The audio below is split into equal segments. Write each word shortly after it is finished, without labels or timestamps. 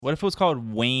What if it was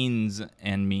called Wayne's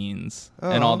and Means,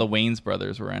 and all the Wayne's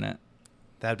brothers were in it?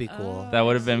 That'd be cool. That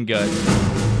would have been good.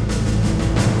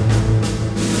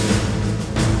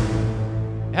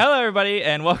 Hello, everybody,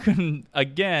 and welcome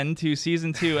again to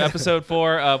Season 2, Episode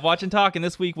 4 of Watch and Talk. And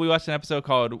this week, we watched an episode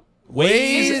called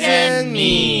Ways and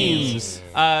Memes.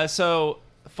 So,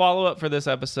 follow-up for this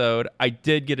episode, I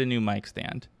did get a new mic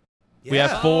stand. Yeah. We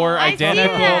have 4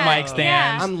 identical mic stands.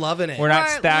 Yeah. I'm loving it. We're not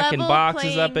stacking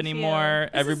boxes up anymore.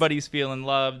 Everybody's feeling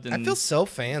loved. And I feel so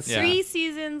fancy. 3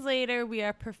 seasons later, we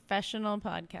are professional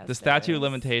podcasters. The statute of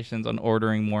limitations on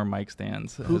ordering more mic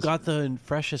stands. Who got the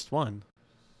freshest one?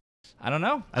 I don't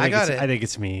know. I think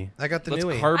it's me. I got the Let's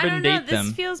newie. carbon date them.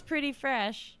 This feels pretty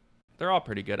fresh. They're all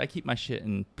pretty good. I keep my shit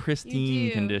in pristine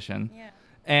condition. Yeah.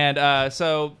 And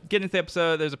so, getting into the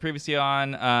episode, there's a previously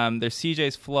on. There's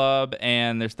CJ's flub,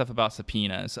 and there's stuff about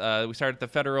subpoenas. We started at the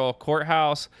federal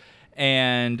courthouse,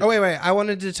 and... Oh, wait. I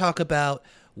wanted to talk about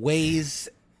ways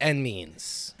and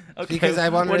means. Okay, because I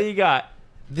wanted... What do you got?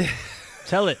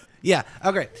 Tell it. Yeah,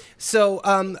 okay. So,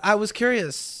 I was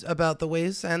curious about the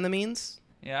ways and the means.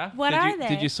 Yeah? What are they?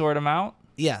 Did you sort them out?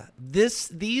 Yeah.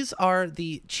 These are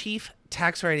the chief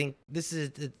tax writing. This is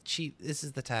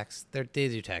the tax. They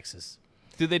do taxes.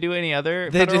 Do they do any other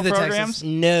They federal do the programs? taxes.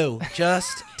 No,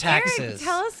 just taxes. Eric,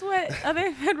 tell us what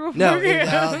other federal No,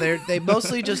 programs. they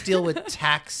mostly just deal with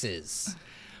taxes.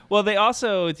 Well, they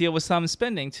also deal with some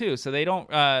spending too. So they don't.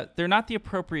 They're not the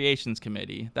Appropriations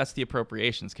Committee. That's the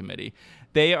Appropriations Committee.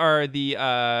 They are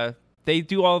the. They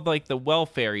do all of, like, the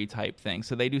welfare-y type thing.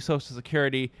 So they do Social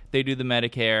Security. They do the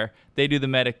Medicare. They do the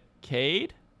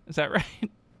Medicaid. Is that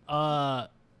right?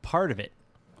 Part of it.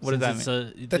 What does that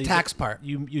mean? The tax part.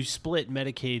 You split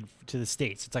Medicaid to the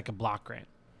states. It's like a block grant.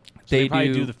 So They they probably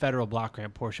do- do the federal block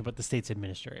grant portion, but the states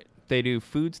administer it. They do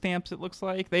food stamps, it looks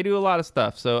like. They do a lot of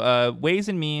stuff. So Ways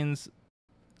and Means,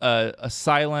 a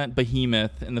silent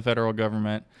behemoth in the federal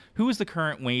government. Who is the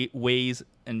current Ways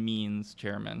and Means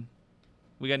chairman?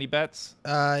 We got any bets?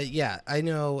 Yeah, I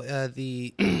know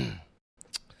the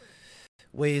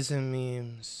ways and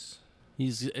memes.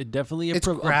 He's definitely a It's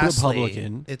Grassley.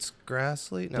 Republican. It's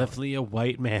Grassley? No. Definitely a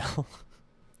white male.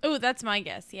 Oh, that's my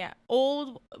guess. Yeah,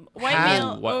 old white How- male.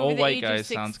 Old over the white age guy of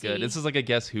 60. sounds good. This is like a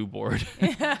Guess Who board.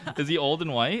 Is he old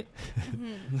and white?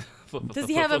 Does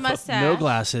he have a mustache? No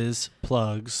glasses,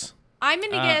 plugs. I'm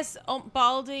gonna guess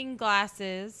balding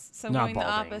glasses. So I'm Not going the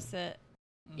balding. opposite.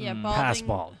 Yeah, balding. Past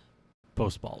bald.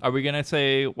 Post bald. Are we going to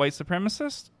say white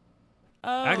supremacist?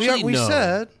 Oh, Actually, we no.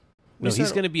 said. No,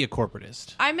 he's going to be a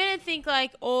corporatist. I'm gonna think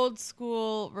like old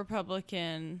school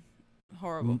Republican,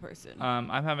 horrible person. I'm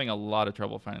having a lot of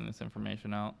trouble finding this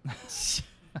information out.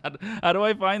 How do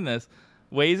I find this?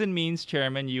 Ways and Means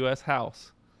Chairman, U.S.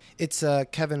 House. It's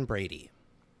Kevin Brady.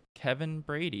 Kevin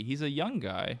Brady. He's a young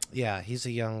guy. Yeah, he's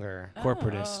a younger.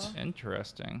 Corporatist.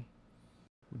 Interesting.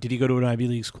 Did he go to an Ivy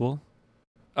League school?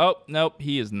 Oh, nope.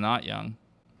 He is not young.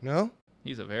 No?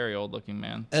 He's a very old-looking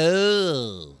man.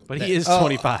 Oh. But he is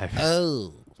 25.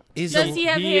 Oh. Does he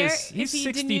have hair? He's If he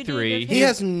didn't 63. do the He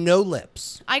has no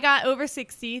lips. I got over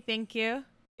 60. Thank you.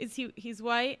 He's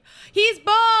white? He's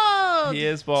bald. He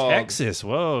is bald. Texas.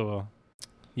 Whoa.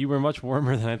 You were much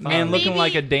warmer than I thought. Man looking Maybe-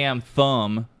 like a damn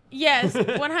thumb. Yes,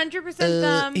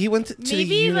 100% He went to the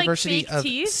maybe, University like, fake of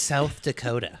teeth? South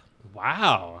Dakota.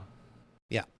 Wow.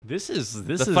 Yeah. This is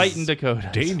The fight in Dakota.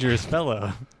 dangerous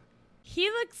fellow. He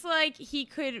looks like he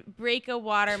could break a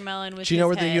watermelon with Do you know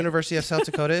where his the head. University of South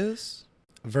Dakota is?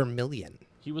 Vermilion.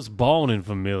 He was born in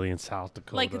Vermilion, South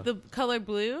Dakota. Like the color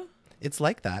blue? It's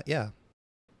like that, yeah.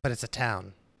 But it's a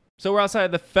town. So we're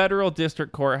outside the federal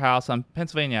district courthouse on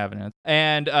Pennsylvania Avenue.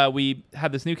 And we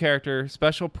have this new character,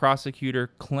 Special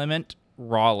Prosecutor Clement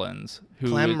Rollins.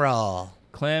 Clem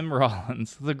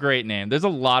Rollins. It's a great name. There's a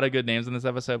lot of good names in this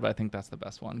episode, but I think that's the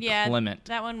best one. Yeah, Clement.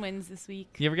 that one wins this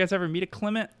week. You guys ever meet a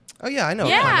Clement? Oh, yeah, I know.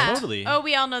 Yeah. Clement. Totally. Oh,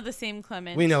 we all know the same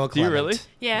Clement. We know a Do you Clement. really?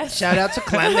 Yes. Shout out to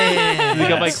Clement. You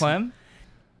go by Clem?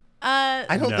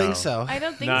 I don't No. think so. I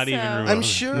don't think Not so. even I'm remotely.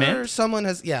 sure Mint? someone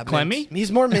has. Yeah, Clemmy? mint.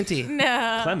 He's more minty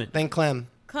No. Clement. than Clem.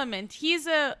 Clement. He's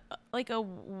a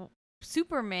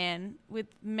Superman with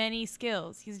many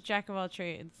skills. He's a jack of all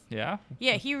trades. Yeah?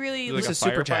 Yeah, he really He's like He's a a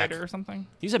super firefighter jack. or something?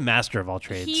 He's a master of all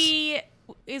trades. He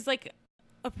is like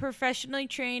a professionally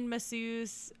trained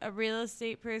masseuse, a real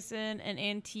estate person, an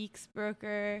antiques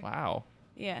broker. Wow.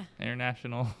 Yeah.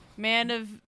 International. Man of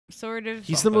sort of.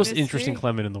 He's the most mystery. interesting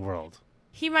Clement in the world.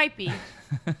 He might be.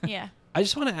 Yeah. I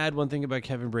just want to add one thing about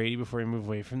Kevin Brady before we move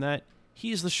away from that.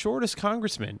 He is the shortest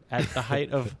congressman at the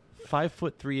height of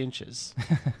 5'3".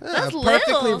 That's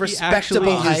perfectly little. He respectable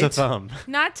actually is a height. thumb.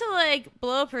 Not to like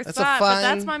blow up her That's a spot, but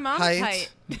that's fine my mom's height.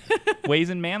 height. Ways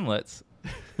and manlets.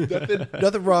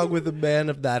 Nothing wrong with a man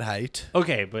of that height.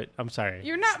 Okay, but I'm sorry.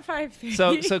 You're not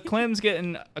 5'3". So Clem's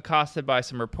getting accosted by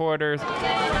some reporters.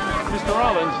 Mr.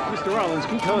 Rollins,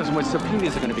 can you tell us when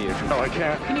subpoenas are going to be issued? No, I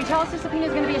can't. Can you tell us if subpoena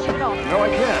is going to be issued at all? No, I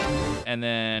can't. And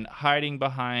then hiding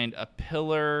behind a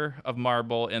pillar of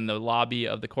marble in the lobby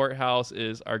of the courthouse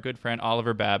is our good friend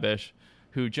Oliver Babish,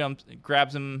 who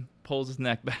grabs him, pulls his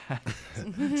neck back,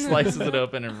 slices it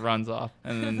open, and runs off.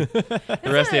 And then the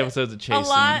rest of the episode's a chase A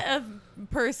lot scene. of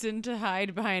person to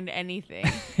hide behind anything.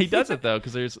 He does it though,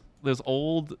 because there's those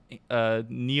old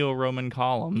neo-Roman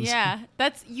columns. Yeah,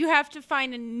 you have to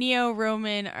find a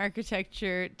neo-Roman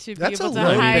architecture to That's be able a to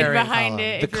hide legendary behind column.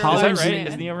 it. The if you're columns Is that Roman. right?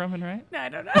 Is neo-Roman right? No, I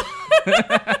don't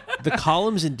know. The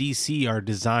columns in DC are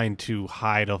designed to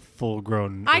hide a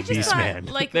full-grown I just obese thought man.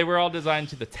 like They were all designed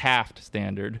to the Taft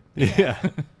standard. yeah.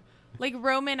 like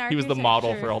Roman He architecture. was the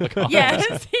model for all the columns.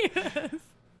 Yes, he was.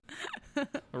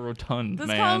 A rotund Those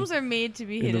man. columns are made to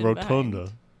be In hidden the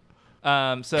rotunda.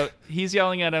 So he's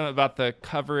yelling at him about the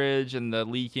coverage and the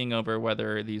leaking over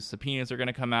whether these subpoenas are going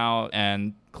to come out.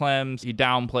 And Clem's, he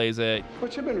downplays it.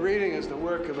 What you've been reading is the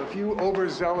work of a few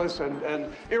overzealous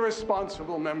and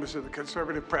irresponsible members of the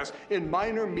conservative press in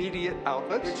minor media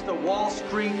outlets. It's the Wall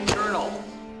Street Journal.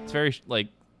 It's very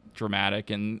dramatic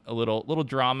and a little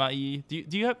drama-y. Do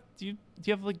you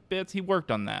have like bits? He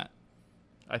worked on that,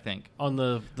 I think. On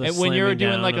the And when you're slamming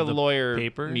doing down like a of the lawyer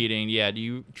paper? meeting, do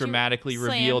you dramatically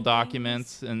slam reveal things?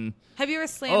 documents? And Have you ever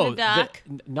slammed a doc?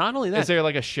 Not only that, is there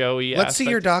like a showy Let's see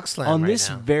aspect? your doc slam on right this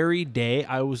now. very day,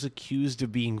 I was accused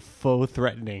of being faux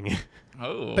threatening.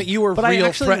 Oh. But you were But I real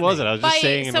actually threatening. wasn't. I was just By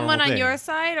saying a someone normal on thing. your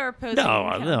side or opposing No,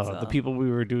 counsel? no, the people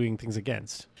we were doing things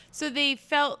against. So they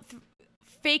felt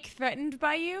fake threatened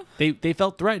by you? They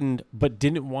felt threatened, but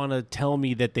didn't want to tell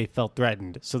me that they felt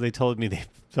threatened. So they told me they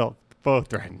felt both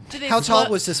threatened. Did they How tall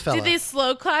was this fella? Did they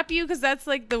slow clap you? Because that's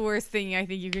like the worst thing I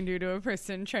think you can do to a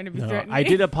person trying to be No, threatening. I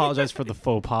did apologize for the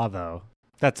faux pas, though.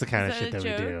 That's the kind Is of shit that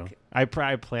that a we do. joke? I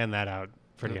planned that out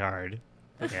pretty hard.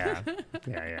 Yeah,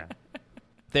 yeah.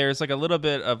 There's like a little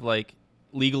bit of like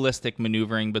legalistic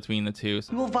maneuvering between the two.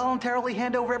 We will voluntarily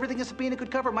hand over everything a subpoena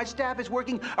could cover. My staff is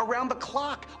working around the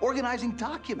clock, organizing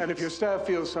documents. And if your staff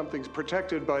feels something's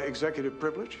protected by executive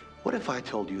privilege? What if I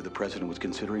told you the president was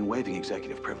considering waiving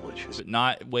executive privilege? But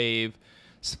not waive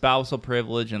spousal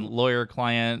privilege and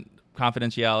lawyer-client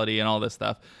confidentiality and all this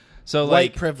stuff. So White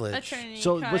like, privilege. Attorney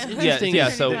So client. what's yeah, interesting yeah.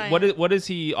 is So Attorney what client. what is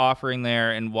he offering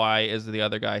there, and why is the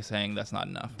other guy saying that's not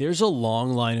enough? There's a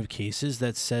long line of cases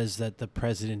that says that the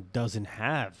president doesn't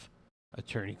have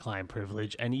attorney-client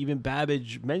privilege, and even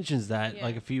Babbage mentions that Yeah.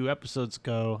 like a few episodes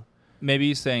ago. Maybe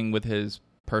he's saying with his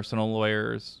personal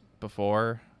lawyers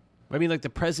before, I mean, like the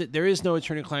president, there is no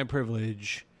attorney-client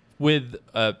privilege, with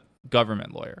a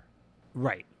government lawyer.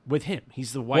 right? With him,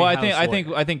 he's the White Well, House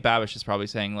lawyer. I think Babish is probably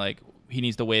saying like he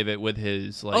needs to waive it with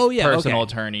his like Oh, yeah, personal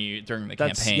okay. attorney during the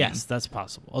That's campaign. yes, that's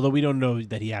possible. Although we don't know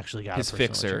that he actually got His a personal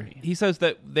fixer. attorney. He says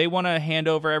that they want to hand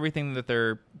over everything that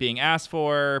they're being asked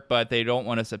for, but they don't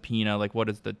want a subpoena. Like, what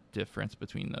is the difference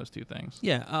between those two things?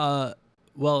 Yeah.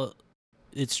 Well,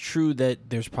 it's true that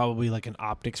there's probably like an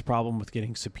optics problem with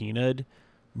getting subpoenaed,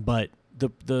 but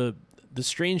the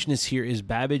strangeness here is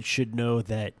Babbage should know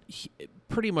that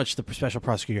pretty much the special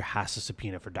prosecutor has to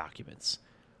subpoena for documents.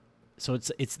 So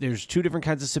it's there's two different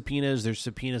kinds of subpoenas. There's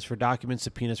subpoenas for documents,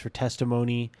 subpoenas for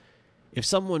testimony. If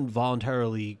someone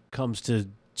voluntarily comes to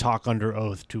talk under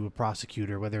oath to a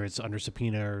prosecutor, whether it's under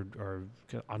subpoena or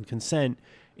on consent,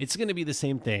 it's going to be the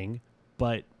same thing.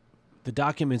 But the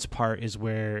documents part is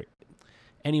where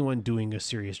anyone doing a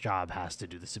serious job has to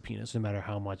do the subpoenas, no matter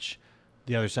how much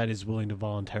the other side is willing to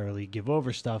voluntarily give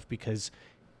over stuff. Because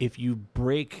if you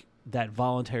break that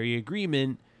voluntary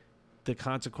agreement, the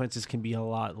consequences can be a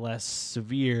lot less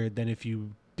severe than if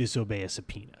you disobey a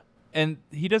subpoena. And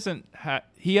he doesn't have.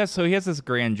 He has this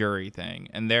grand jury thing,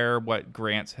 and they're what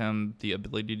grants him the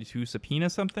ability to subpoena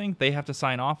something. They have to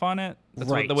sign off on it. That's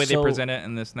Right, the way they so present it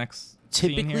in this next scene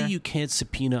Typically, here. you can't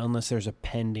subpoena unless there's a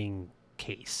pending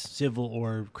case, civil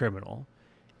or criminal.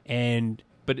 And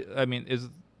But I mean,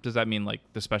 does that mean like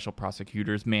the special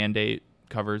prosecutor's mandate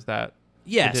covers that?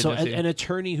 yeah, so contingency? an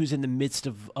attorney who's in the midst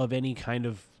of any kind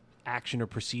of action or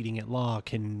proceeding at law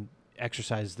can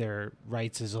exercise their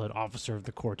rights as an officer of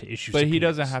the court to issue But he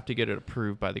doesn't subpoenas. have to get it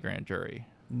approved by the grand jury.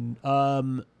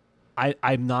 I'm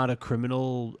not a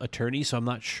criminal attorney, so I'm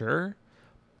not sure.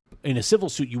 In a civil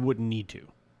suit, you wouldn't need to.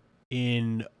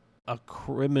 In a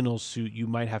criminal suit, you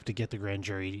might have to get the grand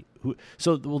jury.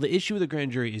 The issue with the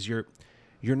grand jury is you're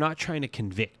not trying to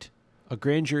convict. A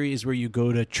grand jury is where you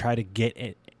go to try to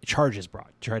get charges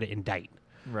brought, try to indict.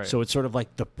 Right. So it's sort of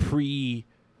like the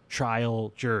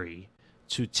pre-trial jury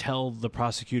to tell the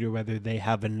prosecutor whether they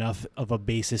have enough of a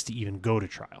basis to even go to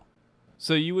trial.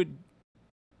 So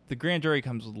the grand jury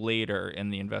comes later in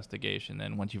the investigation,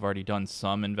 then once you've already done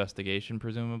some investigation,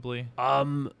 presumably.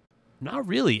 Not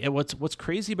really. And what's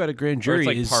crazy about a grand Or jury it's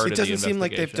like is part It of the doesn't seem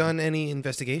like they've investigation. done any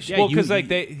investigation. Yeah, Well, you- because like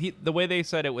the way they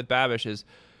said it with Babish is,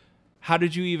 how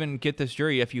did you even get this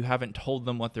jury if you haven't told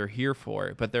them what they're here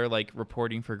for? But they're like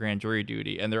reporting for grand jury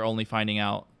duty, and they're only finding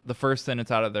out the first sentence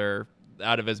out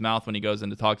of his mouth when he goes in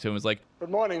to talk to him is like,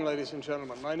 Good morning, ladies and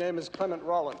gentlemen. My name is Clement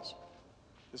Rollins.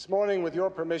 This morning, with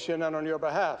your permission and on your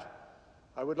behalf,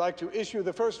 I would like to issue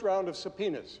the first round of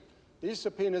subpoenas. These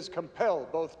subpoenas compel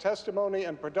both testimony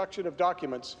and production of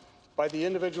documents by the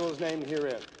individuals named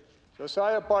herein.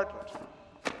 Josiah Bartlett,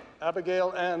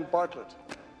 Abigail Ann Bartlett,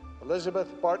 Elizabeth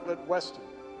Bartlett Weston,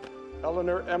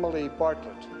 Eleanor Emily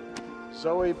Bartlett,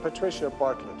 Zoe Patricia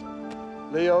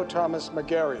Bartlett, Leo Thomas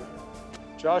McGarry,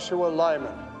 Joshua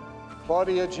Lyman,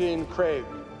 Claudia Jean Craig,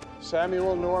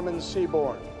 Samuel Norman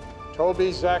Seaborn,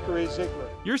 Toby Zachary Ziegler.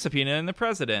 you're subpoenaing the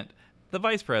president, the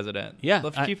vice president, yeah, the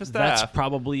chief of staff. That's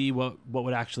probably what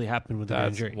would actually happen with the grand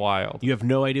That's jury. wild. You have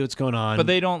no idea what's going on. But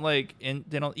they don't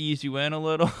they don't ease you in a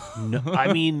little. No,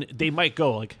 I mean, they might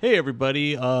go like, "Hey,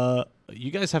 everybody, you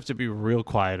guys have to be real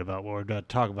quiet about what we're going to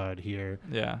talk about here."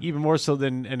 Yeah. Even more so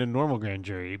than in a normal grand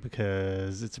jury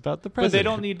because it's about the But president. they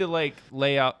don't need to like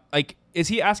lay out like. Is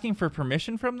he asking for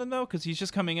permission from them though? Because he's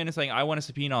just coming in and saying, "I want to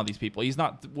subpoena all these people." He's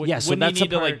not. Yeah, so wouldn't that's he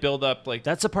need the to like part- build up like,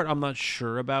 That's the part I'm not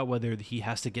sure about whether he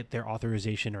has to get their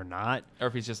authorization or not. or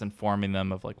if he's just informing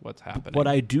them of like what's happening. What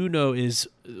I do know is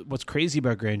what's crazy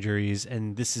about grand juries,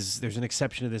 and there's an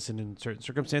exception to this in certain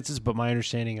circumstances, but my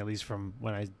understanding, at least from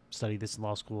when I studied this in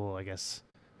law school, I guess,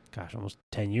 almost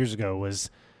 10 years ago, was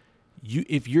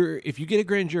if you get a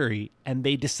grand jury and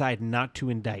they decide not to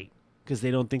indict because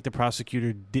they don't think the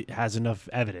prosecutor has enough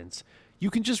evidence, you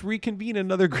can just reconvene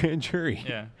another grand jury.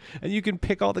 Yeah. And you can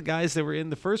pick all the guys that were in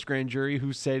the first grand jury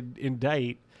who said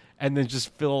indict, and then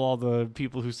just fill all the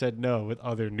people who said no with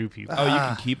other new people. Oh, you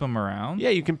can keep them around. Yeah,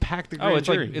 you can pack the grand Oh, it's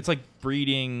jury. like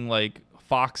breeding like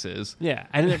foxes. Yeah,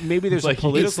 and then maybe there's Like, a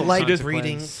political It's like consequence.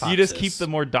 breeding You just foxes. keep the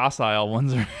more docile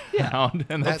ones around,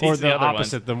 and they'll That's- teach or the the other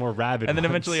opposite, ones. the more rabid And then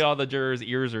ones. eventually all the jurors'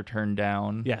 ears are turned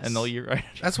down. Yes. and they'll ear right.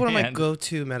 That's one of my hand.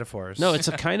 go-to metaphors. No, it's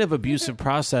a kind of abusive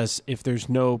process if there's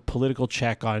no political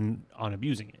check on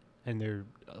abusing it, and there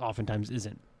oftentimes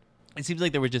isn't. It seems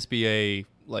like there would just be a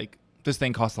like this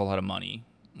thing costs a lot of money,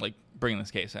 like bringing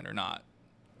this case in or not.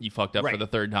 You fucked up for Right. the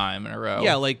third time in a row.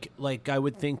 Yeah, like I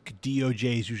would think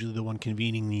DOJ is usually the one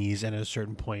convening these, and at a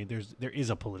certain point, there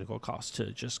is a political cost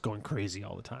to just going crazy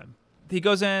all the time. He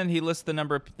goes in, he lists the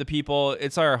number of the people.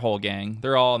 It's our whole gang.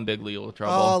 They're all in big legal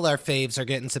trouble. All our faves are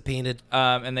getting subpoenaed.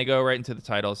 And they go right into the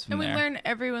titles from And we there. learn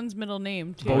everyone's middle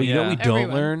name too. But you know what we yeah. don't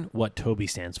Everyone. learn? What Toby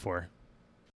stands for.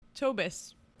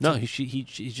 Tobis. No, he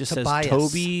just Tobias. says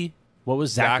Toby. What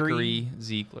was Zachary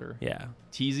Ziegler. Yeah.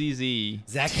 TZZ.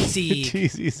 Zachy Sieg.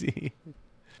 TZZ. the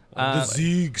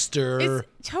Ziegster. Is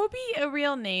Toby a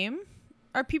real name?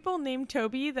 Are people named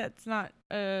Toby? That's not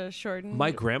a shortened.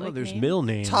 My grandmother's name? middle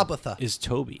name Tabitha. is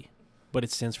Toby, but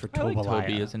it stands for I like Tobalaya.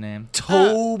 Toby is a name.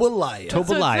 Tobalaya. Tob-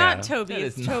 So it's Tobalaya. not Toby. That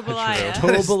It's is not Tobalaya. true.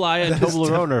 Tobalaya and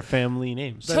Toblerone are family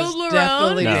names. That is Toblerone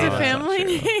definitely is not a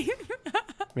family true. name.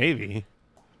 Maybe.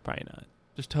 Probably not.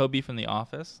 Just Toby from The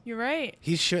Office. You're right.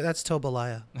 He's sure that's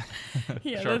Tobalaya.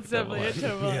 Yeah, Sure, that's definitely a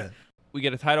Tobalaya. We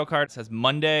get a title card. It says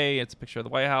Monday. It's a picture of the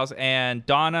White House. And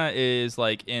Donna is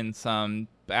like in some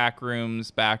back room,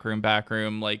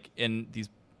 like in these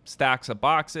stacks of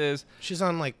boxes. She's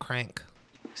on like crank.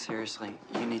 Seriously,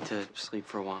 you need to sleep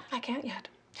for a while. I can't yet.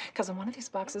 Because in one of these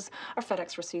boxes are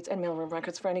FedEx receipts and mailroom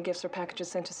records for any gifts or packages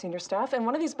sent to senior staff. And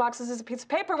one of these boxes is a piece of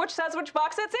paper which says which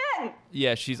box it's in.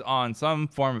 Yeah, she's on some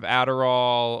form of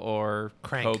Adderall or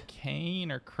Crank.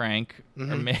 cocaine or crank. Or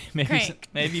maybe Crank.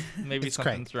 maybe It's something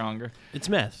crank. stronger. It's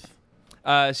meth.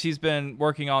 She's been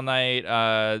working all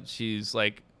night. She's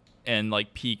like in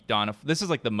like peak Donna. This is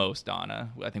like the most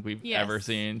Donna I think we've Yes. ever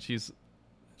seen. She's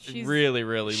She's really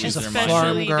She's losing a her mind. farm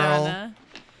especially girl. Donna.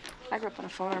 I grew up on a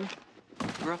farm. You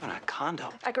grew up in a condo.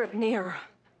 I grew up near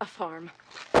a farm.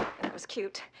 And I was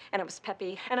cute, and I was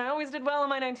peppy, and I always did well in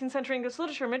my 19th century English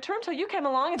literature midterm till you came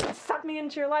along and sucked me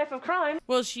into your life of crime.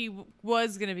 Well, she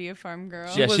was gonna be a farm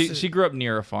girl. Yeah, was she grew up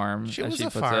near a farm. She as was she a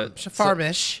puts farm. it. She's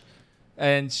farmish.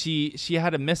 And she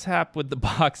had a mishap with the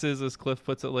boxes, as Cliff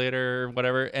puts it later, or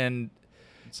whatever. And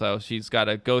so she's got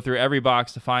to go through every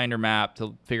box to find her map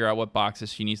to figure out what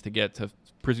boxes she needs to get to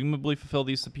presumably fulfill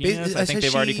these subpoenas. I think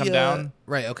they've already come down.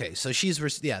 Right. Okay. So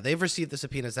they've received the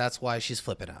subpoenas. That's why she's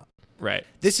flipping out. Right.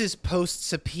 This is post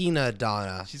subpoena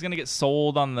Donna. She's gonna get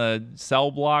sold on the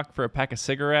cell block for a pack of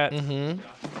cigarettes. Mm-hmm.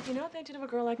 You know what they did to a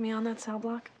girl like me on that cell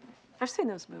block? I've seen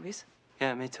those movies.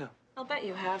 Yeah, me too. I'll bet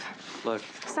you have. Look,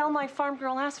 Sell my farm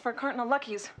girl ass for a carton of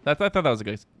Luckies. I thought that was a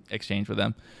good exchange with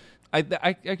them.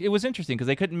 It was interesting because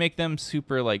they couldn't make them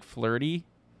super like flirty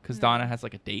because Donna has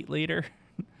like a date later.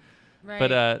 Right.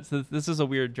 But so this is a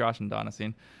weird Josh and Donna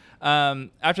scene.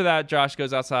 After that, Josh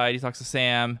goes outside. He talks to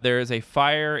Sam. There is a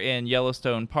fire in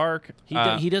Yellowstone Park.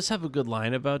 He does have a good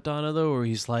line about Donna, though, where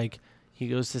he's like, he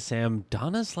goes to Sam,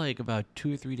 Donna's like about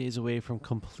 2 or 3 days away from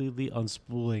completely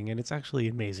unspooling, and it's actually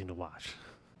amazing to watch.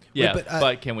 Yeah, Wait,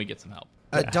 but can we get some help?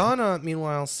 Donna,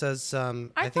 meanwhile, says, I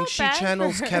think felt she bad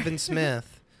channels for her. Kevin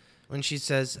Smith when she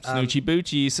says, Snoochie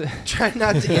Boochies. try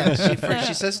not to, yeah,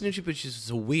 she says Snoochie Boochies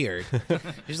is weird.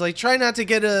 She's like, try not to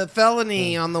get a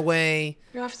felony on the way.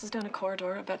 Your office is down a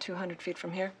corridor about 200 feet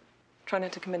from here. Try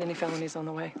not to commit any felonies on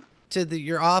the way. To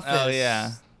your office. Oh,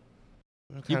 yeah.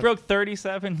 You broke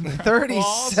 37.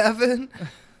 37?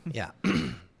 Yeah.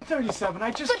 37,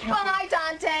 I just can't... Goodbye,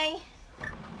 Dante.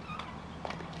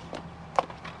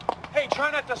 Hey,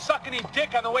 try not to suck any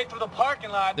dick on the way through the parking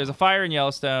lot. There's a fire in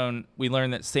Yellowstone. We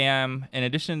learn that Sam, in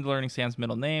addition to learning Sam's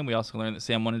middle name, we also learned that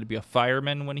Sam wanted to be a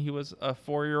fireman when he was a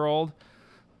 4-year-old.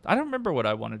 I don't remember what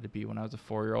I wanted to be when I was a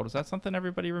 4-year-old. Is that something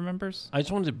everybody remembers? I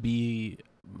just wanted to be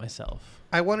myself.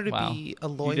 I wanted to Wow. be a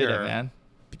lawyer. You did it, man.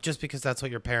 Just because that's what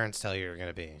your parents tell you you're going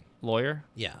to be. Lawyer?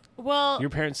 Yeah. Well, Your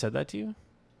parents said that to you?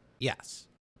 Yes.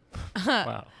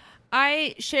 Wow.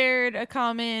 I shared a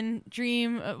common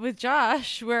dream with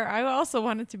Josh where I also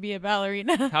wanted to be a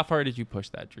ballerina. How far did you push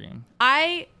that dream?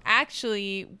 I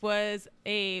actually was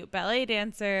a ballet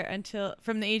dancer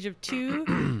from the age of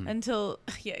 2 until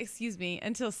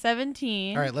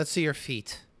 17. All right, let's see your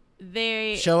feet.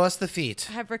 They Show us the feet.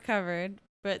 have recovered,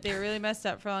 but they were really messed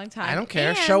up for a long time. I don't care.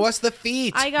 And Show us the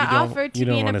feet. I got offered to You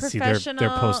be don't in a want to see professional their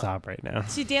post-op right now.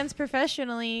 to dance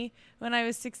professionally when I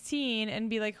was 16 and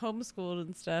be like homeschooled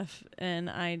and stuff, and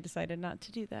I decided not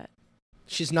to do that.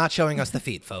 She's not showing us the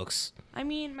feet, folks. I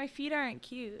mean, my feet aren't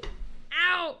cute.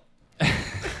 Ow!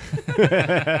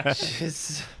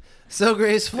 She's so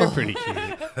graceful. They're pretty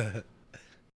cute.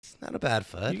 It's not a bad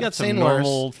foot. You got I'm some saying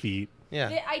normal worse. feet.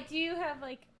 Yeah. I do have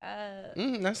like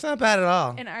That's not bad at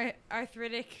all. an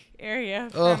arthritic area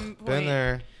Oh, from been point.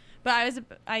 there. But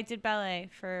I did ballet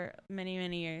for many,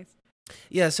 many years.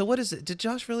 Yeah, so what is it? Did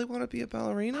Josh really want to be a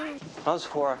ballerina? When I was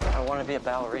 4, I wanted to be a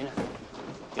ballerina.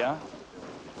 Yeah?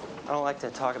 I don't like to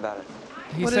talk about it.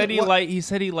 He What said is- he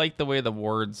said he liked the way the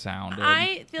words sounded.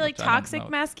 I feel like which I don't toxic know.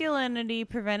 masculinity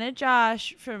prevented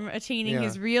Josh from attaining Yeah.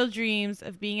 his real dreams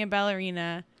of being a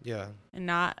ballerina Yeah. and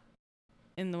not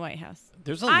in the White House.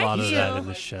 There's a I lot of that feel- in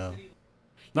this show.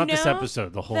 Not this know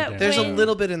episode, the whole that damn There's a When-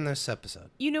 little bit in this episode.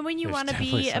 You know, when you There's want to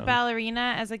definitely be a some.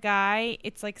 ballerina as a guy,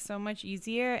 it's like so much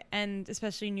easier. And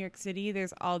especially in New York City,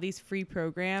 there's all these free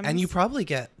programs. And you probably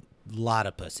get a lot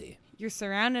of pussy. You're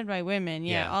surrounded by women,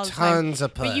 yeah, Yeah, all the time. tons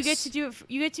of But you get puss. to do it.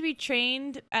 You get to be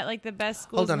trained at like the best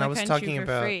schools Hold on, in the I was country talking for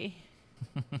about free.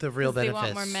 The real 'Cause they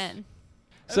benefits. want more men.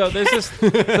 So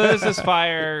there's this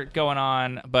fire going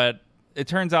on, but it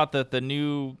turns out that the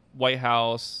new White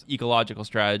House ecological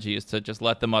strategy is to just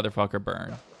let the motherfucker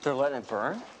burn. They're letting it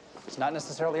burn? It's not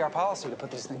necessarily our policy to put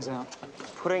these things out.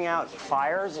 Putting out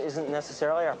fires isn't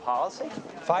necessarily our policy?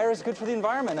 Fire is good for the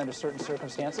environment under certain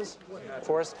circumstances.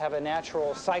 Forests have a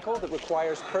natural cycle that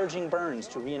requires purging burns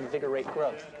to reinvigorate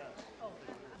growth.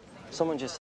 Someone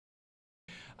just...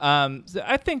 So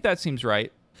I think that seems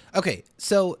right. Okay,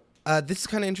 so this is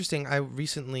kind of interesting. I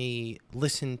recently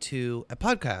listened to a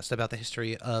podcast about the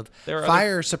history of There are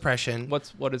fire suppression.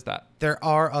 What is that? There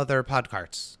are other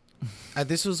podcasts.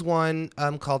 This was one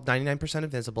called 99%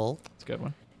 Invisible. It's a good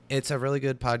one. It's a really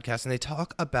good podcast, and they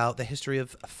talk about the history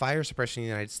of fire suppression in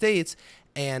the United States.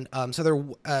 And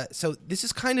so this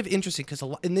is kind of interesting because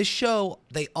in this show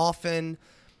they often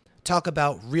talk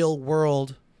about real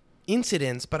world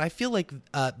incidents, but I feel like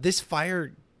this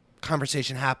fire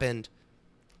conversation happened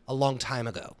a long time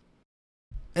ago.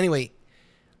 Anyway,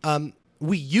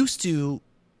 we used to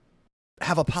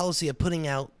have a policy of putting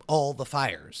out all the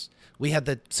fires. We had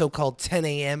the so-called 10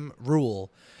 a.m.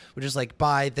 rule, which is like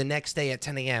by the next day at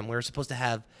 10 a.m. we're supposed to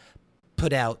have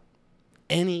put out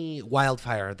any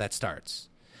wildfire that starts.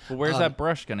 But where's that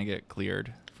brush going to get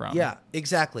cleared from? Yeah,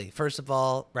 exactly. First of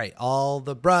all, right, all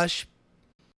the brush,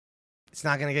 it's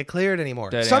not going to get cleared anymore.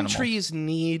 Dead Some animals. trees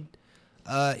need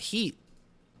heat.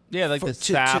 Yeah, like the to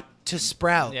sap. to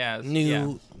sprout Yeah,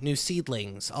 new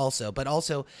seedlings also. But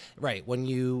also, right, when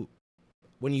you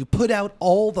put out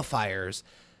all the fires,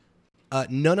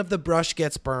 None of the brush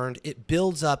gets burned. It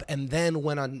builds up, and then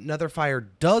when another fire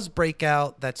does break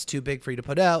out that's too big for you to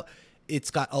put out,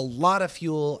 it's got a lot of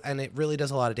fuel, and it really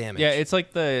does a lot of damage. Yeah, it's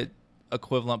like the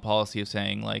equivalent policy of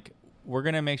saying, like, we're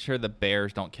going to make sure the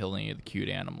bears don't kill any of the cute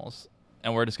animals,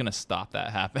 and we're just going to stop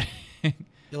that happening.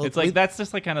 It's like that's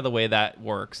just like kind of the way that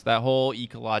works. That whole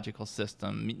ecological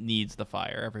system needs the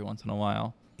fire every once in a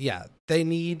while. Yeah, they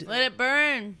need... Let it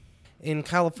burn. In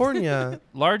California...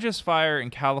 Largest fire in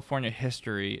California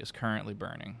history is currently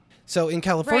burning. So in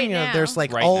California, Right now. there's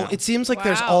like Right all... now. It seems like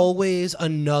there's Wow. always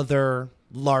another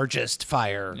largest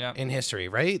fire Yep. in history,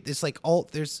 right? It's like all...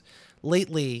 There's...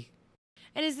 Lately...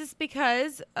 And is this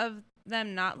because of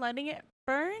them not letting it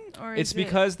burn? Or It's is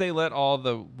because they let all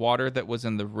the water that was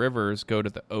in the rivers go to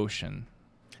the ocean.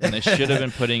 And they should have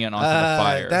been putting it onto the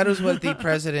fire. That is what the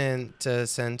president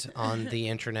sent on the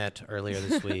internet earlier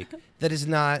this week. That is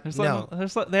not...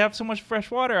 They have so much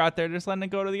fresh water out there, just letting it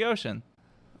go to the ocean.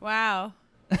 Wow.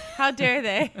 How dare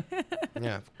they?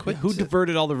 Yeah. Who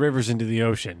diverted all the rivers into the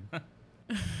ocean?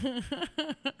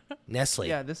 Nestle.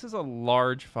 Yeah, this is a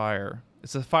large fire.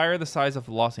 It's a fire the size of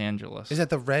Los Angeles. Is that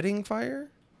the Redding fire?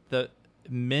 The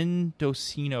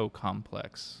Mendocino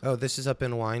complex? Oh, this is up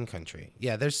in wine country.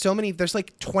 Yeah, there's so many... There's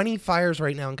like 20 fires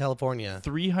right now in California.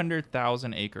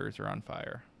 300,000 acres are on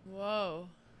fire. Whoa.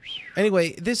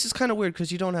 Anyway, this is kind of weird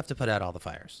because you don't have to put out all the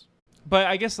fires. But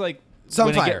I guess like Some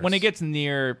when it fires. gets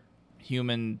near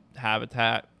human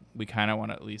habitat, we kind of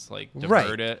want to at least like divert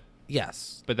Right. it.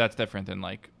 Yes. But that's different than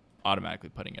like automatically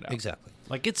putting it out. Exactly.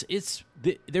 Like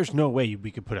there's no way we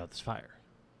could put out this fire.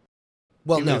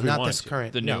 Well, Even no, if we not wanted this to.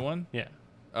 current. The no. new one? Yeah.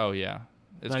 Oh yeah.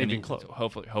 It's Not gonna even close.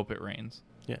 Hopefully, hope it rains.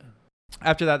 Yeah.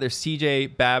 After that, there's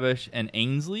CJ, Babish, and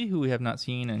Ainsley, who we have not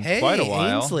seen in Hey, quite a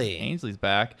while. Ainsley. Ainsley's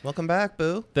back. Welcome back,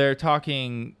 Boo. They're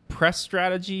talking press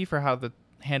strategy for how to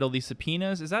handle these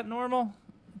subpoenas. Is that normal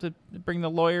to bring the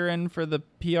lawyer in for the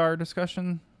PR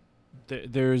discussion?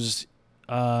 There's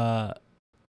no,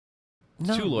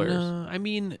 Two lawyers. No, I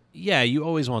mean, yeah, you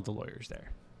always want the lawyers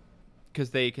there. Because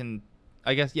they can,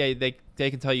 I guess, yeah, they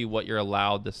can tell you what you're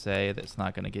allowed to say that's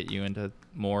not going to get you into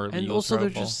more legal And also, trouble.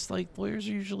 they're just like lawyers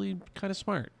are usually kind of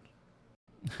smart.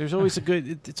 There's always a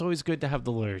good. It's always good to have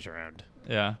the lawyers around.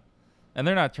 Yeah, and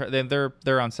they're not.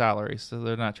 They're on salary, so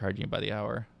they're not charging you by the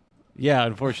hour. Yeah,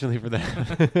 unfortunately for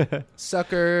them.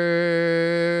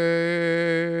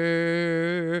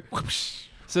 Sucker.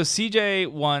 So CJ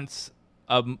wants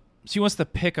she wants to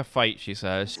pick a fight. She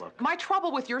says. My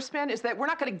trouble with your spin is that we're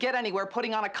not going to get anywhere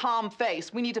putting on a calm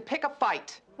face. We need to pick a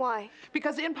fight. Why?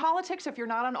 Because in politics, if you're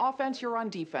not on offense, you're on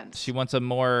defense. She wants a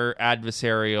more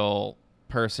adversarial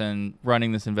person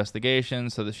running this investigation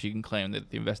so that she can claim that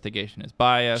the investigation is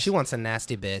biased. She wants a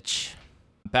nasty bitch.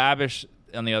 Babish,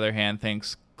 on the other hand,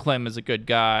 thinks Clem is a good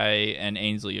guy, and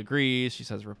Ainsley agrees. She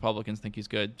says Republicans think he's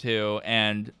good too.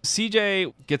 And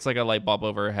CJ gets like a light bulb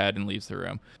over her head and leaves the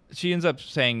room. She ends up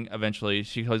saying eventually,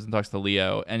 she goes and talks to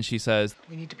Leo, and she says,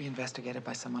 We need to be investigated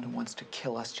by someone who wants to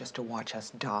kill us just to watch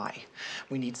us die.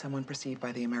 We need someone perceived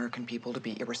by the American people to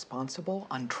be irresponsible,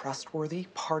 untrustworthy,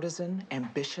 partisan,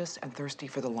 ambitious, and thirsty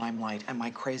for the limelight. Am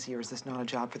I crazy, or is this not a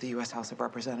job for the U.S. House of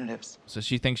Representatives? so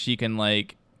she thinks she can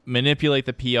like manipulate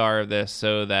the PR of this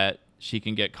so that she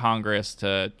can get Congress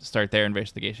to start their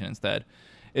investigation instead.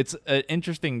 It's an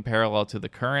interesting parallel to the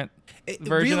current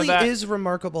version really of that. is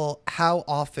remarkable how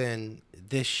often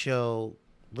this show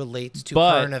relates to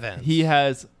But current events. he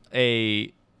has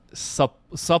a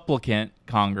supplicant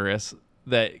Congress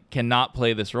that cannot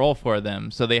play this role for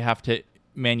them, so they have to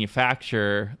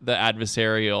manufacture the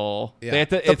adversarial. Yeah. They have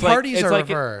to, The it's like- parties it's are like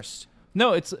reversed.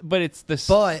 No, it's the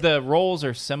But the roles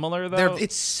are similar though.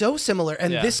 It's so similar.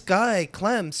 And Yeah. this guy,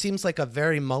 Clem, seems like a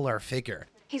very Mueller figure.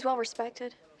 He's well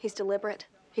respected. He's deliberate.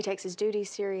 He takes his duties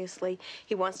seriously.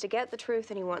 He wants to get the truth,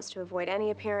 and he wants to avoid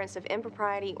any appearance of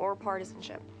impropriety or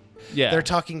partisanship. Yeah. They're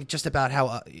talking just about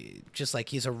how, just like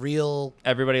he's a real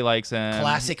Everybody likes him.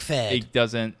 Classic Fed. He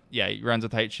doesn't. Yeah, he runs a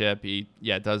tight ship. He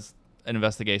does an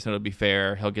investigation. It'll be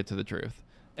fair. He'll get to the truth.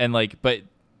 And like, but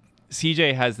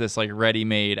CJ has this like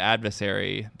ready-made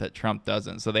adversary that Trump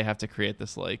doesn't. So they have to create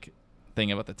this like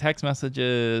thing about the text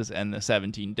messages and the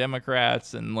 17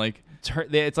 Democrats and like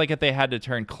it's like if they had to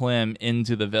turn Clem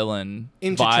into the villain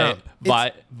Into Trump.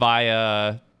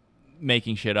 via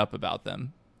making shit up about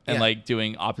them and Yeah. like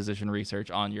doing opposition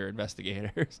research on your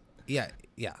investigators. Yeah.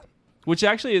 Which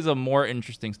actually is a more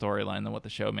interesting storyline than what the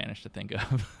show managed to think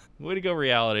of. Way to go,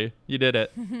 reality. You did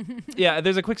it. Yeah,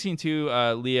 there's a quick scene too,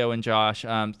 Leo and Josh.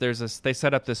 They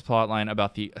set up this plot line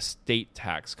about the estate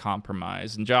tax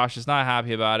compromise, and Josh is not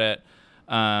happy about it.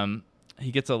 He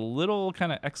gets a little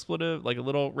kind of expletive, like a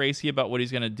little racy about what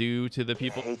he's going to do to the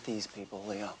people. I hate these people,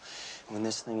 Leo. When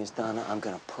this thing is done, I'm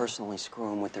gonna personally screw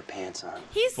them with their pants on.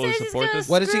 He Fully says he's support gonna this.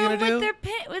 What is he screw gonna 'em do?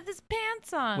 with his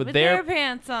pants on. With With their- their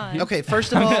pants on. Okay,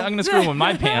 first of all, I'm gonna screw him with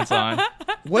my pants on.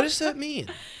 what does that mean?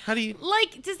 How do you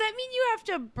Like, does that mean you have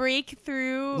to break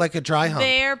through like a dry hump?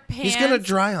 their pants? He's gonna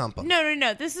dry hump them.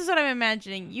 No. This is what I'm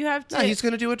imagining. You have to. No, he's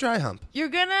gonna do a dry hump. You're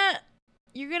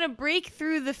gonna break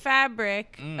through the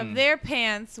fabric of their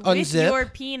pants with Unzip. your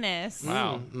penis.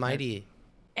 Wow. Mighty.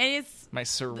 And it's My the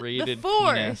serrated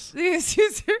force. penis.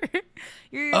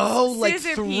 Your Oh, like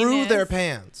scissor through penis. their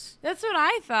pants. That's what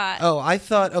I thought. Oh, I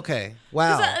thought. Okay,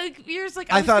 wow. You're just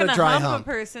like, I I was thought a gonna dry hump hump. a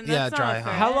person. Yeah, That's dry not a hump.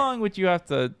 threat. How long would you have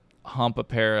to hump a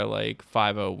pair of like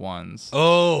 501s?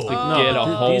 Oh, to No, get a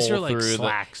but hole these are like through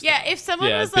slacks. Yeah, if someone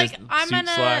Yeah, was like, business I'm suit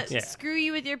gonna slacks. Yeah. screw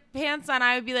you with your pants on,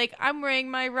 I would be like, I'm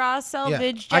wearing my raw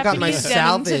salvage I got my Japanese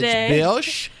denim salvage, today.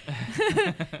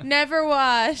 bitch. Never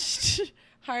washed.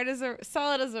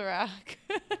 Solid as a rock.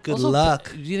 Good Also,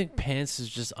 luck. Do you think pants is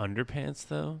just underpants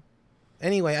though?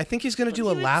 Anyway, I think he's gonna do He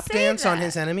a would lap say dance on that.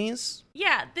 his enemies.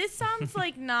 Yeah, this sounds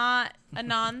like not a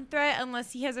non-threat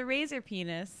unless he has a razor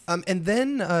penis. And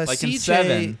then Like in CJ,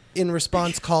 Seven. in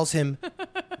response, calls him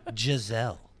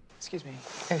Giselle. Excuse me.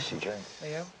 Hey, CJ.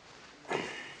 Leo?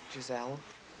 Giselle?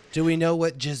 Do we know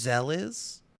what Giselle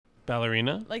is?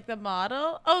 Ballerina? Like the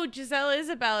model? Oh, Giselle is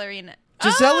a ballerina.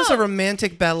 Giselle is a Oh!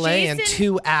 romantic ballet in Jason-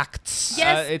 2 acts.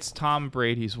 Yes. It's Tom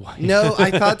Brady's wife. No,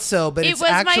 I thought so, but It it's was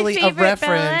my actually a favorite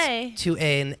reference ballet. to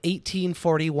an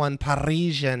 1841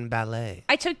 Parisian ballet.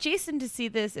 I took Jason to see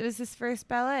this. It was his first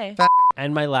ballet.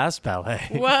 And my last ballet.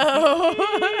 Whoa.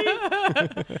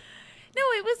 No,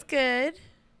 it was good.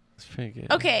 It's pretty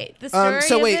good. Okay, the story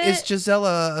So of wait, it, is Giselle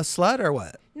a slut or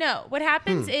what? No, what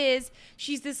happens is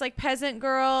she's this like peasant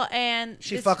girl, and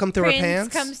She this fuck him through her prince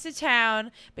pants? comes to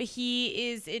town, but he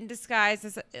is in disguise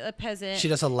as a peasant. She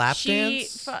does a lap she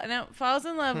dance? falls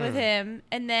in love with him,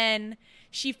 and then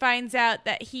she finds out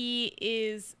that he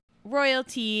is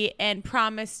royalty and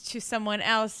promised to someone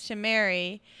else to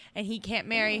marry, and he can't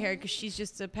marry her because she's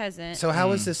just a peasant. So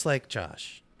how is this like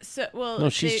Josh? So well, No,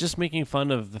 she's they- just making fun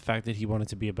of the fact that he wanted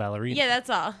to be a ballerina. yeah, that's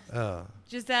all. Oh.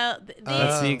 Giselle.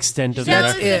 That's the extent of Giselle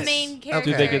That's is it. the main character.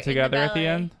 Did they get in together at the ballet.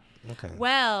 end? Okay.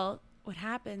 Well, what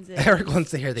happens is Eric wants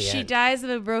to hear the she end. dies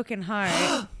of a broken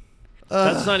heart.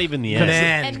 That's not even the end.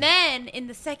 And then in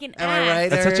the second Am act, I right,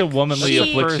 That's such a Eric? womanly She-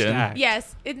 affliction. First act.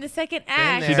 yes, in the second Been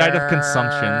act, She died of there.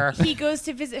 consumption. he goes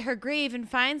to visit her grave and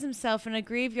finds himself in a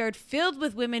graveyard filled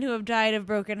with women who have died of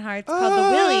broken hearts called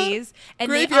the Willies, and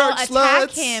they all graveyard attack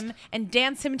sluts. him and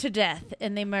dance him to death,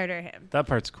 and they murder him. That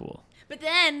part's cool. But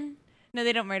then, no,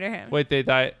 they don't murder him. Wait, they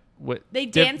die. What? They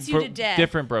dance you to death.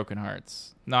 Different broken hearts.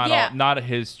 Not Yeah. not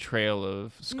his trail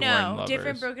of scorned No, lovers.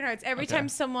 different broken hearts. Every Okay. time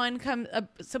someone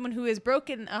who has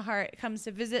broken a heart comes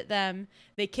to visit them,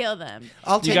 they kill them.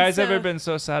 I'll You take. guys So- ever been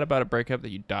so sad about a breakup that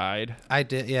you died? I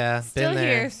did. Yeah. Still been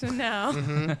there. here, so no.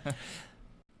 Mhm.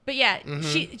 But yeah,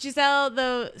 Giselle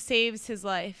though saves his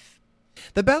life.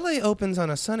 The ballet opens on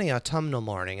a sunny autumnal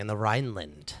morning in the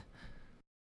Rhineland.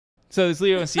 So it's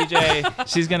Leo and CJ.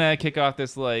 She's gonna kick off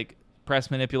this like press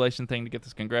manipulation thing to get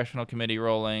this congressional committee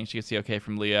rolling. She gets the okay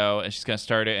from Leo, and she's gonna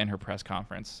start it in her press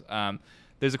conference.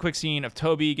 There's a quick scene of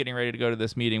Toby getting ready to go to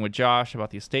this meeting with Josh about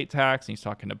the estate tax, and he's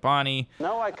talking to Bonnie.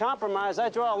 No, I compromise. I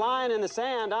draw a line in the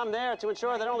sand. I'm there to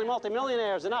ensure that only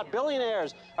multimillionaires and not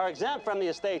billionaires are exempt from the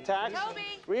estate tax. Toby!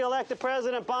 Re-elected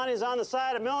President Bonnie's on the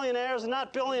side of millionaires and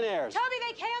not billionaires. Toby,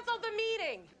 they canceled the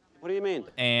meeting. What do you mean?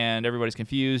 And everybody's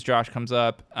confused. Josh comes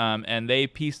up, and they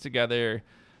piece together.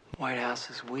 White House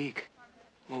is weak.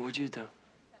 What would you do?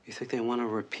 You think they want to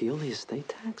repeal the estate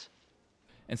tax?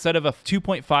 Instead of a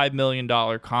 $2.5 million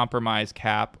compromise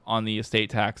cap on the estate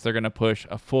tax, they're going to push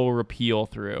a full repeal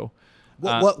through.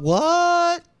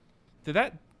 What? Did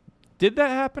that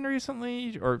happen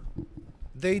recently? Or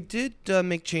They did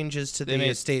make changes to They the made-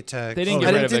 estate tax. they didn't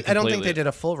get rid of it I don't think completely. they did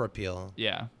a full repeal.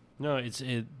 Yeah. No,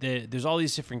 there's all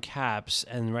these different caps,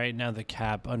 and right now the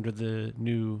cap under the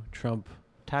new Trump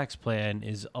tax plan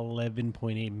is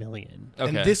 11.8 million.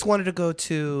 Okay. And this wanted to go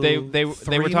to They were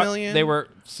 3 million? they were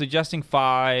suggesting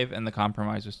 5, and the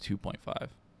compromise was 2.5.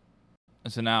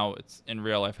 And so now it's in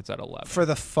real life it's at 11. For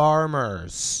the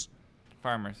farmers.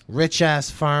 Farmers. Rich ass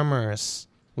farmers.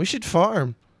 We should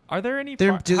farm. Are there any?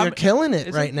 They're how they're ma- killing it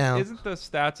isn't- right now. Isn't the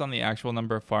stats on the actual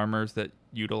number of farmers that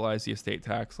utilize the estate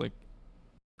tax like?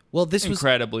 Well, this was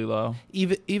incredibly low.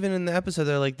 Even in the episode,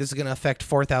 they're like, "This is going to affect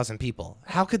 4,000 people."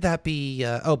 How could that be?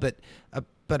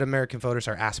 But American voters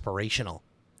are aspirational.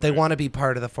 They want to be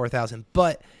part of the 4,000,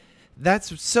 but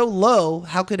that's so low.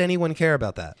 How could anyone care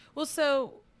about that? Well,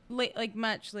 so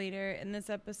much later in this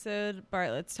episode,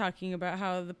 Bartlett's talking about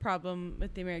how the problem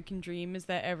with the American dream is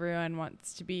that everyone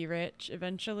wants to be rich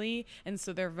eventually, and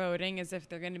so they're voting as if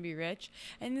they're going to be rich.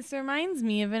 And this reminds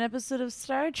me of an episode of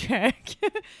Star Trek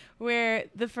where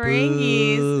the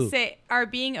Ferengis are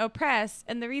being oppressed,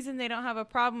 and the reason they don't have a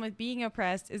problem with being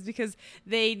oppressed is because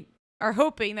they are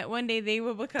hoping that one day they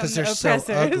will become the oppressors. Because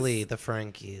they're so ugly, the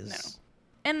Ferengis. No.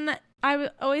 And I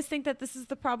always think that this is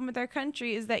the problem with our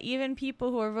country, is that even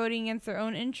people who are voting against their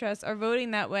own interests are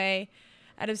voting that way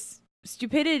out of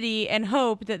stupidity and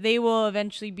hope that they will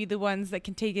eventually be the ones that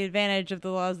can take advantage of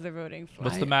the laws they're voting for.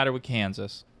 What's the matter with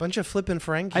Kansas? Bunch of flippin'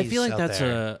 Ferengis. I feel like out that's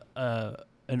there.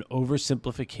 an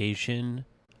oversimplification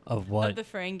of what Of the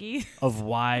Ferengi. of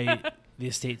why the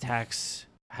estate tax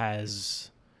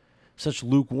has such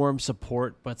lukewarm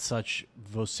support but such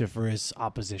vociferous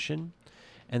opposition,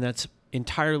 and that's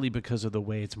entirely because of the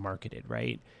way it's marketed,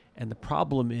 right? And the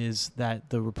problem is that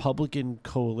the Republican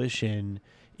coalition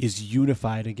is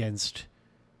unified against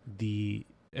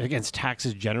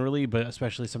taxes generally, but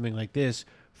especially something like this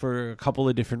for a couple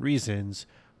of different reasons.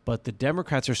 But the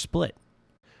Democrats are split.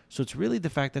 So it's really the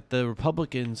fact that the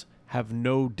Republicans have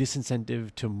no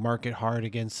disincentive to market hard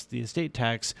against the estate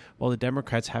tax, while the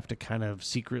Democrats have to kind of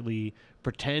secretly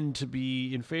pretend to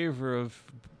be in favor of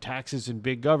taxes and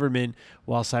big government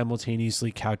while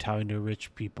simultaneously kowtowing to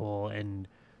rich people and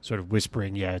sort of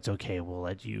whispering, yeah, it's okay, we'll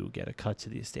let you get a cut to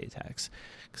the estate tax.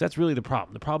 Because that's really the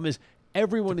problem. The problem is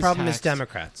everyone is taxed. The problem is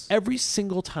Democrats. Every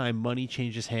single time money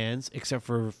changes hands, except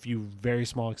for a few very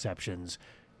small exceptions,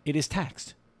 it is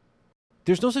taxed.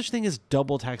 There's no such thing as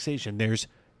double taxation. There's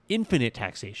infinite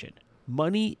taxation.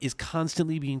 Money is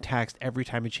constantly being taxed every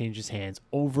time it changes hands,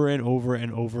 over and over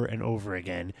and over and over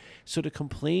again. So to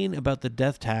complain about the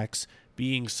death tax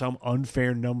being some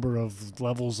unfair number of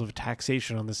levels of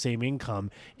taxation on the same income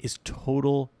is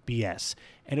total BS.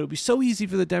 And it would be so easy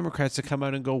for the Democrats to come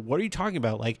out and go, what are you talking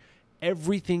about? Like,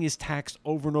 everything is taxed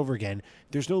over and over again.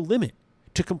 There's no limit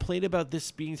to complain about this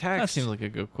being taxed. That seems like a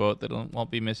good quote that won't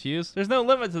be misused. There's no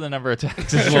limit to the number of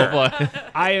taxes.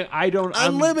 I don't.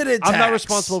 Unlimited I'm not tax.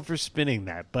 responsible for spinning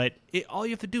that, but all you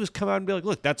have to do is come out and be like,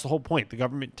 look, that's the whole point. The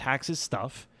government taxes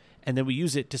stuff, and then we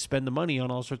use it to spend the money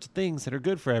on all sorts of things that are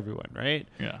good for everyone, right?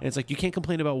 Yeah. And it's like you can't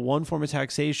complain about one form of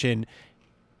taxation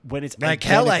when it's Like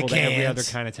hell I identical to every can't. other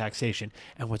kind of taxation.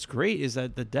 And what's great is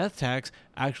that the death tax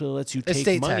actually lets you take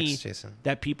Estate money tax, Jason.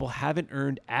 that people haven't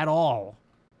earned at all,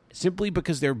 simply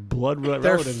because they're blood They're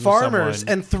relatives of farmers,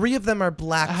 someone. and 3 of them are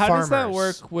black How farmers. does that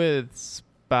work with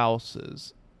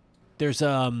spouses? There's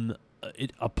a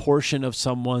portion of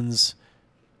someone's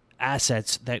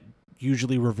assets that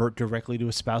usually revert directly to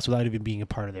a spouse without even being a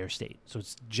part of their estate. So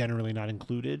it's generally not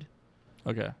included.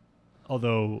 Okay.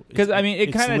 Although, Because I mean, it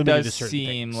it's kind of limited to does certain seem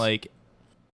things. like.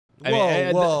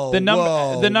 Whoa, the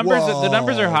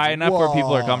numbers are high enough where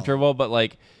people are whoa. comfortable, but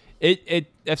like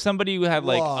if somebody would have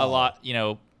like a Whoa. lot,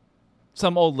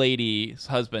 some old lady's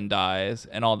husband dies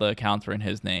and all the accounts are in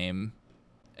his name,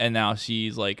 and now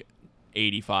she's like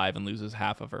 85 and loses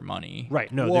half of her money. Right.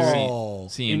 No, Whoa. there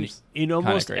Seems in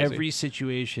almost crazy. every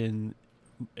situation,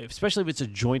 especially if it's a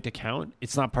joint account,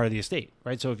 it's not part of the estate,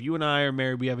 right? So if you and I are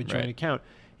married, we have a joint Right. account,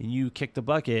 and you kick the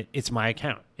bucket, it's my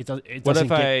account. It What doesn't if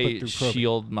get I put through probate.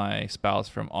 shield my spouse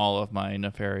from all of my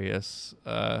nefarious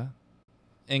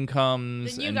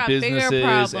incomes Then you and got bigger businesses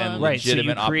problems. and Right, so you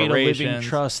legitimate create operations? a living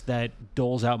trust that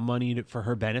doles out money for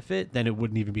her benefit, then it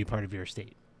wouldn't even be part of your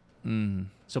estate. Mm.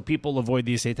 So people avoid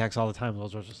the estate tax all the time,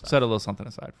 those sorts of stuff. Set a little something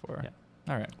aside for her.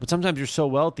 Yeah. All right. But sometimes you're so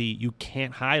wealthy, you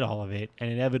can't hide all of it, and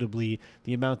inevitably,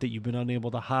 the amount that you've been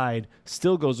unable to hide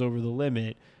still goes over the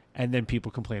limit, and then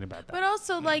people complain about that. But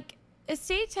also, like,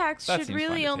 estate tax That should seems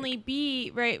really fine to only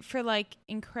be, right, for, like,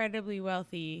 incredibly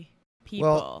wealthy people.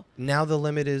 Well, now the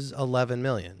limit is 11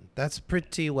 million. That's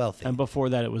pretty wealthy. And before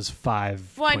that, it was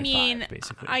 5. Well, I mean,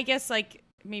 basically. I guess, like,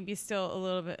 maybe still a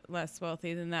little bit less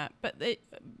wealthy than that. But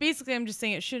basically, I'm just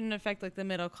saying it shouldn't affect, like, the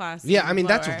middle class. Yeah, I mean,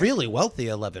 that's lower. really wealthy,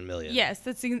 11 million. Yes,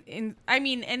 that's I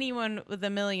mean, anyone with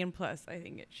 $1 million plus, I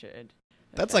think it should.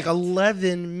 That's like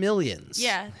 11 millions.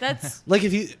 Yeah, that's like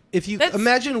if you that's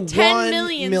imagine 10 1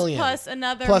 millions million plus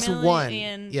another plus million.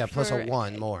 one. Yeah, plus for a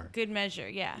 1 more. Good measure,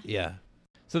 yeah. Yeah.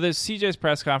 So there's CJ's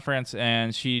press conference,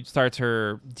 and she starts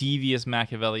her devious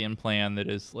Machiavellian plan that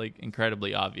is like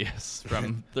incredibly obvious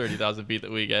from 30,000 feet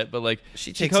that we get. But like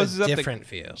She takes a cozies up different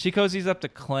view. She cozies up to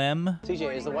Clem.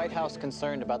 CJ, is the White House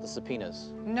concerned about the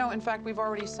subpoenas? No, in fact, we've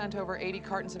already sent over 80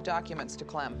 cartons of documents to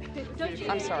Clem.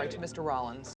 I'm sorry, to Mr.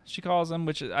 Rollins. She calls him,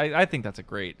 which is, I think that's a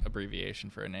great abbreviation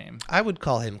for a name. I would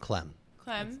call him Clem.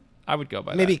 Clem. I would go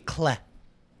by Maybe that. Cle.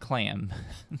 Clam.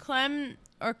 Clem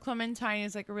or Clementine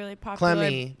is like a really popular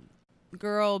Clemmy.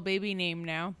 girl baby name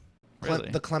now. Really?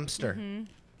 The Clemster. Mhm.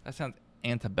 That sounds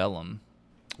antebellum.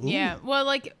 Yeah. Well,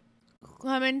 like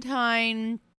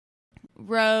Clementine,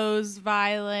 Rose,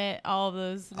 Violet, all of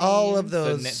those. Names. All of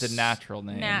those. The natural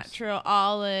names. Natural,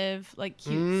 Olive, like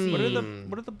cutesy.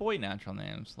 What are the boy natural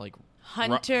names? Like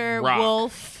Hunter, Rock.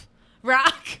 Wolf,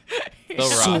 Rock. The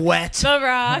Rock. Sweat. The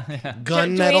Rock. Gunmetal.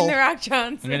 Dwayne The Rock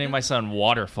Johnson. I'm gonna name my son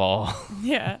Waterfall.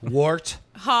 Yeah. Wart.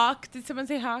 Hawk. Did someone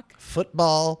say Hawk?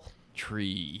 Football.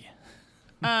 Tree.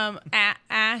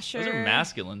 Asher. Those are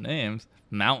masculine names.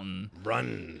 Mountain.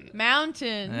 Run.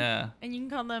 Mountain. Yeah. And you can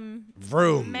call them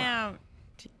Vroom. Mount.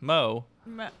 Mo.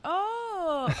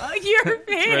 Oh, your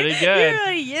face. Pretty good. You're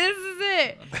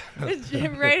like, this is it.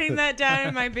 I'm writing that down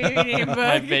in my baby name book.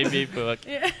 My baby book.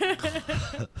 Yeah.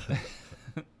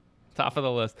 Top of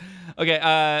the list.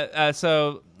 Okay.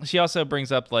 So she also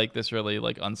brings up like this really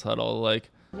like unsubtle like.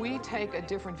 We take a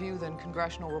different view than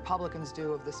congressional Republicans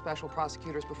do of the special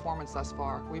prosecutor's performance thus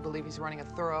far. We believe he's running a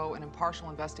thorough and impartial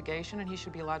investigation, and he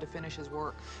should be allowed to finish his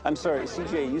work. I'm sorry,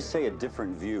 CJ, you say a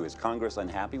different view. Is Congress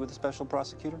unhappy with the special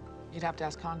prosecutor? You'd have to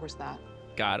ask Congress that.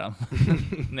 Got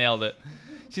him. Nailed it.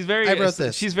 She's very. I wrote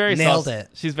this. She's very Nailed it.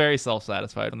 She's very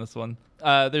self-satisfied on this one.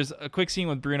 There's a quick scene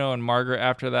with Bruno and Margaret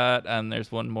after that, and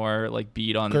there's one more like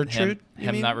beat on Gertrude, you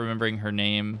him mean? not remembering her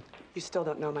name. You still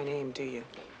don't know my name, do you?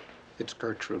 It's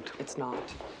Gertrude. It's not.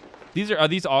 Are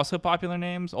these also popular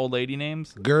names? Old lady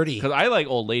names? Gertie. Because I like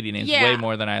old lady names Yeah. way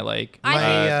more than I like.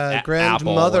 My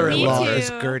grandmother-in-law Me too. is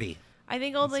Gertie. I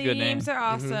think old That's a lady good name. names are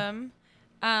awesome.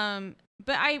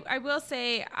 But I will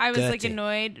say I was like Gertie.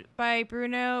 annoyed by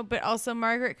Bruno, but also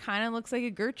Margaret kind of looks like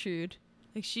a Gertrude.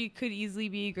 Like she could easily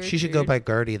be a Gertrude. She should go by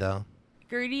Gertie, though.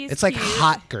 Gertie is It's like cute.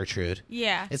 hot Gertrude.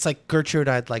 Yeah. It's like Gertrude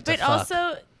I'd like to But fuck.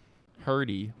 also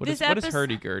Hurdy. What This is episode-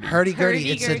 hurdy-gurdy?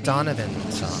 Hurdy-gurdy. It's a Hurdy-gurdy.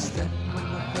 Donovan song.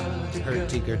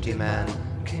 Hurdy-gurdy man.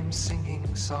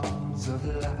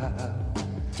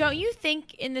 Don't you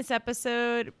think in this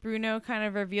episode Bruno kind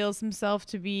of reveals himself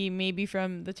to be maybe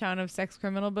from the town of Sex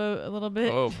Criminal Boat a little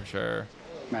bit? Oh, for sure.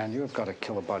 Man, you have got a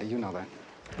killer body. You know that.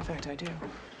 In fact, I do.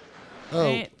 Oh,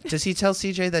 Right. does he tell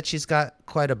CJ that she's got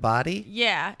quite a body?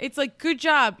 Yeah, it's like good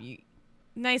job,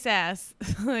 nice ass.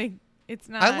 Like it's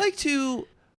not. I like to,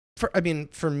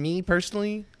 for me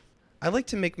personally, I like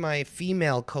to make my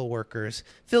female coworkers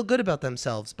feel good about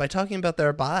themselves by talking about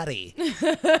their body.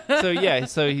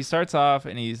 So he starts off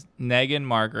and he's negging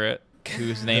Margaret,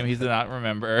 whose name he does not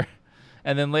remember.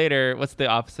 And then later, what's the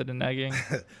opposite of negging?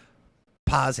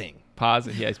 Pausing.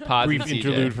 Pausing. Yeah, he's pausing. Brief CJ.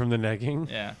 interlude from the negging.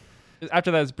 Yeah.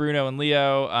 After that is Bruno and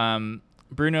Leo.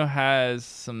 Bruno has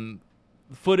some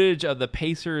footage of the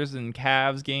Pacers and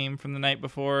Cavs game from the night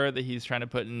before that he's trying to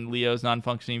put in Leo's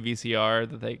non-functioning VCR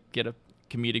that they get a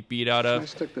comedic beat out Can I of.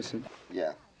 stick this in?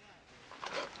 Yeah.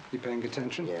 You paying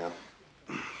attention? Yeah.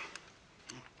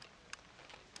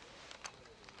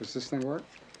 Does this thing work?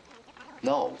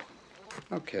 No.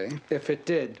 Okay. If it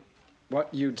did,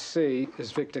 what you'd see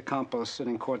is Victor Campos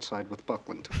sitting courtside with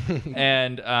Buckland.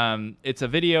 And it's a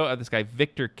video of this guy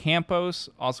Victor Campos,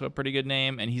 also a pretty good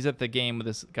name, and he's at the game with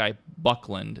this guy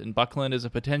Buckland. And Buckland is a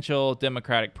potential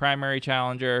Democratic primary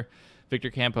challenger. Victor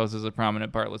Campos is a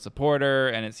prominent Bartlett supporter,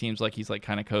 and it seems like he's like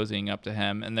kind of cozying up to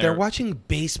him. And They're watching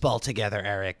baseball together,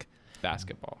 Eric.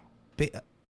 basketball.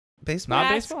 Baseball? Not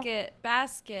baseball?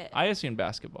 Basket. I assume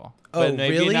basketball. Oh, but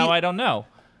maybe really? now I don't know.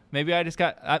 Maybe I just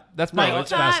got that's my No, own,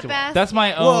 it's basketball. that's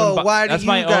my own. Whoa, why do that's you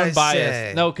my own guys bias.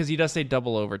 say? No, because he does say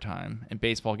double overtime, and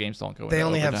baseball games don't go. They into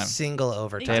only overtime. have single They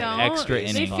overtime. They have don't. extra They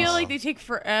innings. feel like they take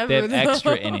forever. They have though.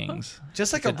 extra innings.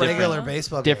 Just like It's a regular different-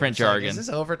 baseball game. different It's like, jargon. is this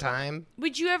overtime?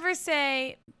 Would you ever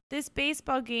say this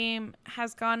baseball game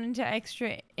has gone into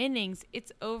extra innings?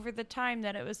 It's over the time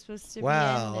that it was supposed to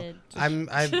Wow. be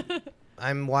ended.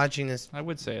 I'm watching this I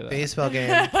would say that. baseball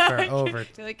game for over. I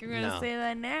feel like you're gonna No. say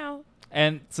that now.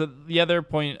 And so the other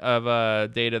point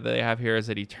of data that they have here is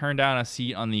that he turned down a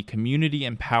seat on the Community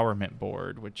Empowerment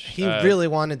Board, which He really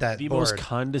wanted that The board. most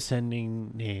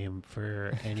condescending name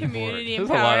for any Community board.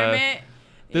 empowerment.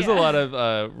 There's Yeah. a lot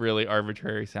of really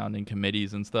arbitrary sounding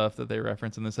committees and stuff that they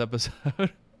reference in this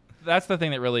episode. That's the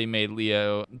thing that really made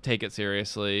Leo take it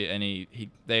seriously, and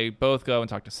they both go and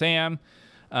talk to Sam.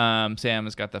 Sam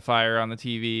has got the fire on the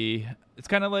TV. It's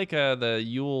kind of like the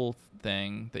Yule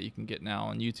thing that you can get now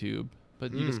on YouTube,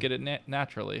 but you just get it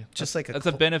naturally. Just like that's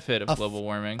a benefit of global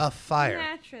warming. A fire.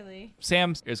 Naturally.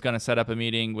 Sam is going to set up a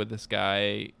meeting with this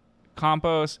guy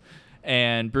Campos,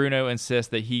 and Bruno insists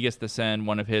that he gets to send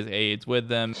one of his aides with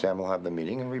them. Sam will have the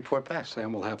meeting and report back.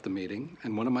 Sam will have the meeting,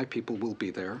 and one of my people will be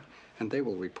there, and they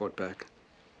will report back.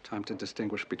 Time to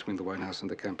distinguish between the White House and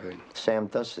the campaign. Sam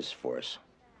does this for us.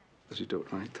 Does he do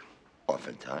it right?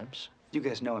 Oftentimes. You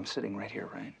guys know I'm sitting right here,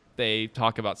 right? They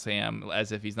talk about Sam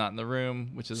as if he's not in the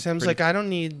room, which is Sam's pretty- like, I don't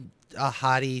need a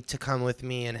hottie to come with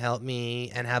me and help me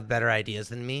and have better ideas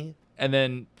than me. And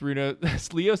then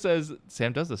Leo says,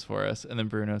 Sam does this for us. And then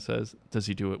Bruno says, does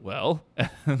he do it well?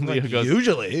 And Leo goes,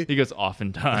 usually. He goes,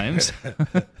 oftentimes.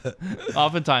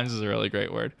 Oftentimes is a really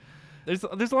great word. There's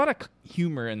a lot of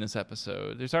humor in this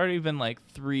episode. There's already been like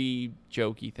 3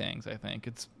 jokey things, I think.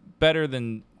 It's better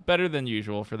than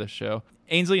usual for this show.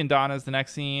 Ainsley and Donna's the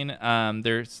next scene.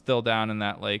 They're still down in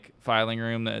that like filing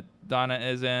room that Donna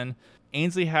is in.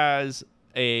 Ainsley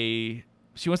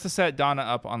she wants to set Donna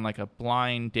up on like a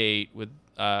blind date with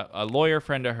a lawyer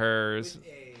friend of hers. Do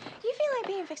you feel like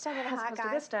being fixed up with a hot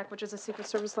guy? This deck, which is a Secret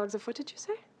Service logs of what did you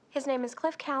say? His name is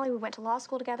Cliff Cowley. We went to law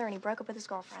school together, and he broke up with his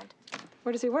girlfriend.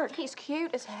 Where does he work? He's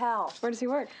cute as hell. Where does he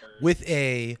work? With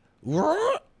a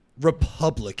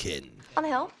Republican. On the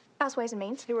Hill, House Ways and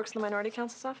Means. He works in the Minority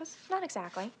Council's office? Not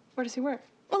exactly. Where does he work?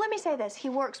 Well, let me say this. He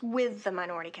works with the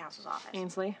Minority Council's office.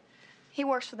 Ainsley. He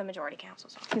works for the Majority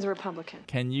Council's office. He's a Republican.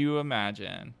 Can you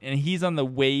imagine? And he's on the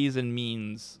Ways and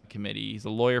Means committee. He's a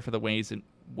lawyer for the Ways and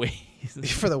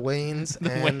for the Waynes and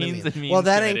the Means. and Means well,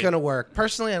 that committee. ain't gonna work.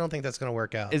 Personally, I don't think that's gonna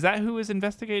work out. Is that who is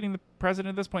investigating the president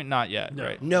at this point? Not yet,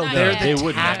 right? No, Not they're yet.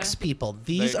 the tax people.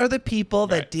 These are the people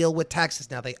that deal with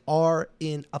taxes. Now they are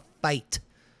in a fight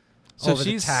So over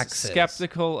she's the taxes.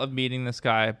 skeptical of meeting this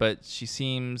guy, but she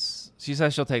says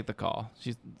she'll take the call.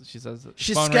 She says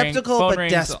She's phone skeptical phone but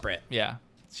rings. desperate. Yeah,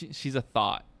 she's a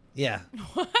thought. Yeah.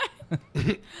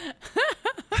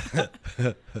 I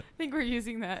think we're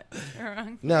using that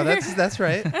wrong. No, that's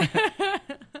right.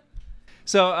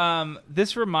 So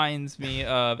this reminds me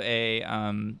of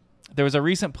there was a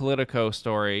recent Politico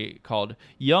story called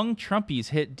 "Young Trumpies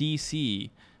Hit DC." ...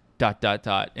 And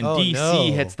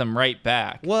DC hits them right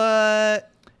back.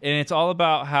 What? And it's all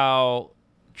about how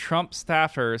Trump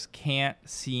staffers can't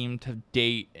seem to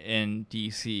date in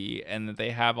DC, and that they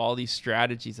have all these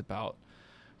strategies about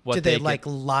what Did they like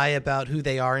lie about who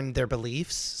they are and their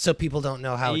beliefs so people don't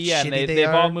know how yeah, shitty and they they've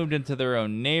are? all moved into their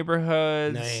own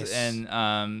neighborhoods. Nice.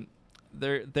 And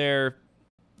they're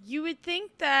You would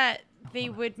think that they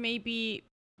would maybe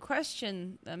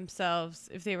question themselves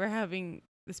if they were having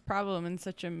this problem in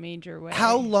such a major way.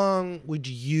 How long would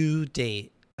you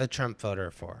date a Trump voter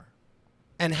for?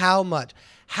 And how much?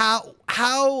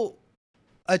 How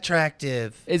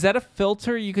attractive is that a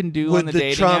filter you can do would on the the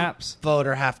dating Trump apps?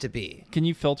 voter have to be Can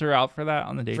you filter out for that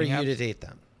on the dating for apps? you to date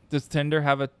them? Does Tinder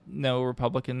have a no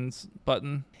Republicans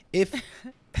button? If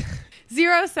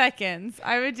 0 seconds,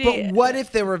 I would but date. what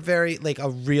if they were very like a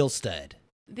real stud?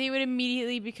 They would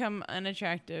immediately become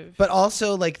unattractive. But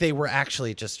also like they were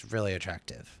actually just really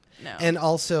attractive. No. And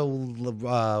also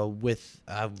with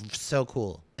so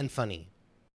cool and funny.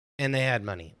 And they had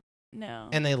money. No.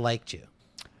 And they liked you.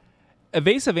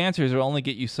 Evasive answers will only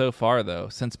get you so far, though,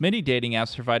 since many dating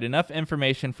apps provide enough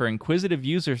information for inquisitive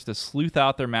users to sleuth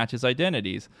out their matches'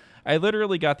 identities. I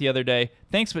literally got the other day,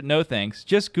 thanks but no thanks,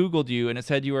 just Googled you and it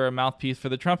said you were a mouthpiece for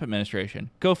the Trump administration.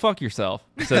 Go fuck yourself,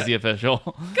 says the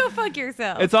official. Go fuck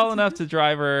yourself. It's all enough to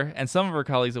drive her and some of her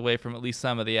colleagues away from at least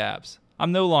some of the apps.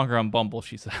 I'm no longer on Bumble,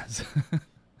 she says.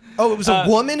 Oh, it was a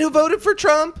woman who voted for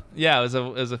Trump? Yeah, it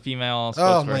was a female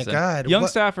spokesperson. Oh, my God. Young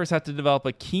What- staffers have to develop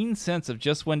a keen sense of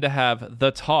just when to have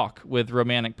the talk with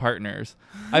romantic partners.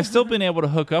 I've still been able to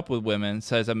hook up with women,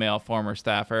 says a male former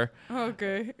staffer.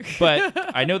 Okay.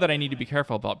 But I know that I need to be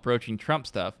careful about broaching Trump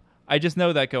stuff. I just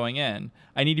know that going in.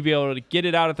 I need to be able to get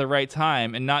it out at the right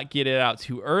time and not get it out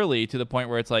too early to the point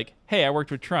where it's like, hey, I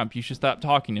worked with Trump. You should stop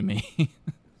talking to me.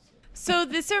 So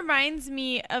this reminds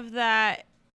me of that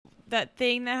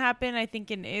thing that happened, I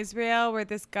think, in Israel, where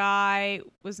this guy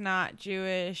was not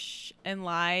Jewish and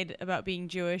lied about being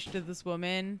Jewish to this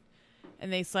woman,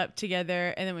 and they slept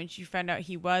together. And then when she found out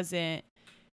he wasn't,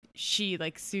 she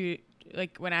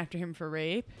went after him for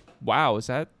rape. Wow, is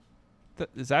that?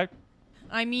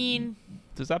 I mean,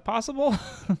 is that possible?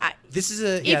 This is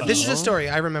a story.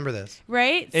 I remember this.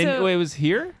 Right? And So wait, it was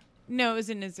here? no, it was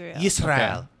in Israel.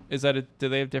 Israel. Okay. Is that do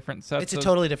they have different sets? It's a of-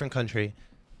 totally different country.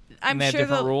 I'm And they have sure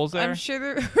different rules there? I'm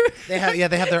sure They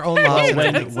have their own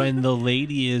laws. when the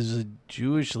lady is a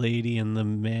Jewish lady and the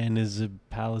man is a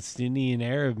Palestinian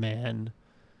Arab man.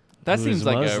 That who seems is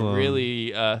like Muslim. a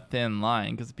really thin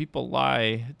line because people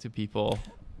lie to people.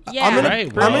 Yeah. I'm gonna, Right,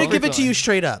 I'm we're all gonna give it to frequently- you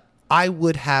straight up. I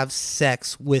would have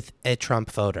sex with a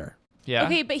Trump voter. Yeah.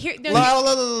 Okay, but here, no,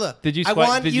 Look. Did you I swipe-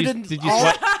 want did you you- to. did you all-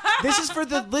 swipe- This is for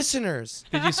the listeners.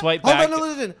 Did you swipe Hold back? on,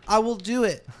 listen. I will do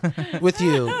it with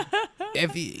you,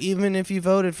 even if you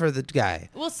voted for the guy.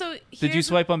 well, so Did you here's-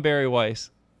 swipe on Barry Weiss?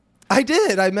 I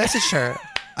did. I messaged her.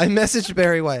 I messaged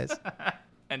Barry Weiss.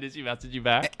 And did she message you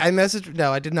back? I messaged.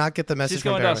 No, I did not get the message. She's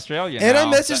going to Paramount. Australia and now.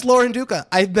 I messaged Lauren Duca.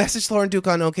 I messaged Lauren Duca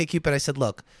on OkCupid. I said,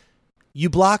 "Look, you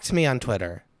blocked me on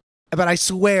Twitter, but I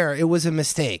swear it was a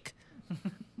mistake.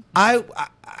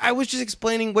 I was just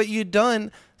explaining what you'd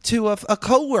done to a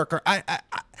coworker. I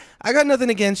got nothing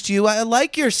against you. I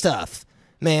like your stuff,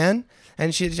 man."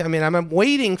 And I'm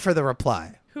waiting for the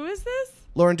reply. Who is this?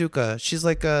 Lauren Duca. She's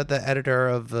like the editor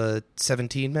of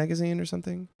 17 magazine or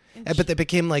something. But they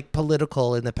became like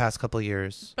political in the past couple of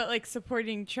years. But like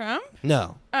supporting Trump?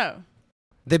 No. Oh.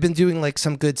 They've been doing like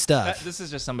some good stuff. This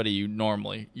is just somebody you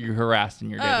harass in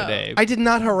your day to day. I did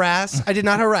not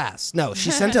harass. No, she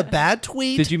sent a bad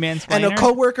tweet. Did you mansplain And a her?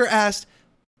 coworker asked,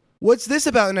 "What's this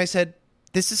about?" And I said,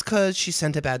 "This is because she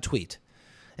sent a bad tweet."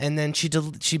 And then she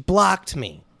blocked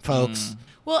me, folks.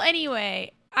 Well,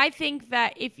 anyway, I think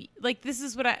that if like this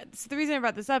is what so the reason I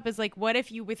brought this up is like, what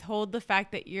if you withhold the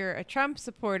fact that you're a Trump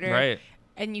supporter, right?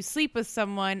 And you sleep with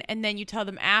someone, and then you tell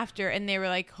them after, and they were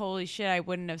like, "Holy shit, I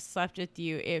wouldn't have slept with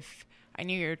you if I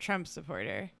knew you're a Trump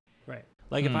supporter." Right.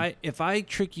 Like if I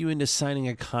trick you into signing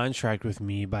a contract with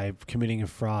me by committing a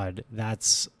fraud,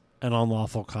 that's an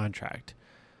unlawful contract.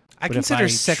 I But consider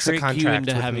if sex a trick contract you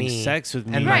into with having me sex with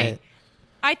me, and Right.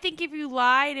 I think if you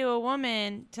lie to a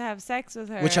woman to have sex with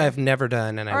her, which I've never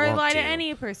done, and I or won't lie do. to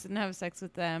any person to have sex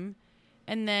with them,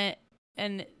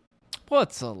 and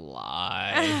what's a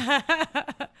lie?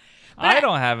 I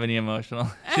don't have any emotional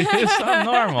issues. I'm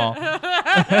normal.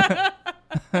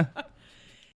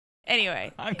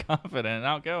 Anyway, I'm confident and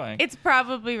outgoing. It's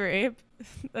probably rape.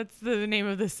 That's the name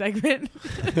of this segment.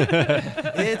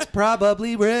 It's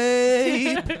probably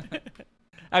rape.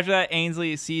 After that,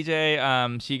 Ainsley,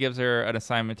 CJ, she gives her an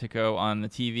assignment to go on the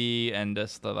TV and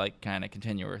just to like kind of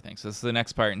continue her thing. So this is the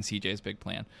next part in CJ's big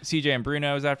plan. CJ and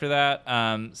Bruno's after that.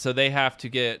 So they have to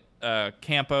get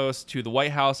Campos to the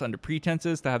White House under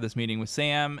pretenses to have this meeting with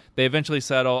Sam. They eventually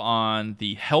settle on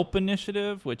the HELP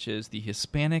initiative, which is the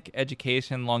Hispanic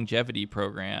Education Longevity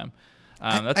Program.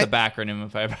 That's a backronym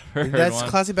if I've ever heard That's one. a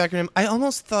classic backronym. I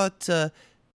almost thought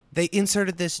they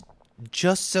inserted this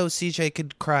just so CJ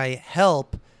could cry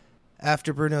help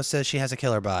after Bruno says she has a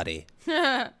killer body.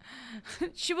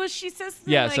 she says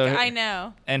something I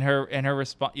know. And her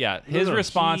response, his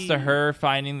response to her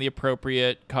finding the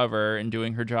appropriate cover and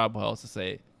doing her job well is to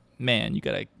say, "Man, you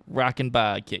got a rockin'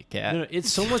 bod, Kit Kat." No,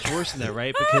 it's so much worse than that,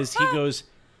 right? Because he goes,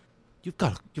 "You've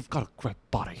got a great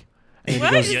body." And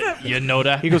What? he goes, You know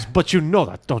that? He goes, "But you know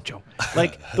that, don't you?"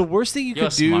 Like the worst thing you You're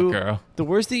could a smart do. girl. The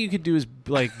worst thing you could do is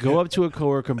like go up to a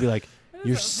coworker and be like,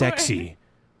 "You're sexy.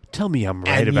 Tell me I'm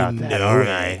right And you about that, know aren't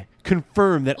it. I?"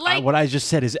 Confirm that Like- what I just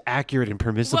said is accurate and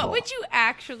permissible. What would you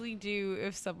actually do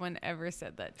if someone ever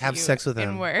said that to Have you sex with in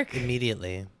him work?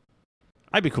 immediately.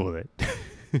 I'd be cool with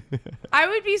it. I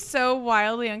would be so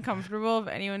wildly uncomfortable if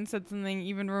anyone said something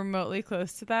even remotely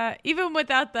close to that, even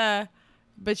without the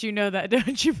 "but you know that,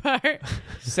 don't you" part.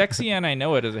 Sexy and I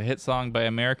Know It is a hit song by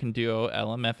American duo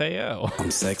LMFAO. I'm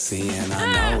sexy and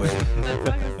I know it. That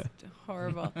song is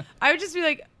horrible. I would just be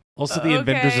like, Also, the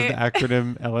inventors of okay. the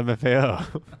acronym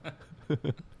LMFAO.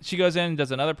 She goes in and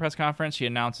does another press conference. She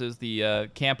announces the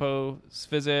Campos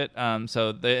visit.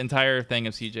 So the entire thing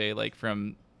of CJ, like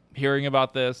from hearing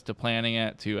about this to planning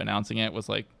it to announcing it, was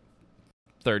like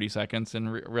 30 seconds in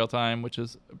real time, which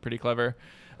is pretty clever.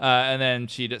 And then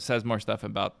she says more stuff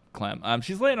about Clem.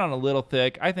 She's laying on a little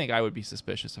thick. I think I would be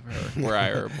suspicious of her were I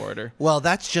a reporter. Well,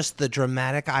 that's just the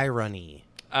dramatic irony.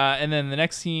 And then the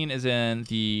next scene is in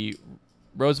the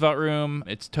Roosevelt room.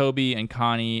 It's Toby and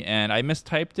Connie, and I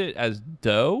mistyped it as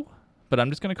Doe, but I'm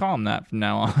just going to call him that from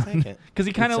now on. Because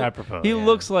he kind It's of apropos, he yeah.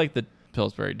 looks like the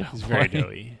Pillsbury Doe. He's very boy.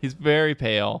 doughy. He's very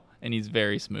pale, and he's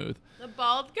very smooth. The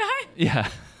bald guy? Yeah.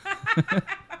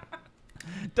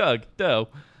 Doe.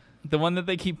 The one that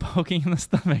they keep poking in the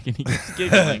stomach and he keeps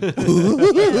giggling.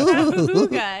 Ooh,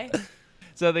 guy.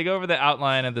 So they go over the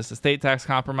outline of this estate tax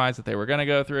compromise that they were going to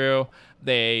go through.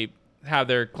 They have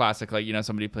their classic, like,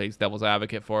 somebody plays devil's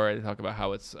advocate for it. They talk about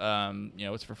how it's,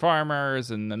 it's for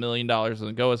farmers and $1 million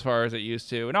doesn't go as far as it used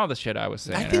to and all the shit I was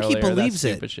saying I think earlier. he believes that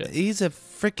it. stupid shit. He's a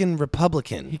freaking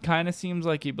Republican. He kind of seems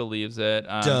like he believes it.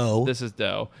 Doe. This is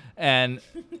Doe.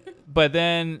 But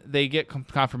then they get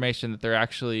confirmation that they're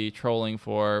actually trolling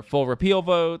for full repeal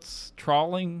votes.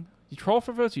 Trawling? You troll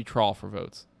for votes? You trawl for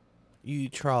votes? You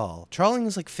trawl. Trawling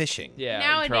is like fishing. Yeah.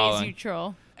 Nowadays, trawling. you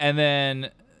troll. And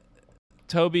then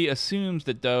Toby assumes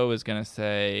that Doe is going to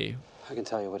say, I can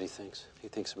tell you what he thinks. He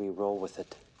thinks we roll with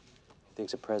it. He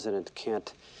thinks a president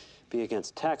can't be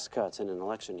against tax cuts in an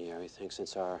election year. He thinks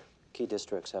since our key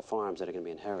districts have farms that are going to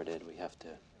be inherited, we have to...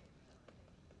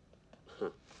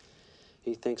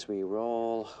 He thinks we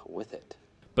roll with it.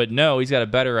 But no, he's got a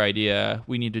better idea.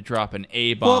 We need to drop an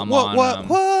A-bomb on him.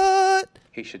 What?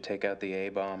 He should take out the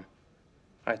A-bomb.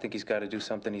 I think he's got to do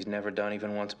something he's never done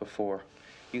even once before.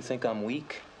 You think I'm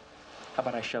weak? How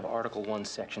about I shove Article 1,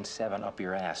 Section 7 up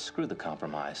your ass? Screw the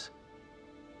compromise.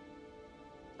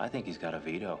 I think he's got a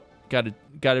veto. Got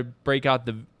to break out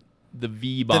the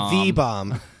V-bomb. The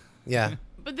V-bomb. Yeah.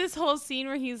 But this whole scene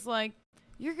where he's like,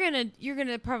 you're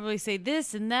gonna probably say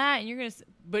this and that, and you're gonna,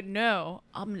 but no,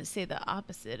 I'm gonna say the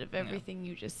opposite of everything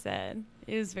you just said.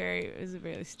 It was a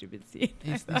very stupid scene.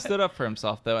 He stood up for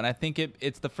himself though, and I think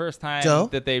it's the first time Doe?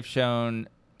 that they've shown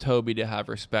Toby to have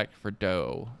respect for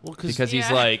Doe. Well, because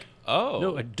he's like, oh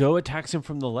no, Doe attacks him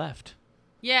from the left.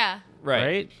 Yeah.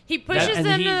 Right. He pushes him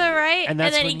to the right, and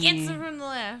then he gets him from the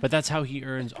left. But that's how he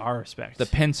earns our respect. The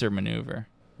pincer maneuver.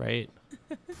 Right.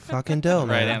 Fucking Doe, man.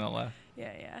 Right and the left.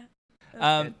 Yeah.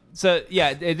 So yeah,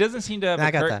 it doesn't seem to have I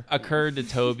got that. occurred to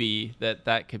Toby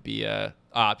that could be a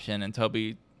option, and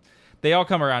Toby, they all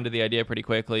come around to the idea pretty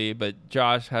quickly, but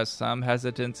Josh has some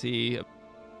hesitancy.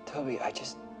 Toby, I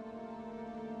just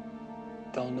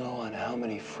don't know on how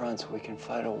many fronts we can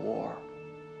fight a war.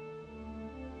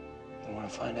 You want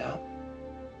to find out?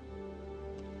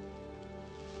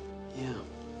 Yeah.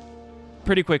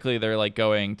 Pretty quickly, they're like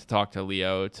going to talk to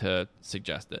Leo to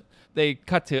suggest it. They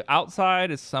cut to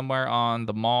outside, is somewhere on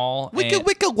the mall.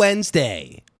 Wicca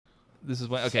Wednesday. This is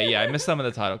when, okay, yeah, I missed some of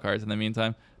the title cards in the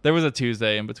meantime. There was a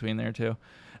Tuesday in between there too.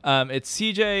 It's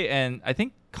CJ and I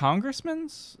think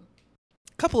congressmen's.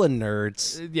 Couple of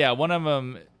nerds. Yeah, one of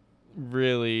them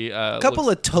really. Couple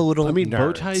of total. I mean, nerds.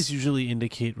 bow ties usually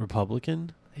indicate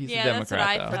Republican. He's Yeah, a that's Democrat, what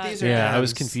I though. thought. These are Yeah, I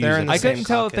was Dems. confused. They're in the I same couldn't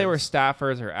tell if they were caucus.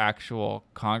 staffers or actual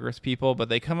Congress people, but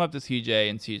they come up to CJ,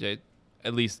 and CJ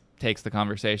at least takes the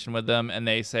conversation with them, and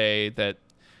they say that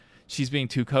she's being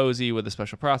too cozy with the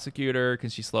special prosecutor. Can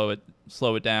she slow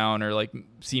it down, or like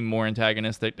seem more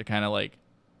antagonistic to kind of like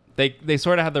they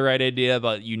sort of have the right idea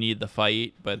about you need the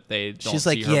fight, but they don't She's see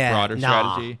like, her yeah, broader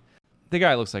nah. strategy. The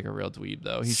guy looks like a real dweeb,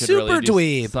 though. He should Super really do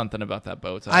dweeb. something about that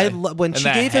bow tie. When And she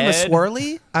that gave him a head.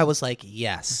 swirly, I was like,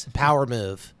 yes, power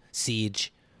move,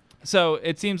 Siege. So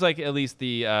it seems like at least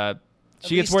the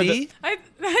she gets least where D?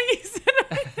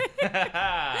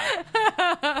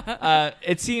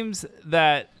 it seems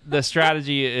that the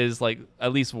strategy is like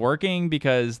at least working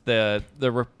because the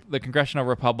congressional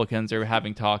Republicans are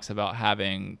having talks about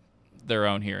having their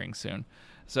own hearings soon.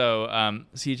 So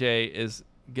CJ is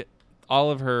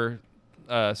all of her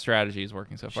strategy is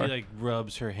working so She far. like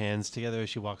rubs her hands together as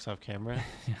she walks off camera.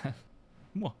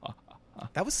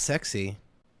 That was sexy.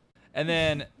 And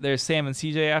then there's Sam and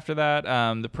CJ after that.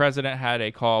 The president had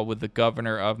a call with the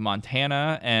governor of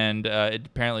Montana, and it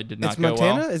apparently did not It's go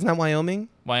Montana? well. Isn't that Wyoming?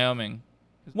 Wyoming.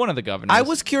 One of the governors. I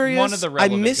was curious. One of the I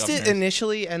relevant missed governors. it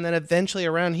initially, and then eventually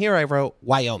around here I wrote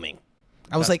Wyoming.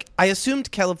 I was like, I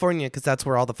assumed California because that's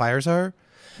where all the fires are.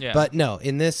 Yeah. But no,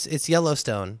 in this, it's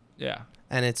Yellowstone. Yeah.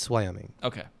 And it's Wyoming.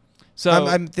 Okay. So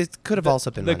this could have also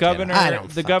been the Montana. governor. I don't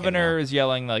The fucking governor know. is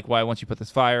yelling like, "Why won't you put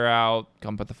this fire out?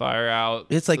 Come put the fire out."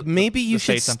 It's like maybe you the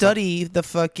should state's on study the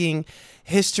fucking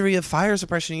history of fire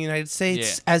suppression in the United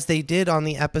States as they did on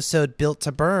the episode Built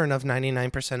to Burn of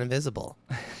 99% Invisible.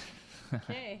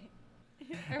 Okay.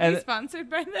 Are And- we sponsored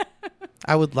by that?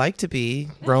 I would like to be.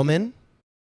 Roman,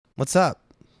 what's up?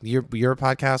 You're a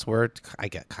podcast. We're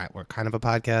kind of a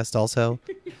podcast also.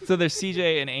 So there's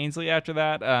CJ and Ainsley after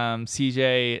that.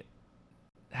 CJ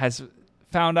has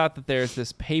found out that there's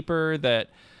this paper that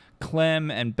Clem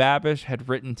and Babish had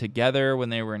written together when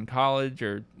they were in college,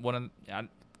 or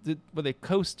were they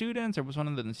co-students, or was one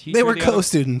of them the teacher? They were the other-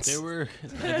 co-students. They were. I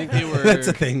think they were. That's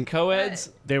a thing. Co-eds.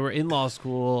 They were in law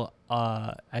school.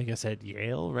 I guess at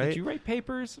Yale, right? Did you write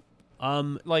papers?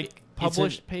 Like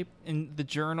Published paper in the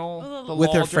journal the With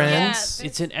law their journal? friends?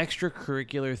 It's an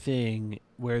extracurricular thing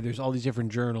where there's all these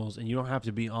different journals, and you don't have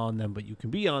to be on them, but you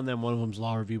can be on them. One of them's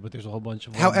law review, but there's a whole bunch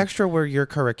of How them. extra were your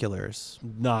curriculars?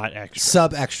 Not extra.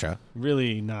 Sub extra.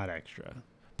 Really not extra.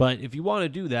 But if you want to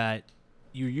do that,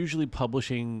 you're usually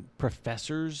publishing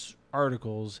professors'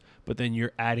 articles, but then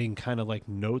you're adding kind of like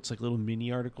notes, like little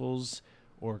mini articles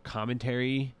or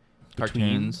commentary. between.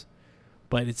 Cartoons.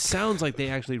 But it sounds like they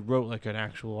actually wrote like an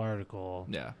actual article.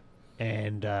 Yeah.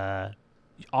 And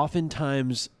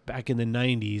oftentimes back in the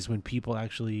 90s when people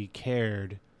actually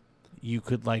cared, you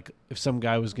could like, if some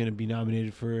guy was going to be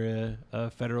nominated for a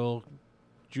federal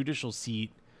judicial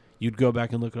seat, you'd go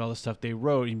back and look at all the stuff they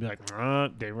wrote, and you'd be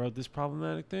like, they wrote this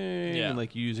problematic thing, Yeah. and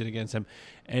like you use it against them.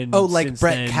 And Like since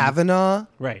Brett then- Kavanaugh?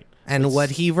 right? And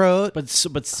what he wrote? But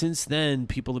since then,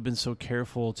 people have been so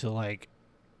careful to like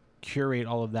curate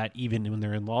all of that, even when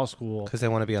they're in law school, Because they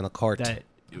want to be on the court. that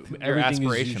They're everything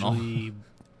aspirational. is usually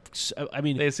I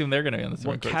mean, they assume they're going to be on the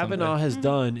Supreme what Court Kavanaugh someday. has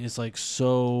done is like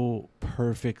so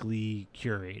perfectly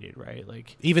curated, right?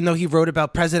 Like, Even though he wrote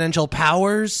about presidential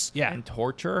powers yeah, And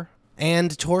torture.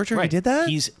 and torture, he Right. did that.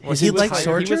 He's- Was he he was like hired-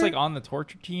 torture? He was like on the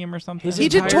torture team or something. his He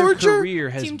did entire torture? career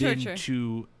has Team been torture.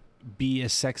 to be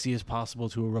as sexy as possible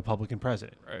to a Republican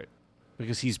president, Right.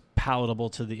 because he's palatable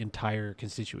to the entire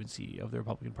constituency of the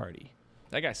Republican Party.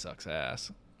 That guy sucks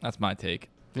ass. That's my take.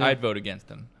 Yeah. I'd vote against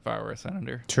him if I were a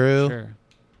senator. True. Sure,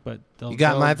 but You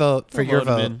got my vote for they'll your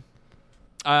vote him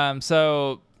vote. in.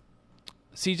 So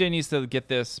CJ needs to get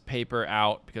this paper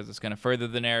out because it's going to further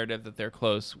the narrative that they're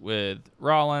close with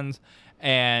Rollins,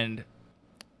 and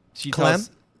she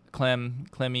tells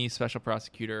Clemmy, special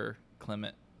prosecutor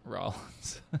Clement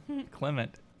Rollins.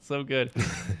 Clement, so good.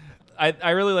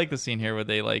 I really like the scene here where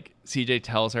they like CJ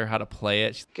tells her how to play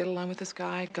it. Get along with this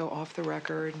guy, go off the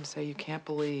record and say you can't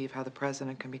believe how the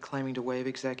president can be claiming to waive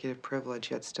executive privilege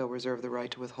yet still reserve the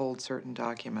right to withhold certain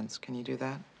documents. Can you do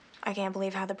that? I can't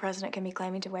believe how the president can be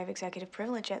claiming to waive executive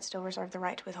privilege yet still reserve the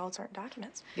right to withhold certain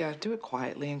documents. Yeah, do it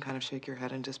quietly and kind of shake your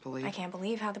head in disbelief. I can't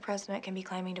believe how the president can be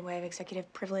claiming to waive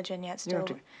executive privilege and yet You still. don't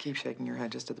have to keep shaking your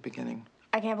head just at the beginning.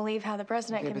 I can't believe how the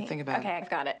president Okay, can but be. think about it. Okay, I've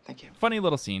got it. Thank you. Funny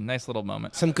little scene, nice little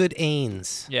moment. Some good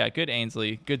Ains. Yeah, good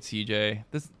Ainsley, good CJ.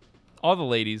 This, all the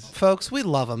ladies. Folks, we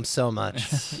love them so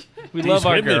much. We These love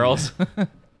our women. girls,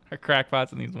 our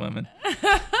crackpots, and these women.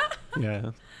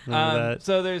 Yeah, remember that.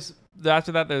 So there's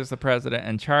after that there's the president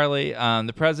and Charlie.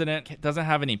 The president doesn't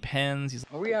have any pens. He's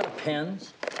Are we out of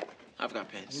pens? I've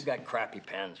got pens. You got crappy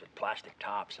pens with plastic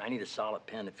tops. I need a solid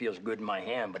pen that feels good in my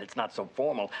hand, but it's not so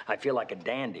formal. I feel like a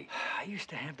dandy. I used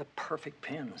to have the perfect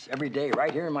pens every day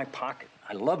right here in my pocket.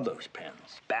 I love those pens.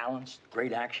 Balanced,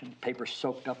 great action, paper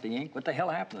soaked up the ink. What the hell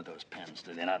happened to those pens?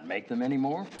 Do they not make them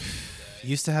anymore?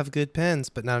 Used to have good pens,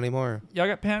 but not anymore. y'all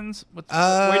got pens?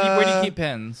 Where do you keep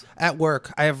pens? At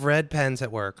work. I have red pens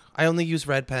at work. I only use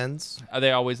red pens. Are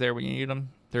they always there when you need them?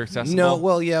 They're accessible. No,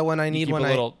 well, yeah, when I You need keep one, a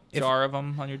little if jar of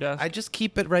them on your desk. I just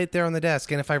keep it right there on the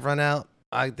desk, and if I run out,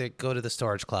 they go to the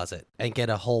storage closet and get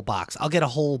a whole box. I'll get a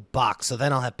whole box, so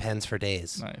then I'll have pens for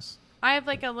days. Nice. I have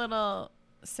like a little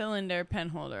cylinder pen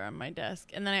holder on my desk,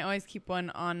 and then I always keep one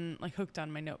on, like, hooked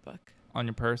on my notebook. On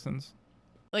your persons.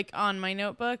 Like on my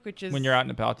notebook, which is When you're out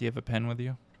and about, do you have a pen with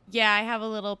you? Yeah, I have a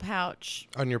little pouch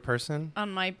On your person?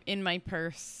 in my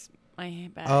purse, my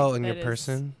bag. Oh, in that your is-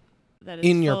 person? That is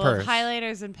In your full purse. of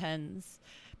highlighters and pens,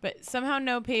 but somehow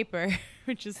no paper,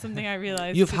 which is something I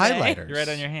realized. You have today. highlighters. You're right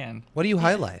on your hand. What do you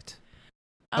highlight?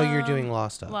 Oh, you're doing law Law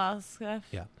stuff. stuff.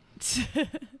 Yeah.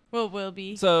 Well, will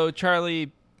be. So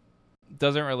Charlie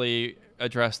doesn't really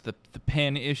address the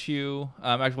pen issue.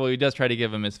 Actually, he does try to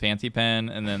give him his fancy pen,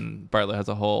 and then Bartlett has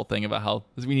a whole thing about how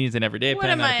he needs an everyday What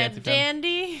pen, am not I, a a fancy pen.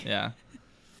 dandy? Yeah.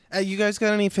 You guys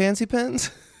got any fancy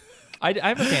pens? I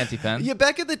have a fancy pen. Yeah,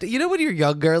 back in the you know when you're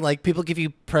younger, like people give you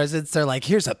presents, they're like,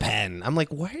 "Here's a pen." I'm like,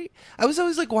 "Why?" I was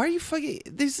always like, "Why are you fucking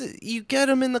this? You get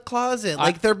them in the closet,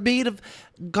 like they're made of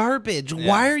garbage. Yeah.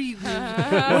 Why are you?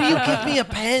 Why do you give me a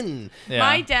pen?" Yeah.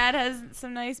 My dad has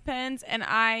some nice pens,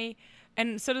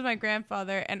 and so does my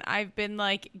grandfather, and I've been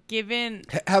like given.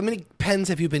 How many pens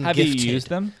have you been Have gifted? you used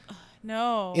them?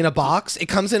 No. In a box? It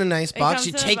comes in a nice box. comes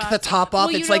You in a take box. the top off.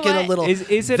 Well, it's you like know in a what? little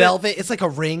Is it velvet. It's like a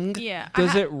ring. Yeah.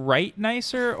 Does it write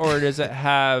nicer, or does it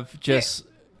have just,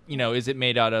 is it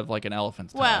made out of like an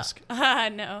elephant's tusk?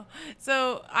 No.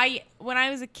 So when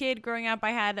I was a kid growing up,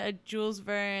 I had a Jules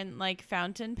Verne like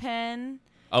fountain pen.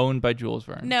 Owned by Jules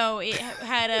Verne. No, it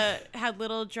had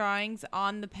little drawings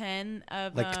on the pen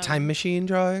of Like time machine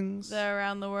drawings. the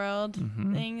around the world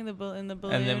thing in the balloon.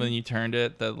 And then when you turned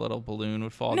it, the little balloon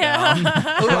would fall No. down.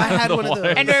 Oh, I had The one of water.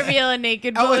 those. and reveal a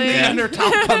naked Oh, balloon. and her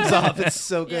top comes off. It's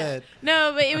so good.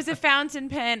 No, but it was a fountain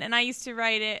pen, and I used to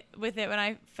write it with it when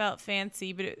I felt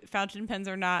fancy. But fountain pens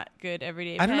are not good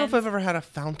everyday. I don't know if pens. I've ever had a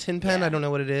fountain pen. I don't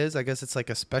know what it is. I guess it's like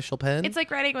a special pen. It's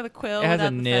like writing with a quill It has a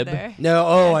without the nib. feather.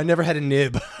 No, I never had a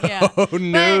nib. Yeah. Oh,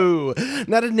 no.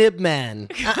 Not a nib man.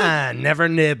 Never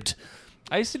nibbed.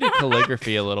 I used to do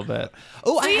calligraphy a little bit.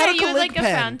 Oh, So I yeah, had a you had like callig a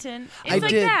pen. fountain. It's I like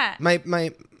did. that.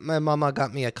 My mama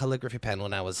got me a calligraphy pen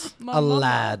when I was My a mama.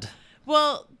 lad.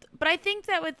 Well, but I think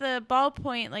that with the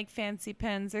ballpoint like fancy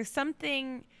pens, there's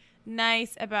something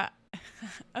nice about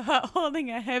holding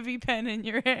a heavy pen in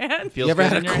your hand. Feels You ever good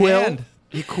had in a your quill? hand.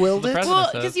 You quilled The it? president Well,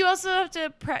 says. because you also have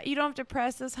to you don't have to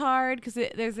press as hard because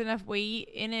there's enough weight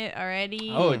in it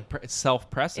already. Oh, it's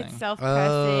self-pressing. It's self-pressing,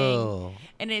 Oh.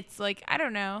 and it's like I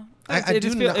don't know. I It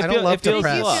just do feel- not- it I feel- don't love it to feels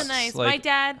press. It luxe. feels nice. Like, My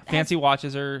dad fancy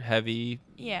watches are heavy.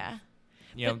 yeah.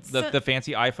 You know, But the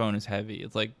fancy iPhone is heavy.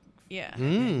 It's like Yeah.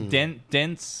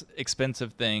 Dense,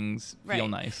 expensive things feel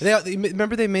Right. nice.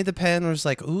 Remember they made the pen where it's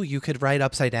like, ooh, you could write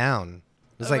upside down.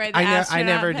 It's like Right, the I astronaut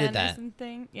never pen did or that.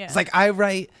 something. Yeah. It's like I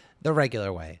write the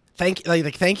regular way. Thank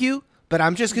you, but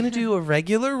I'm just gonna do a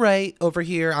regular write over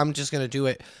here. I'm just gonna do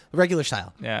it regular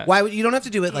style. Yeah. Why would you don't have to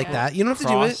do it like that? You don't have to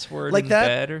do it Crossword like in that.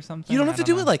 bed or something? You don't I have to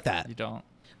don't do it know. like that. You don't.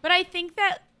 But I think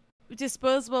that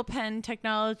disposable pen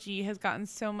technology has gotten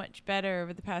so much better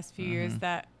over the past few years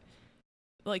that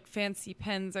like fancy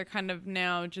pens are kind of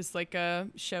now just like a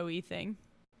showy thing.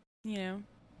 You know?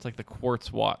 It's like the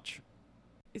quartz watch.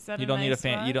 Is that you a don't need a nice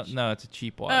fan. You watch? don't. No, it's a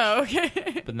cheap watch. Oh,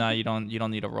 okay. But now you don't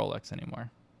need a Rolex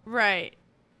anymore. Right.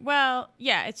 Well,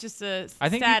 yeah, it's just a I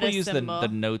think status people use symbol. the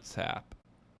Notes app.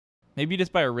 Maybe you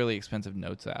just buy a really expensive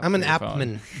Notes app. I'm for an your app phone.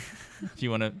 man. If you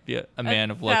want to be a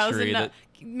man of luxury that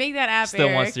Make that app, still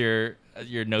Eric. wants your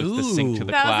notes to sync to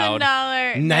the cloud.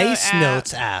 $1,000 Nice note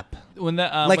Notes app. When the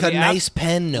like when a the nice app,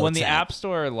 pen Notes when the app. App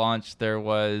Store launched, there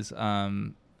was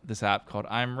this app called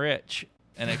I'm Rich,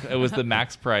 and it was the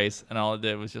max price, and all it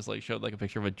did was just like showed like a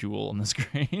picture of a jewel on the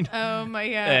screen. Oh my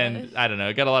god! And I don't know,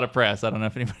 it got a lot of press. I don't know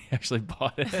if anybody actually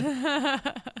bought it.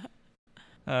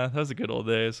 That was the good old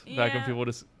days back when Yeah. people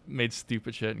just made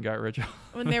stupid shit and got rich.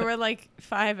 When there were like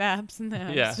 5 apps in the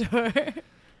App Yeah. Store.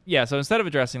 Yeah, so instead of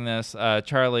addressing this,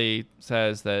 Charlie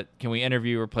says that, can we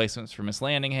interview replacements for Miss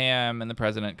Landingham? And the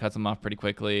president cuts him off pretty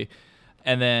quickly.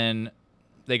 And then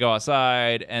they go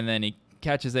outside, and then he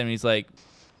catches them, and he's like,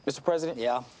 Mr. President?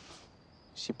 Yeah?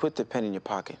 She put the pen in your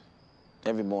pocket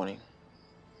every morning.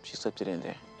 She slipped it in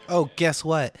there. Oh, guess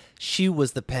what? She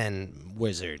was the pen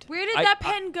wizard. Where did that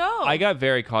pen go? I got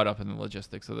very caught up in the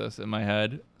logistics of this in my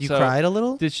head. You So, cried a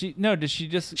little? Did she? No, did she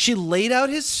just... She laid out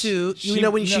his suit.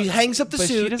 When she hangs up the but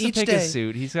suit she doesn't each pick day. his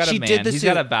suit. He's got a she man. did the He's suit.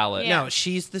 got a ballot. No,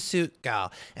 she's the suit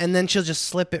gal. And then she'll just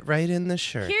slip it right in the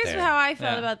shirt. Here's there. how I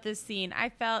felt Yeah. about this scene. I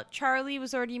felt Charlie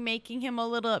was already making him a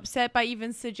little upset by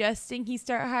even suggesting he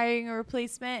start hiring a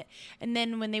replacement. And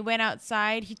then when they went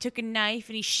outside, he took a knife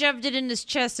and he shoved it in his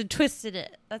chest and twisted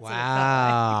it. That's what it felt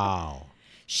like. Wow.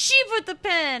 She put the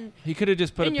pen. He could have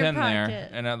just put in a your pen there, pocket.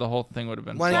 and the whole thing would have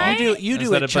been Why solved. don't you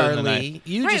do Instead it, of putting the knife. Charlie?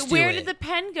 You right, just do where it. did the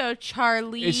pen go,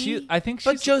 Charlie? Is she? I think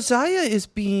she's... But Josiah is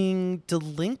being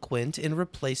delinquent in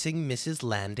replacing Mrs.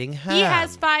 Landingham. He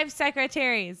has 5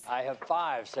 secretaries. I have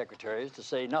 5 secretaries, to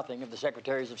say nothing of the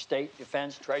secretaries of state,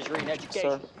 defense, treasury, and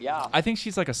education. Sir? Yeah. I think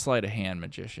she's like a sleight of hand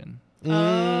magician.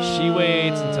 She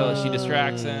waits until she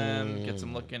distracts him, gets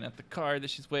him looking at the card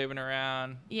that she's waving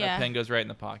around. Yeah. That pen goes right in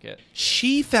the pocket.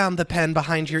 She found the pen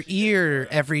behind your ear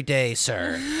every day,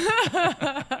 sir.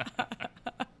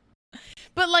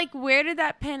 But like, where did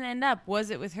that pen end up? Was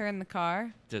it with her in the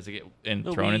car? Does it get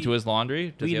No, thrown we- into his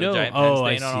laundry? Does we he have a know. giant pen Oh,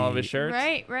 I stain on all of his see. shirts?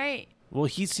 Right. Well,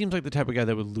 he seems like the type of guy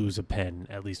that would lose a pen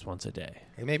at least once a day.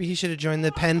 Maybe he should have joined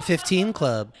the Pen 15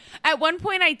 Club. At one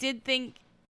point, I did think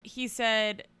he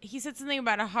said something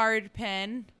about a hard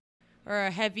pen or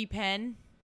a heavy pen,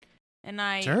 and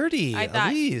I Dirty, I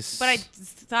thought, Elise. but I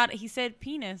just thought he said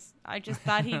penis. I just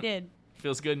thought he did.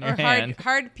 Feels good in Or your hand.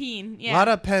 hard peen. Yeah. Lot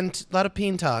of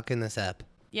peen talk in this app.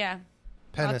 Yeah.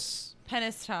 Penis.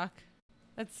 Penis talk.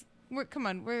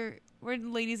 We're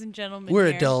ladies and gentlemen. We're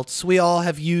here. adults. We all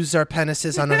have used our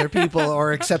penises on other people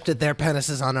or accepted their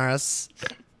penises on us.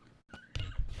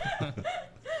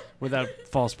 Without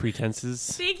false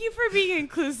pretenses. Thank you for being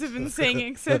inclusive and saying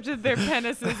accepted their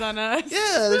penises on us.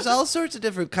 Yeah, there's all sorts of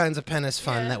different kinds of penis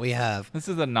fun that we have. This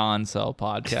is a non-cell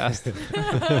podcast.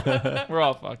 We're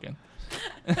all fucking.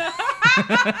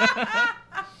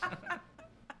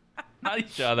 Not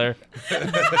each other.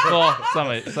 Well, some.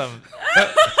 Okay.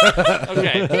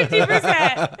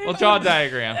 50%. We'll draw a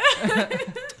diagram.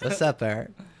 What's up,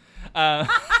 Eric? Yeah,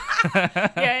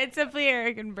 it's definitely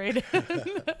Eric and Braden.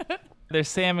 There's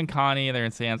Sam and Connie. They're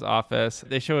in Sam's office.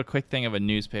 They show a quick thing of a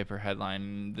newspaper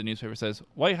headline. The newspaper says,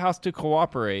 "White House to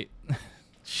cooperate."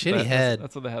 Shitty head.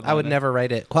 That's what the headline I would is. never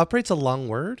write it. Cooperate's a long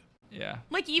word. Yeah.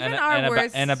 Like, even And- our and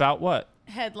worst and about what?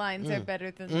 headlines are better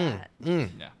than that. Yeah.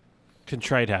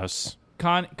 Contrite House.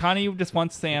 Connie just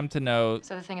wants Sam to know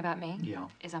So the thing about me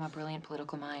is I'm a brilliant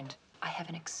political mind. I have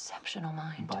an exceptional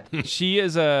mind. she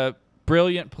is a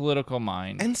brilliant political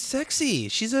mind. And sexy.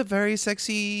 She's a very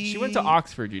sexy... She went to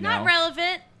Oxford, you know. Not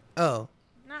relevant. Oh.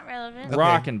 Not relevant. Okay.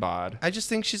 Rockin' bod. I just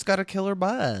think she's got a killer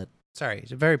butt. Sorry,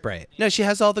 she's very bright. No, she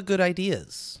has all the good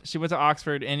ideas. She went to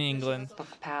Oxford in England.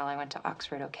 Look, pal, I went to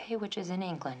Oxford, okay, which is in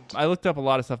England. I looked up a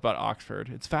lot of stuff about Oxford.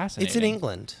 It's fascinating. It's in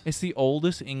England. It's the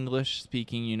oldest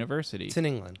English-speaking university. It's in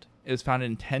England. It was founded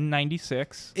in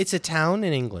 1096. It's a town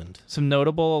in England. Some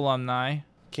notable alumni.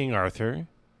 King Arthur.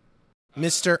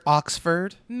 Mr.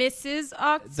 Oxford. Mrs.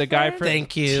 Oxford. The guy from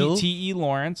Thank you. TTE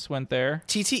Lawrence went there.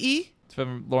 TTE? It's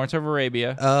from Lawrence of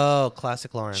Arabia. Oh,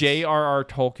 classic Lawrence. J.R.R.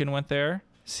 Tolkien went there.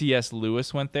 C.S.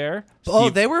 Lewis went there.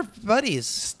 They were buddies.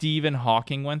 Stephen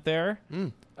Hawking went there.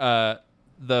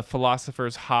 The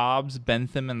philosophers Hobbes,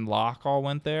 Bentham, and Locke all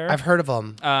went there. I've heard of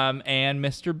them. And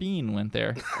Mr. Bean went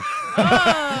there.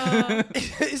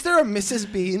 Is there a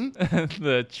Mrs. Bean?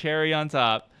 The cherry on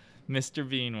top. Mr.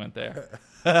 Bean went there.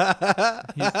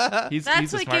 He's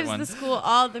That's a what smart gives one. the school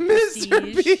all the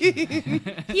prestige.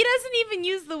 He doesn't even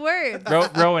use the word.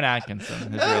 Rowan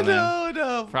Atkinson. His real name.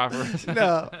 No. Proper.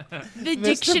 No. The Mr.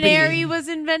 dictionary Bean. was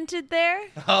invented there.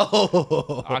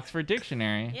 Oh. Oxford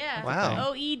Dictionary. Yeah.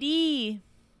 Wow. OED.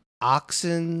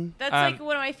 Oxen. That's like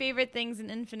one of my favorite things in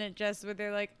Infinite Jest, where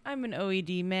they're like, "I'm an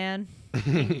OED man."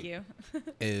 Thank you.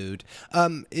 Ode.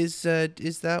 Is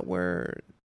that where?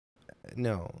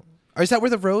 No. Or is that where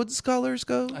the Rhodes Scholars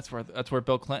go? That's where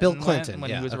Bill Clinton went when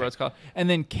yeah, he was a okay. Rhodes Scholar. And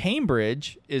then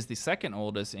Cambridge is the second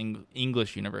oldest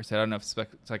English university. I don't know if it's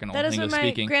second That oldest is where English my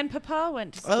speaking. grandpapa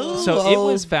went to school. Oh. So it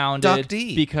was Doc founded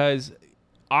D. because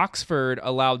Oxford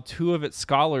allowed 2 of its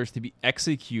scholars to be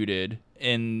executed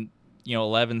in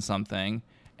 11 something,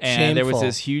 and there was Shameful.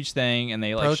 this huge thing, and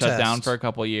they shut Protest. down for a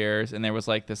couple of years, and there was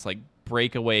this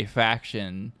breakaway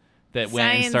faction that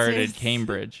went and started Scientists.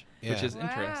 Cambridge, which Yeah. is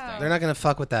interesting. They're not gonna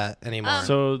fuck with that anymore.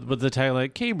 So, but the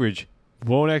tagline, Cambridge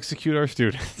won't execute our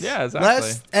students. Yeah, exactly.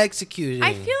 Less executing.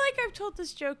 I feel like I've told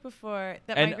this joke before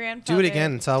that And my grandfather do it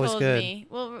again. It's always told good. Me.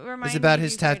 Well, remind Is it about me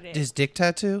his if you've heard it. his dick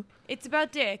tattoo? It's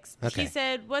about dicks. Okay. She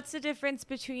said, "What's the difference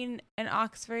between an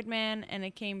Oxford man and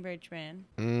a Cambridge man?"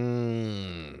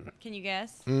 Can you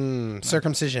guess?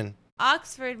 Circumcision.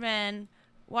 Oxford men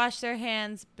wash their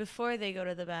hands before they go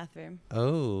to the bathroom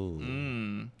Oh.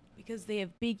 because they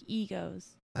have big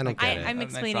egos. I don't get it. I'm That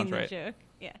explaining sounds the right. joke.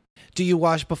 Yeah. Do you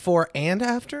wash before and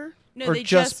after? No, or they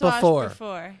just wash before?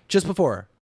 before. Just before.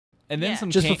 And then Yeah.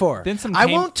 some Just before. Then some I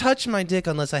won't touch my dick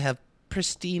unless I have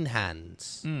pristine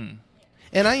hands.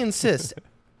 And I insist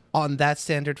on that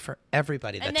standard for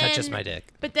everybody that And touches then- my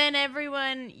dick. But then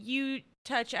everyone you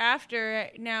touch after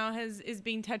now is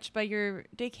being touched by your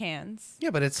dick hands. Yeah,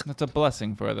 but it's a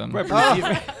blessing for them. Right,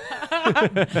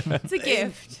 It's a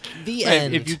gift. the Right,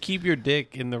 end. if you keep your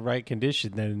dick in the right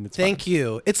condition, then it's Thank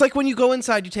you. It's like when you go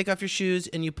inside, you take off your shoes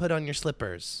and you put on your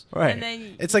slippers. Right. And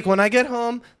then It's like when I get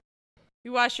home,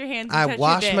 you wash your hands. And I touch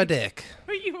wash your my dick.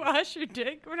 You wash your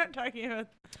dick. We're not talking about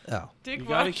Oh. dick You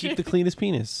gotta washing. keep the cleanest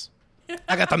penis.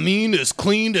 I got the meanest,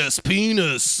 cleanest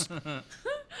penis.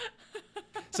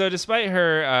 So despite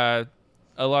her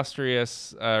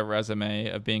illustrious resume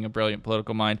of being a brilliant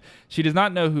political mind, she does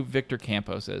not know who Victor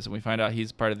Campos is. And we find out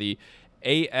he's part of the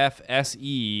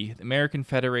AFSE, the American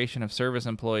Federation of Service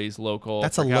Employees Local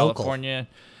That's for a local. California.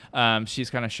 She's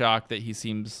kind of shocked that he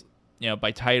seems,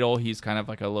 by title, he's kind of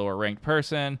like a lower ranked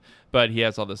person, but he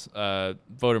has all this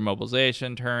voter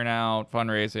mobilization, turnout,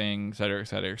 fundraising, et cetera, et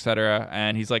cetera, et cetera.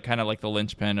 And he's kind of like the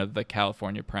linchpin of the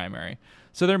California primary.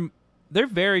 So they're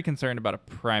very concerned about a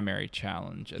primary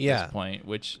challenge at Yeah. this point,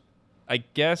 which I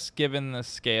guess, given the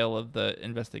scale of the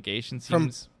investigation, From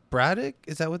seems Braddock?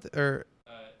 Is that what? Or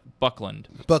Buckland.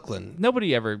 Buckland.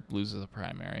 Nobody ever loses a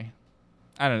primary.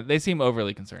 I don't know. They seem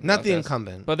overly concerned. Not about the this.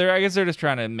 incumbent. But I guess they're just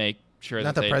trying to make sure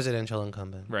Not that the they, presidential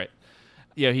incumbent. Right.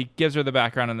 Yeah, he gives her the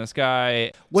background on this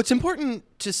guy. What's important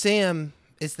to Sam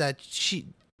is that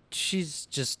she's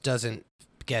just doesn't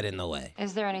get in the way.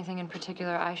 Is there anything in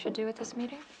particular I should do at this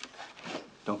meeting?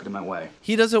 Don't get in my way.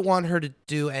 He doesn't want her to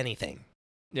do anything.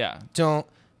 Yeah. Don't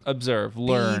observe,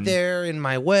 learn. be there in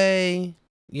my way.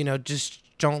 Just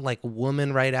don't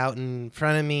woman right out in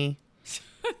front of me.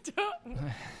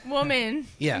 Woman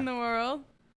Yeah. in the world.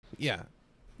 Yeah.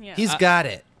 Yeah. He's got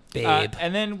it, babe.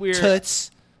 And then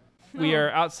Toots. We are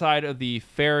outside of the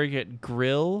Farragut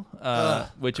Grill,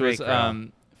 which great was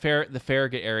grill. the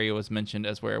Farragut area was mentioned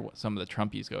as where some of the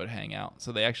Trumpies go to hang out.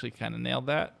 So they actually kind of nailed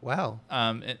that. Wow.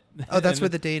 That's That's where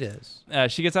the date is.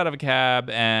 She gets out of a cab,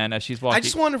 and as she's walking, I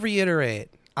just want to reiterate,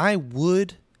 I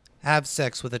would have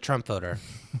sex with a Trump voter.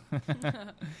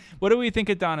 What do we think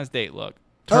of Donna's date look?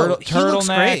 He looks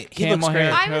Turtleneck, great. He looks camel hair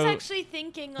great. I was coat. actually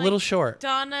thinking Little short.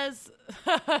 Donna's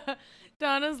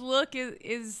look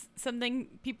is something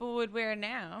people would wear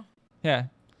now. Yeah.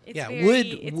 It's Yeah,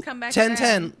 it's come back 10-10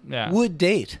 around. Yeah. would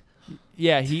date.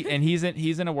 Yeah, he's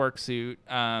in a work suit.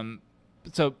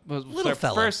 So Little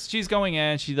fella. first she's going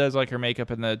in, she does her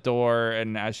makeup in the door,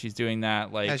 and as she's doing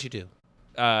that, As you do.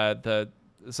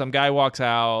 Some guy walks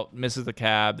out, misses the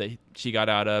cab that she got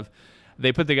out of.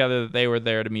 They put together that they were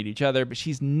there to meet each other, but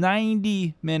she's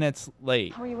 90 minutes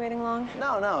late. Were you waiting long?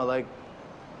 No,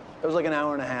 It was like an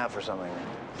hour and a half or something.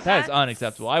 That is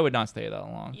unacceptable. I would not stay that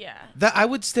long. Yeah. That I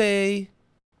would stay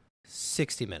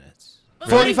 60 minutes. But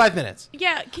 45 minutes.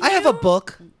 Yeah. I have a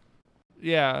book.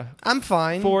 Yeah. I'm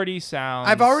fine. 40 sounds.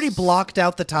 I've already blocked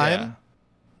out the time.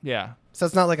 Yeah. So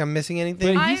it's not like I'm missing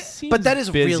anything. But he seems but that is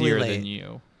busier really late. than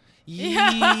you.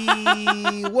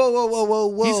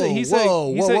 Whoa. He's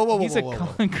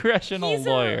a congressional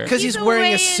lawyer. Because he's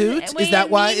wearing a suit? Is that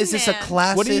why? Is this a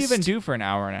classist? What do you even do for an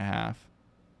hour and a half?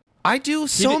 I do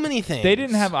so many things. They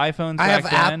didn't have iPhones I back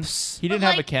have then. apps. He didn't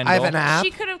But, have a Kindle. I have an app. She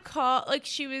could have called, like,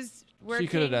 she was working. She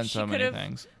could have done so many could've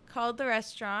things. Called the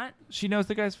restaurant. She knows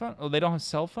the guy's phone. Oh, they don't have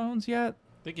cell phones yet?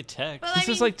 They could text. Well, This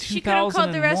I is mean, like she could have called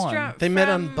the 2001. restaurant. They met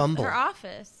on from Bumble. Her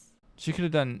office. She could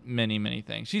have done many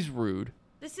things. She's rude.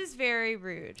 This is very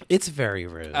rude. It's very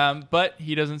rude. But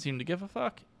he doesn't seem to give a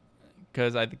fuck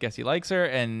because I guess he likes her,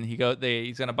 and he's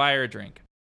gonna buy her a drink.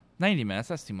 90 minutes.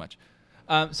 That's too much.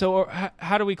 So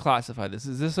how do we classify this?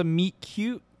 Is this a meet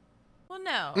cute? Well,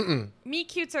 no. Mm-mm. Meet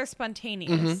cutes are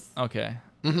spontaneous. Okay.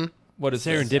 Mm-hmm. What is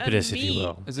Serendipitous, A if you meet.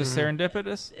 will. Is this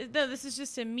serendipitous? No, this is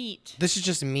just a meet. This is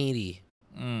just meaty.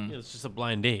 Yeah, it's just a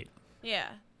blind date. Yeah.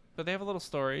 But they have a little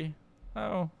story.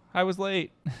 Oh, I was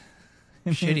late.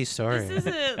 Shitty story. This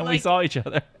is a, and we like, saw each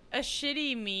other. a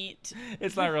shitty meet.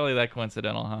 It's not really that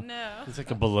coincidental, huh? No. It's like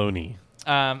a baloney.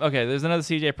 Okay, there's another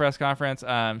CJ press conference.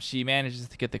 She manages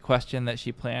to get the question that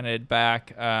she planted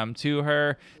back to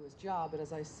her. Job, but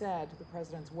as I said, the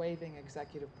president's waiving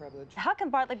executive privilege. How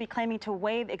can Bartlett be claiming to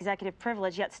waive executive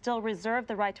privilege yet still reserve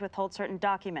the right to withhold certain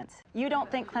documents? You don't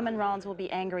think Clement Rollins will be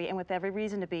angry, and with every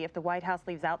reason to be, if the White House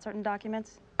leaves out certain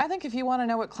documents? I think if you want to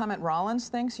know what Clement Rollins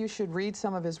thinks, you should read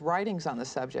some of his writings on the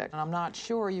subject. And I'm not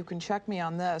sure, you can check me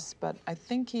on this, but I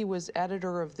think he was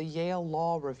editor of the Yale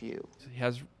Law Review. He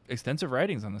has extensive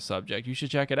writings on the subject. You should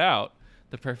check it out.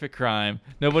 The Perfect Crime.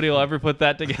 Nobody will ever put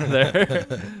that together.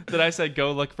 That I said,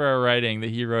 go look for a writing that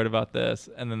he wrote about this,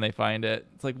 and then they find it.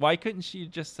 It's like, why couldn't she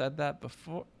just said that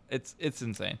before? It's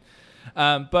insane.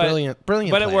 But Brilliant But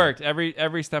plan. it worked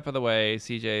every step of the way.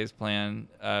 CJ's plan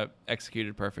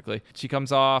executed perfectly. She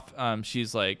comes off.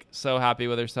 She's like so happy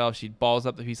with herself. She balls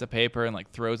up the piece of paper and like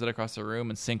throws it across the room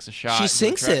and sinks a shot. She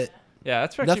sinks it. Yeah,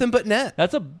 that's Nothing but net.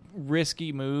 That's a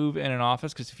risky move in an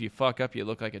office because if you fuck up, you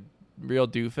look like a real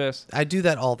doofus. I do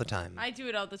that all the time. I do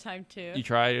it all the time, too. You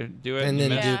try to do it And you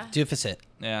then miss? doofus it.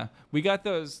 Yeah, we got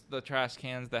the trash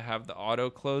cans that have the auto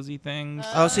closey things.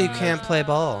 Oh, so you can't play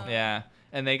ball. Yeah,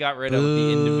 and they got rid of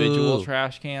the individual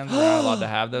trash cans. We're not allowed to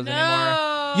have those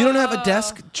anymore. You don't have a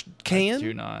desk can? I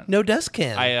do not. No desk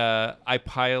can. I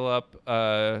pile up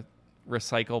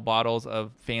recycle bottles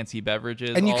of fancy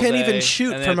beverages, And you all can't day, even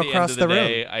shoot and then from at the across end of the room.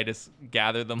 day, I just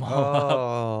gather them all up.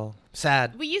 Oh,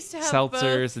 sad. We used to have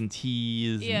Seltzers both. and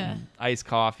teas, Yeah. and iced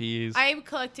coffees. I'm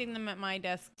collecting them at my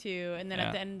desk, too. And then Yeah.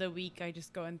 at the end of the week, I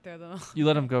just go and throw them. You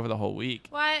let them go for the whole week.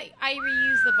 Well, I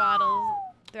reuse the bottles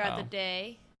throughout Oh. the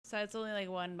day. So it's only like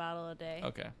one bottle a day.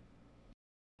 Okay.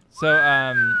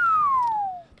 So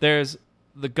there's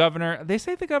the governor. They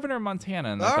say the governor of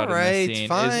Montana in the All right, scene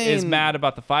is fine. mad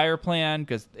about the fire plan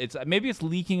because maybe it's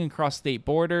leaking across state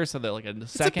borders. So they're like a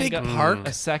second big park.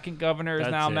 a second governor is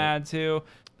That's now it. mad too.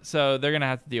 So they're gonna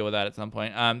have to deal with that at some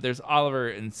point. There's Oliver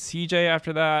and CJ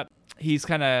after that. He's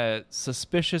kind of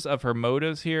suspicious of her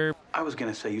motives here. I was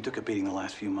going to say, you took a beating the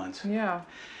last few months. Yeah.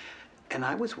 And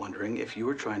I was wondering if you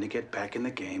were trying to get back in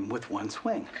the game with one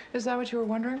swing. Is that what you were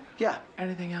wondering? Yeah.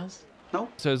 Anything else? No?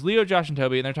 So it's Leo, Josh, and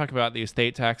Toby, and they're talking about the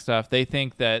estate tax stuff. They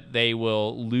think that they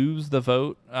will lose the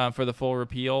vote for the full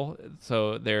repeal.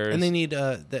 So there's And they need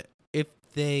if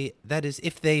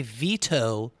they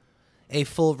veto a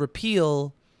full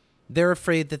repeal, they're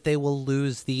afraid that they will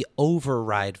lose the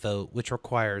override vote, which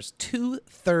requires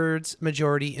 2/3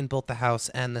 majority in both the House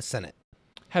and the Senate.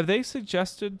 Have they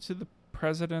suggested to the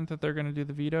president that they're going to do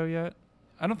the veto yet?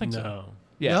 I don't think so. No.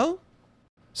 Yeah. No?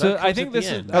 So That I comes think at the this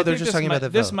is. end. I Oh, they're think just this talking might, about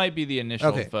the This vote. might be the initial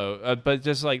Okay. vote, but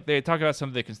just like they talk about some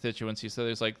of the constituencies. So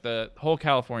there's like the whole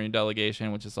California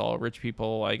delegation, which is all rich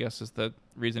people. I guess is the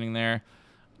reasoning there.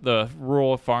 The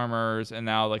rural farmers, and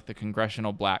now like the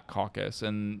Congressional Black Caucus,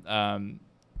 and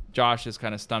Josh is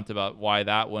kind of stumped about why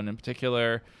that one in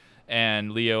particular.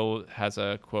 And Leo has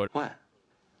a quote. What?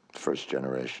 First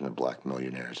generation of black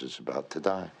millionaires is about to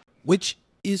die. Which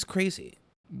is crazy.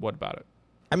 What about it?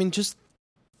 I mean, just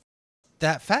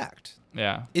that fact.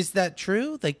 Yeah. Is that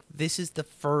true? Like, this is the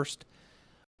first,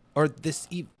 or this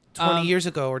 20 years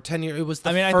ago or 10 years, it was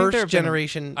the I think there first have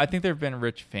generation. I think there have been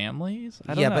rich families.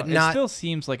 I don't Yeah, know. but it not- still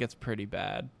seems like it's pretty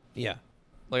bad. Yeah.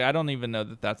 Like, I don't even know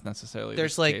that that's necessarily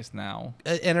There's the like case now.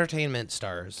 Entertainment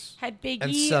stars. Had and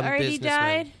Biggie some already businessmen.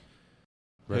 died?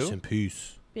 Rest Who? in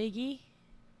peace. Biggie?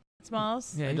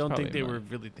 Smalls? Yeah, I he's don't think probably they a were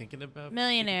really thinking about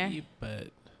Millionaire. 50, but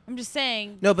I'm just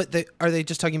saying. No, but are they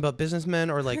just talking about businessmen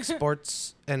or like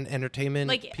sports and entertainment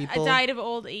Like people? died of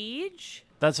old age?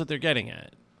 that's what they're getting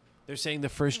at. They're saying the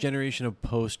first generation of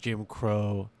post Jim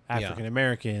Crow African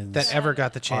Americans that ever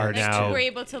got the are chance now were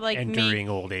able to, like, entering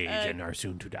make, old age and are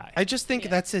soon to die. I just think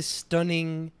that's a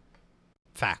stunning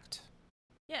fact.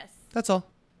 Yes. That's all.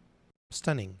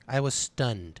 Stunning. I was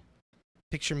stunned.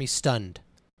 Picture me stunned.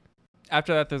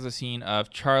 After that, there's a scene of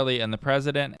Charlie and the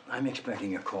president. I'm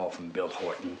expecting a call from Bill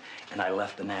Horton, and I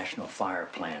left the National Fire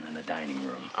Plan in the dining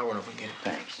room. I went over and get it.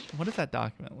 Thanks. What does that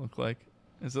document look like?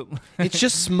 Is it? It's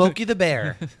just Smokey the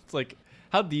Bear. It's like,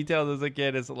 how detailed does it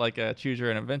get? Is it like a choose your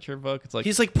own adventure book? It's like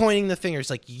He's like pointing the fingers,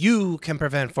 like, you can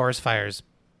prevent forest fires,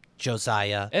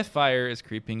 Josiah. if fire is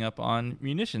creeping up on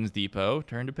munitions depot,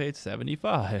 turn to page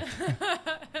 75.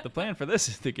 The plan for this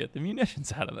is to get the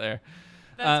munitions out of there.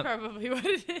 That's probably what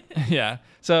it is. Yeah.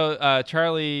 So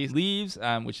Charlie leaves,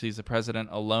 which leaves the president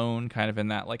alone, kind of in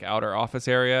that like outer office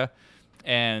area.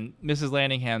 And Mrs.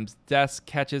 Landingham's desk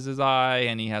catches his eye,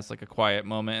 and he has like a quiet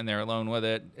moment, and they're alone with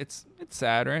it. It's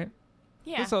sad, right?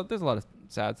 Yeah. There's a lot of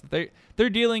sad stuff. They're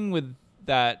dealing with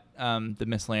that the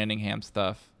Miss Landingham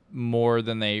stuff more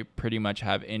than they pretty much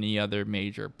have any other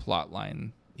major plot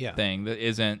line thing that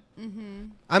isn't. Mm-hmm.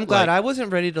 I'm glad I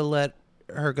wasn't ready to let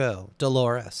her go.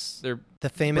 Dolores. They're the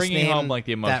famous bringing name home like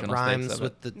the that emotional rhymes stakes of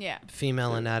with it. the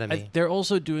female anatomy. They're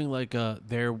also doing like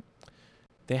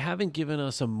they haven't given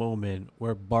us a moment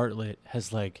where Bartlett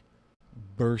has like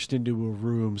burst into a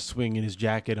room swinging his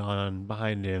jacket on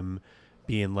behind him,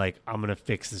 being like, I'm going to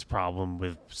fix this problem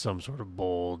with some sort of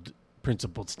bold,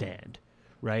 principled stand,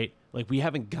 right? Like, we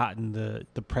haven't gotten the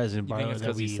president You think Bartlett it's that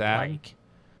 'cause we he's sad? like.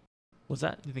 What's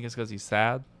that? You think it's because he's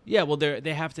sad? Yeah, well, they're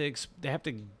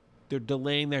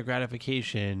delaying their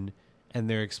gratification, and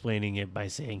they're explaining it by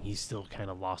saying he's still kind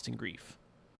of lost in grief.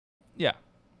 Yeah.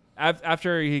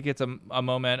 After he gets a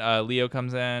moment, Leo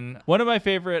comes in. One of my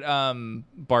favorite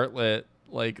Bartlett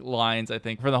like lines, I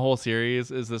think, for the whole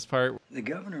series is this part. The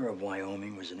governor of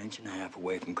Wyoming was an inch and a half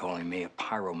away from calling me a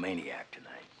pyromaniac tonight.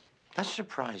 That's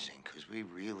surprising, because we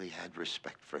really had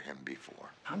respect for him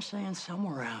before. I'm saying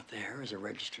somewhere out there is a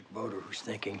registered voter who's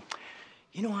thinking,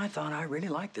 you know, I thought I really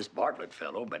liked this Bartlett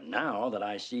fellow, but now that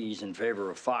I see he's in favor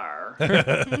of fire.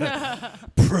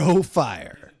 Pro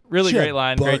fire. Really Jeb great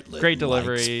line, Bartlett great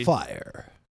delivery. likes fire.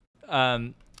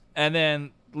 And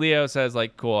then Leo says,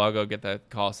 like, cool, I'll go get that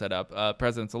call set up.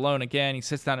 President's alone again. He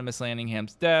sits down at Miss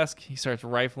Landingham's desk. He starts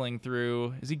rifling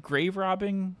through. Is he grave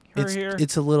robbing her here?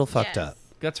 It's a little fucked up.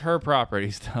 That's her property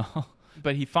still.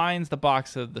 But he finds the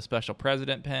box of the special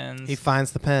president pens. He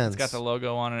finds the pens. It's got the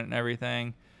logo on it and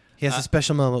everything. He has a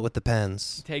special moment with the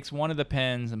pens. He takes one of the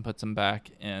pens and puts them back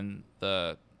in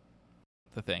the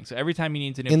thing. So every time he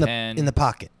needs a new pen in the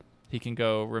pocket, he can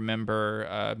go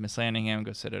remember Miss Landingham,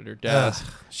 go sit at her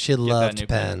desk. She get that loved new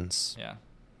pen. pens. Yeah.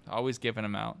 Always giving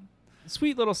them out.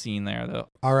 Sweet little scene there, though.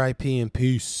 R.I.P. in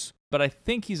peace. But I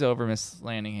think he's over Miss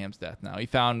Landingham's death now. He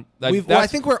found... I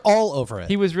think we're all over it.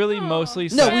 He was really mostly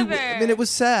No, sad. I mean, it was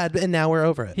sad, and now we're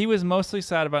over it. He was mostly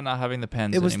sad about not having the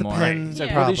pens It was anymore. the pens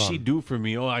Like, what does she do for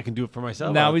me? Oh, I can do it for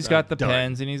myself. Now he's got the Done.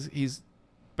 pens, and he's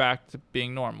back to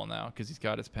being normal now because he's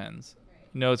got his pens.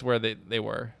 He knows where they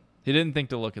were. He didn't think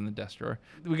to look in the desk drawer.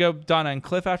 We go Donna and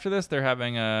Cliff after this. They're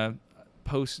having a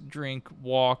post-drink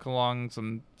walk along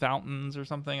some fountains or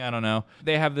something. I don't know.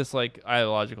 They have this like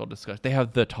ideological discussion. They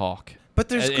have the talk. But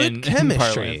there's good in chemistry.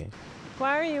 Parliament.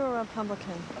 Why are you a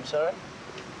Republican? I'm sorry?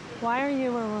 Why are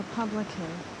you a Republican?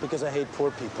 Because I hate poor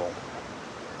people.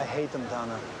 I hate them,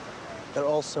 Donna. They're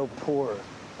all so poor.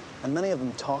 And many of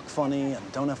them talk funny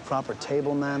and don't have proper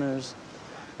table manners.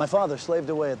 My father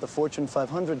slaved away at the Fortune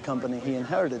 500 company he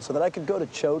inherited so that I could go to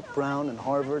Choate, Brown, and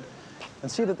Harvard and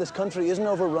see that this country isn't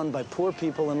overrun by poor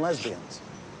people and lesbians.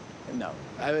 No,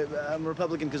 I'm a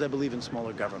Republican because I believe in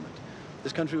smaller government.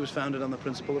 This country was founded on the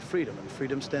principle of freedom, and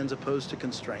freedom stands opposed to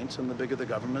constraints, and the bigger the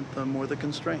government, the more the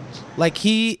constraints. Like,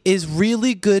 he is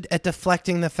really good at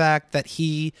deflecting the fact that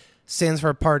he stands for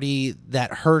a party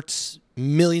that hurts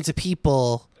millions of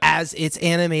people as its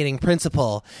animating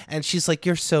principle. And she's like,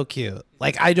 you're so cute.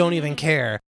 Like, I don't even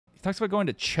care. He talks about going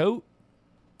to Choate.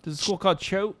 There's a school called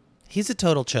Choate. He's a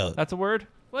total choate. That's a word?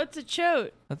 What's a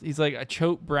choate? He's like a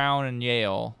Choate, Brown, and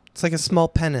Yale. It's like a small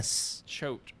penis.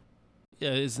 Choate.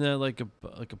 Yeah, isn't that like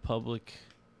a public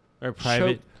or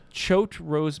private? Choate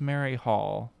Rosemary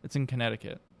Hall. It's in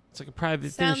Connecticut. It's like a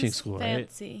private Sounds finishing school,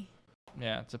 fancy.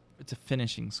 Yeah, it's a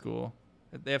finishing school.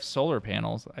 They have solar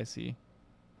panels. I see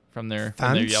from their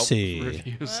Yelp Fancy.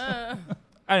 reviews. I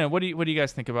don't know. What do you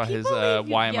guys think about his People leave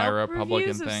 "Why am I a Yelp Republican"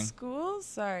 reviews of thing? schools?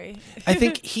 Sorry. I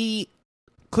think he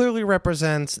clearly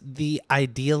represents the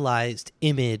idealized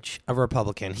image of a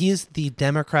Republican. He is the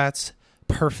Democrats'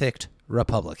 perfect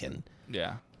Republican.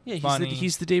 Yeah. Yeah, Funny.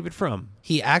 he's the David Frum.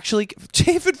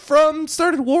 David Frum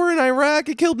started war in Iraq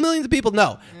and killed millions of people.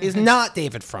 No, he's not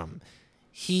David Frum.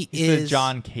 He's the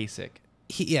John Kasich.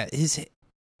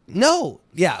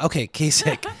 Okay,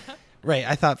 Kasich. Right,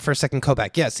 I thought for a second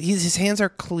Kobach. Yes, his hands are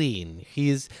clean.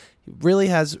 He really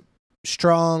has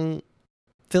strong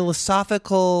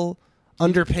philosophical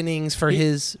underpinnings for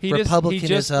his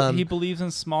republicanism. He believes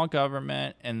in small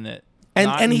government and that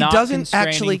and he doesn't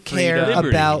actually care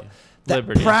about the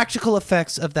liberty. practical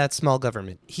effects of that small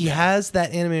government. He has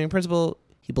that animating principle.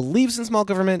 He believes in small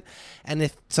government, and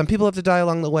if some people have to die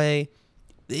along the way,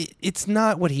 it's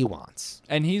not what he wants.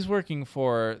 And he's working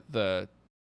for the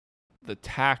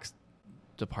tax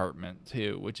department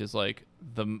too, which is like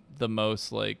the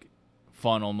most like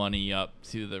funnel money up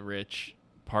to the rich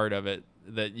part of it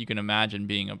that you can imagine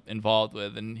being involved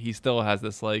with. And he still has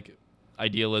this like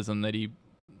idealism that he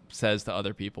says to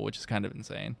other people, which is kind of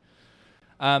insane.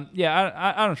 I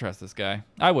don't trust this guy.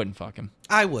 I wouldn't fuck him.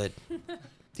 I would.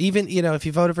 Even, if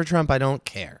you voted for Trump, I don't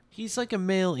care. He's like a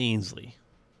male Ainsley.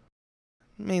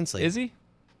 Mainsley. Is he?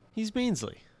 He's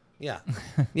Mainsley. Yeah.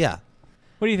 Yeah.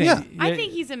 What do you think? Yeah. I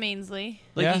think he's a Mainsley.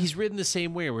 Like he's written the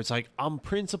same way, where it's like, I'm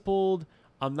principled.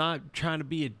 I'm not trying to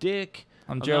be a dick.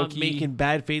 I'm not jokey. making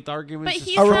bad faith arguments. But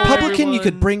he's a Republican everyone. you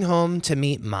could bring home to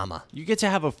meet Mama. You get to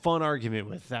have a fun argument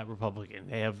with that Republican.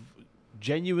 They have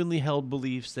genuinely held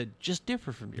beliefs that just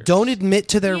differ from yours. Don't admit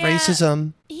to their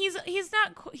racism. He's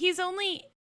not. He's only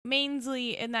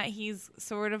Mainsley in that he's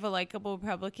sort of a likable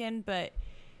Republican, but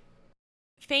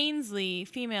Fainsley,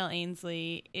 female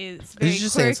Ainsley, is very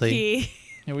just quirky. Ainsley.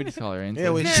 Yeah, we just call her Ainsley. Yeah,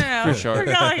 we just No, for sure.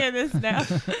 we're calling her this now.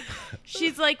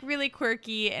 She's like really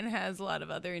quirky and has a lot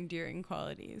of other endearing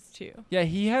qualities too. Yeah,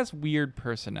 he has weird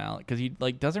personality because he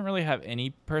like doesn't really have any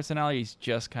personality. He's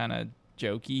just kind of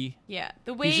jokey. Yeah,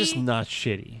 the way He's just not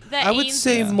shitty. that I would Ainsley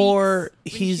say speaks more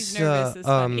when he's she's nervous is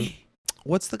funny.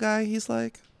 what's the guy he's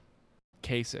like?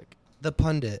 Kasich, The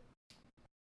pundit.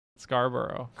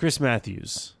 Scarborough. Chris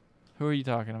Matthews. Who are you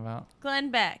talking about? Glenn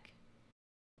Beck.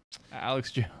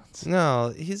 Alex Jones.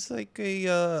 No, he's like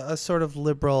a sort of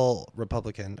liberal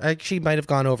Republican. Actually, might have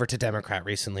gone over to Democrat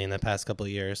recently in the past couple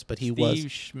of years, but he was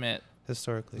Steve Schmidt.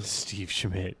 historically. Steve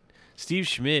Schmidt. Steve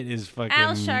Schmidt is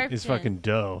Al fucking Sharpton.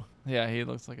 dough. Yeah, he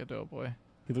looks like a doughboy.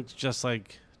 He looks just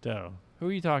like dough. Who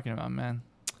are you talking about, man?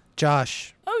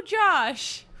 Josh. Oh,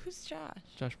 Josh. Who's Josh?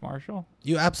 Josh Marshall?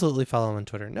 You absolutely follow him on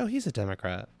Twitter. No, he's a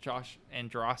Democrat. Josh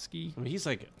Androsky? I mean,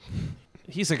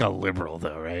 he's like a liberal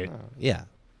though, right? Yeah.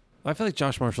 I feel like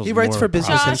Josh Marshall's He writes more for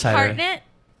Business Josh Insider. Hartnett.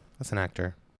 That's an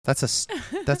actor. That's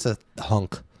a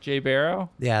hunk. Jay Barrow?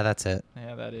 Yeah, that's it.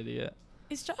 Yeah, that idiot.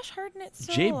 Is Josh Hartnett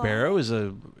still Jay alive? Barrow is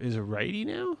a righty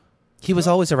now? He was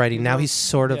always a righty. Now he's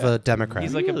sort of Yeah. a Democrat.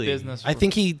 He's like a Really? business. I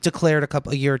think he declared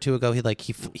a year or two ago.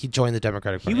 He joined the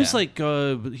Democratic Party. He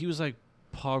was like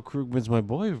Paul Krugman's my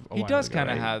boy. He does kind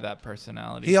of have that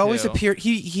personality. He always too. appeared.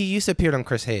 He used to appear on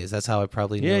Chris Hayes. That's how I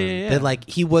probably knew him. Yeah. But like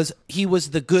he was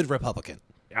the good Republican.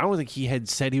 I don't think he had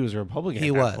said he was a Republican. He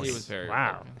at that was. point. He was very wow.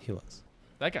 Republican. He was.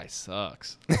 That guy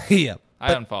sucks. Yeah.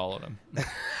 I unfollowed him.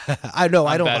 I know.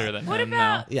 I I'm don't. better than What him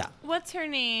about now. Yeah. what's her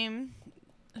name?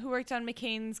 Who worked on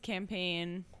McCain's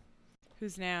campaign?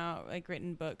 Who's now like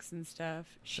written books and stuff?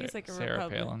 She's like a Sarah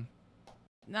Republican. Palin.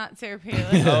 Not Sarah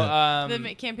Palin. Oh,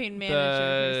 the campaign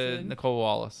manager person. Nicole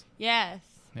Wallace. Yes.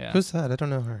 Yeah. Who's that? I don't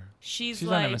know her. She's on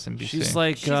like MSNBC. She's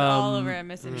like she's all over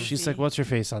MSNBC. She's like, what's her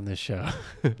face on this show?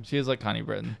 She is like Connie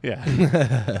Britton.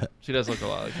 Yeah. She does look a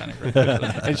lot like Connie Britton.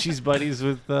 And she's buddies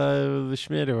with the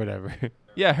Schmidt or whatever.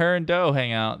 Yeah, her and Doe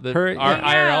hang out. Her- Our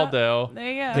yeah. IRL Doe.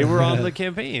 There you go. They were on the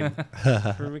campaign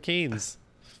for McCain's.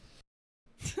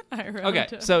 Okay,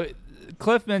 so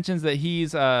Cliff mentions that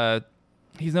he's no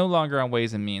longer on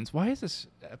Ways and Means. Why is this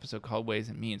episode called Ways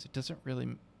and Means? It doesn't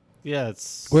really. Yeah,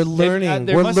 it's We're learning.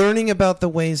 there We're must- learning about the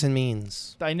ways and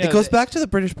means. I know It goes that- back to the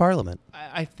British Parliament.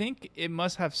 I think it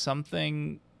must have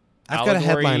something. I've got a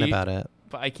headline allegory, about it.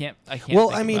 but I can't. Well,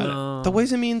 think I mean, about it. the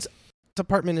Ways and Means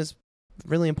department is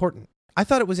really important. I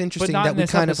thought it was interesting not that in we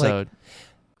this kind of episode. like.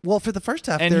 Well, for the first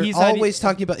half, And they're he's not always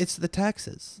talking about it's the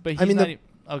taxes. But he's I mean, not the,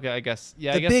 okay, I guess.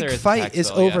 Yeah, the I guess big there is a fight tax is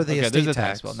bill, over yeah. the okay, estate there's a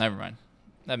tax. tax bill. Never mind.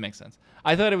 That makes sense.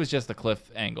 I thought it was just the Cliff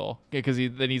angle because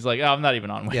then he's like, "Oh, I'm not even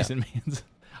on Ways Yeah. and Means."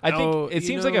 I No, think it you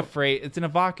seems like know- a phrase. It's an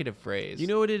evocative phrase. You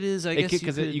know what it is? I guess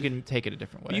because you you can take it a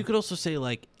different way. You could also say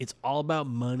like it's all about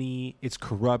money, it's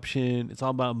corruption, it's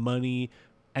all about money,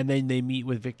 and then they meet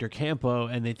with Victor Campo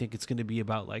and they think it's going to be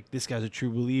about like this guy's a true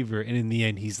believer, and in the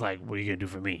end he's like, "What are you going to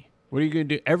do for me? What are you going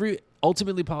to do?"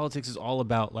 Ultimately, politics is all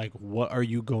about like what are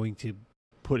you going to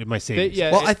put in my savings.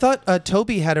 Well, I thought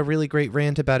Toby had a really great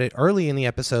rant about it early in the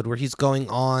episode where he's going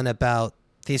on about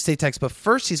the estate tax, but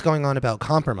first he's going on about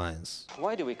compromise.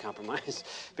 Why do we compromise?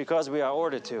 Because we are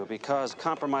ordered to. Because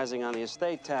compromising on the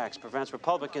estate tax prevents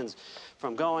Republicans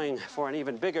from going for an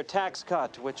even bigger tax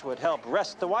cut, which would help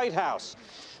wrest the White House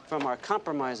from our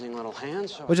compromising little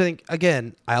hands. Which I think,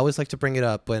 again, I always like to bring it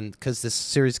up because this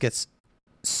series gets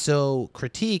so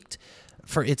critiqued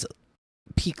for its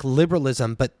peak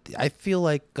liberalism, but I feel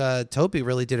like Toby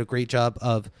really did a great job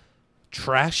of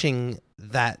trashing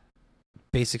that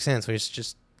basic sense, where it's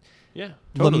just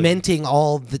totally lamenting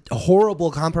all the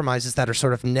horrible compromises that are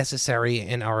sort of necessary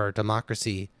in our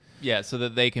democracy. Yeah, so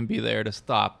that they can be there to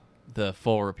stop the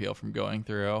full repeal from going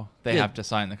through. They have to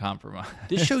sign the compromise.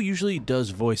 This show usually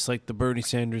does voice like the Bernie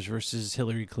Sanders versus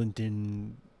Hillary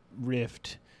Clinton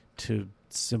rift, to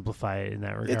simplify it in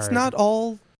that regard. It's not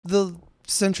all the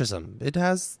centrism. It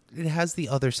has the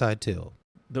other side too.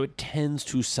 Though it tends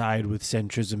to side with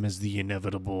centrism as the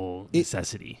inevitable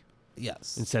necessity.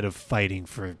 Yes. Instead of fighting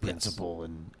for principle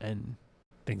and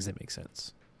things that make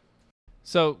sense.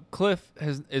 So Cliff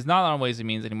is not on Ways and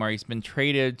Means anymore. He's been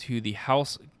traded to the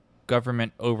House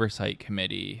Government Oversight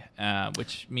Committee,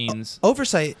 which means...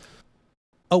 Oversight,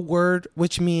 a word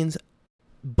which means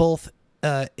both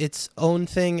its own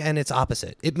thing and its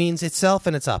opposite. It means itself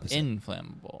and its opposite.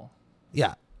 Inflammable.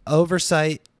 Yeah.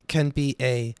 Oversight can be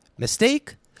a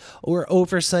mistake, or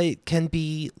oversight can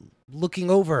be looking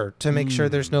over to make sure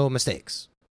there's no mistakes.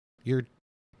 You're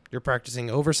practicing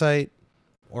oversight,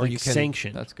 or like you can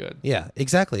sanction. That's good. Yeah,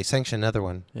 exactly. Sanction, another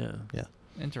one. Yeah.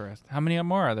 Interesting. How many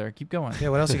more are there? Keep going. Yeah,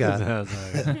 what else you got?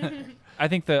 I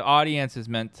think the audience is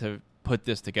meant to put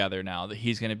this together now that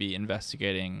he's going to be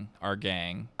investigating our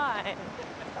gang. I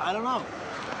don't know.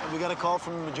 We got a call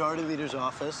from the majority leader's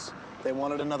office. They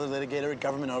wanted another litigator at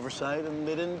government oversight, and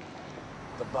they didn't.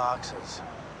 The boxes.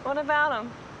 What about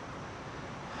him?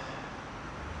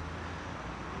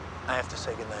 I have to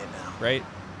say goodnight now. Right?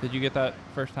 Did you get that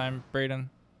first time,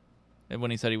 Braden? And when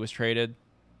he said he was traded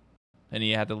and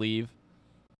he had to leave?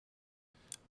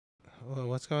 Well,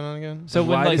 what's going on again? So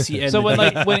when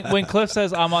Cliff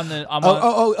says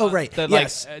right.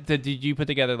 Yes. Did you put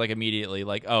together like immediately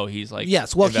like, oh, he's like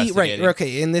yes. Well, investigating.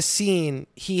 okay. In this scene,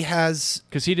 he has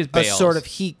because he just a bails. sort of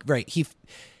he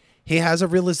has a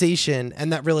realization,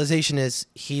 and that realization is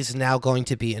he's now going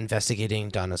to be investigating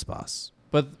Donna's boss.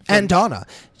 And Donna,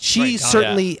 she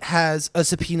certainly has a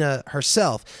subpoena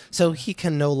herself, so he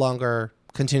can no longer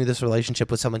continue this relationship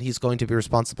with someone he's going to be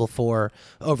responsible for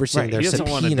overseeing their subpoena. He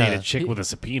doesn't want to date a chick with a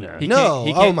subpoena.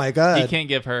 Oh my God. He can't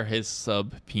give her his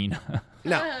subpoena.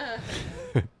 No.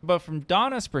 But from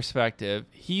Donna's perspective,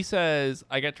 he says,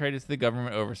 I got traded to the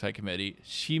Government Oversight Committee.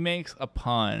 She makes a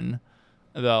pun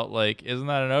about, like, isn't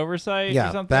that an oversight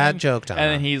or something? Bad joke, Donna.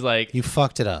 And then he's like... You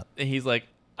fucked it up. And he's like,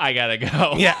 I gotta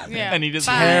go. Yeah. And he just...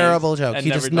 Terrible joke. He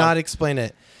does not explain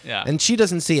it. Yeah. And she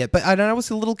doesn't see it. But I was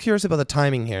a little curious about the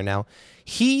timing here now.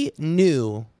 He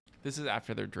knew... This is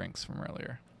after their drinks from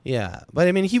earlier. Yeah. But,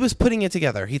 I mean, he was putting it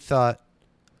together. He thought,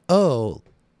 oh,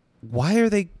 why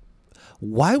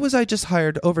was I just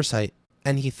hired oversight?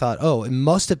 And he thought, oh, it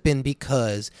must have been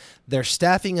because they're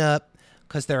staffing up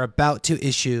because they're about to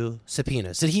issue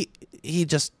subpoenas. So he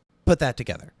just put that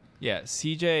together. Yeah,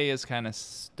 CJ is kind of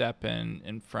stepping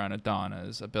in front of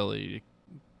Donna's ability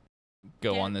to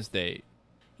go on this date.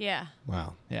 Yeah.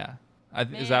 Wow. Yeah.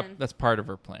 That's part of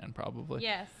her plan, probably.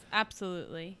 Yes,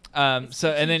 absolutely. So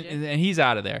and he's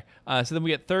out of there. So then we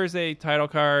get Thursday title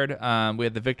card. We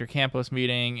had the Victor Campos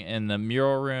meeting in the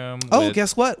mural room. Oh,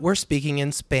 guess what? We're speaking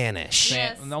in Spanish.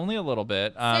 Yes. Only a little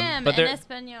bit. Sam, but en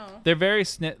español. They're very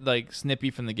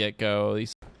snippy from the get go.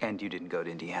 And you didn't go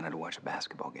to Indiana to watch a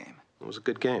basketball game. It was a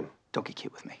good game. Don't get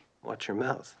cute with me. Watch your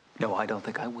mouth. No, I don't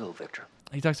think I will, Victor.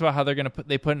 He talks about how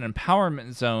they put an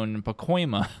empowerment zone in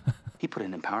Pacoima. He put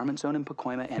an empowerment zone in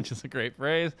Pacoima, and which is a great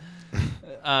phrase.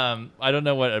 I don't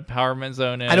know what empowerment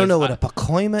zone is. I don't know what a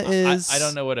Pacoima is. I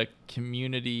don't know what a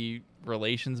community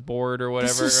relations board or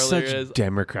whatever this is earlier such is.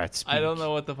 Democrat speak. I don't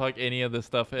know what the fuck any of this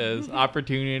stuff is.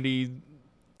 Opportunity.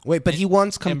 Wait, but he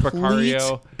wants complete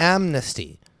Imprecario.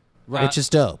 amnesty, which is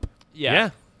dope.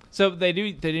 Yeah. So they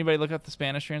do. Did anybody look up the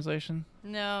Spanish translation?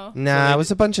 No. Nah, it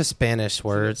was a bunch of Spanish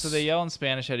words. So they yell in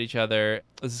Spanish at each other.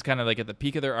 This is kind of like at the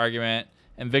peak of their argument.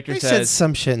 And Victor They says said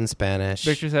some shit in Spanish.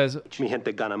 Victor says, Mi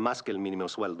gente gana más que el mínimo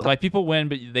sueldo. my people win,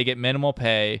 but they get minimal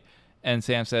pay. And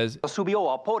Sam says, Subió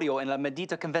al podio en la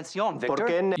medita convención,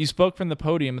 Victor. you spoke from the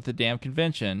podium at the damn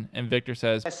convention. And Victor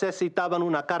says, Necesitaban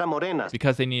una cara morena.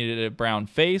 because they needed a brown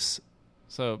face.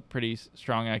 So pretty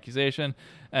strong accusation.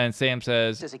 And Sam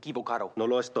says, Es equivocado. No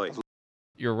lo estoy.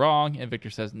 "You're wrong," and Victor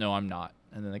says, "No, I'm not,"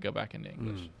 and then they go back into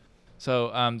English.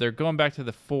 So they're going back to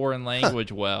the foreign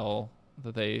language well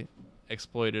that they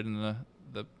exploited in the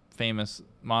famous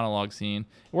monologue scene.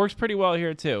 It works pretty well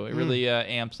here too. It really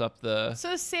amps up the.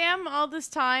 So Sam, all this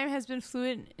time, has been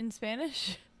fluent in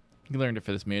Spanish. He learned it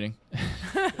for this meeting.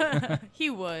 He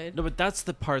would. No, but that's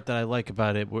the part that I like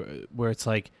about it, where it's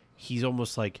like he's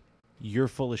almost like, you're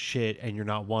full of shit and you're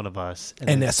not one of us.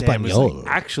 En then Sam is español. like,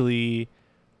 actually,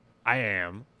 I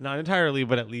am. Not entirely,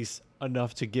 but at least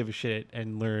enough to give a shit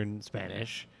and learn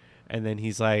Spanish. And then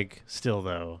he's like, still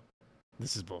though,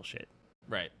 this is bullshit.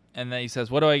 Right. And then he says,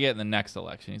 "What do I get in the next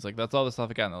election?" He's like, "That's all the stuff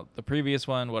I got in the previous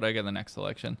one. What do I get in the next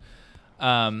election?"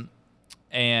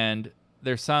 And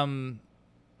there's some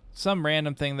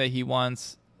random thing that he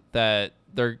wants that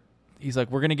he's like,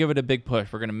 "We're going to give it a big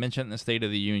push. We're going to mention it in the State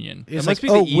of the Union." It's like,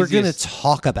 we're going to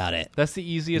talk about it. That's the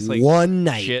easiest, like, one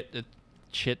night.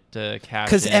 Shit to cash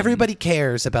Because in. everybody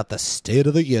cares about the State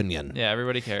of the Union. Yeah,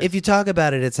 everybody cares. If you talk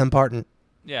about it, it's important.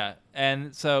 Yeah,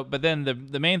 and so, but then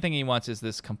the main thing he wants is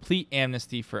this complete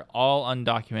amnesty for all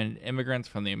undocumented immigrants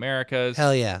from the Americas.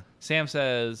 Hell yeah. Sam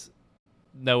says,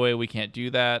 "No way, we can't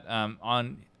do that."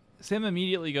 Sam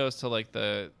immediately goes to like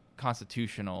the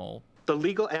constitutional. The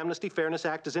Legal Amnesty Fairness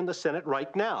Act is in the Senate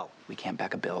right now. We can't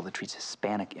back a bill that treats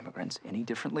Hispanic immigrants any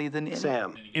differently than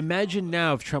Sam. Imagine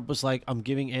now if Trump was like, I'm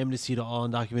giving amnesty to all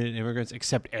undocumented immigrants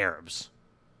except Arabs.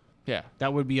 Yeah.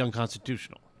 That would be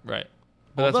unconstitutional. Right.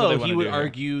 But that's what they although wanna he would do here.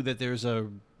 argue that there's a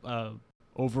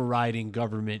overriding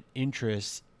government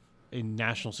interest in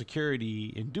national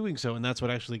security in doing so, and that's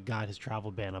what actually got his travel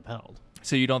ban upheld.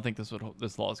 So you don't think this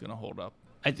law is going to hold up?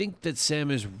 I think that Sam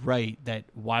is right that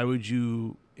why would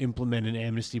you implement an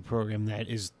amnesty program that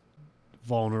is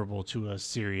vulnerable to a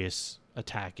serious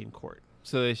attack in court?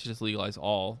 So they should just legalize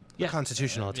all. Yeah.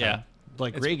 Constitutional attack. Yeah.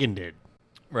 Like Reagan did.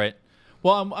 Right.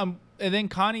 Well, and then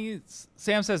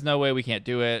Sam says, "No way, we can't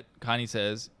do it." Connie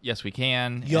says, "Yes, we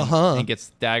can." And gets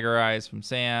dagger eyes from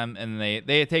Sam, and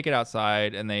they take it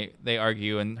outside and they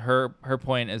argue. And her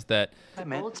point is that A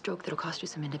bold stroke that'll cost you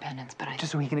some independence, but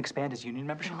Just so he can expand his union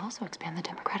membership? it'll also expand the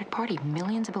Democratic Party.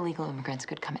 Millions of illegal immigrants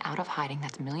could come out of hiding.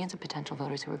 That's millions of potential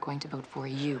voters who are going to vote for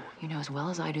you. You know as well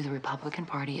as I do the Republican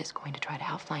Party is going to try to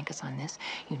outflank us on this.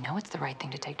 You know it's the right thing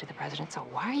to take to the president, so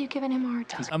why are you giving him a hard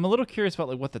time? I'm a little curious about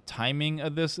like what the timing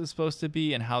of this is supposed to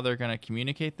be and how they're going to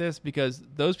communicate this, because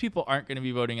those people aren't going to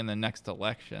be voting in the next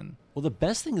election. Well, the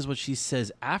best thing is what she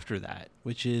says after that,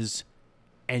 which is,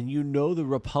 and you know the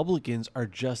Republicans are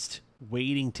just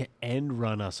waiting to end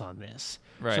run us on this.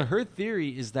 Right. So her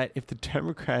theory is that if the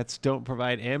Democrats don't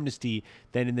provide amnesty,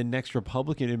 then in the next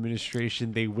Republican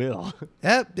administration they will.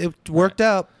 Yeah, it worked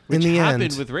out Which in the happened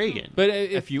end. with Reagan. But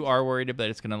if you are worried that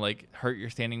it's going to like hurt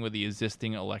your standing with the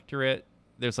existing electorate,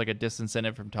 there's like a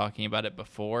disincentive from talking about it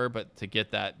before, but to get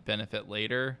that benefit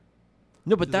later.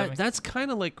 No, but Does that make- that's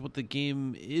kind of like what the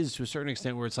game is to a certain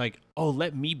extent, where it's like, oh,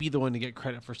 let me be the one to get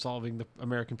credit for solving the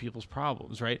American people's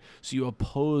problems, right? So you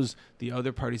oppose the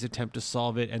other party's attempt to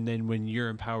solve it, and then when you're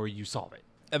in power, you solve it.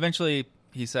 Eventually,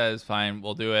 he says, "Fine,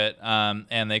 we'll do it."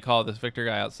 And they call this Victor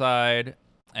guy outside,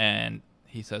 and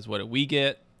he says, "What do we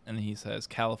get?" And he says,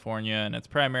 "California and its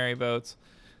primary votes."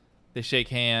 They shake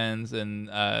hands, and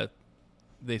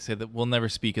they say that we'll never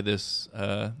speak of this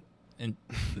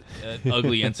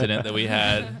ugly incident that we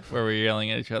had where we were yelling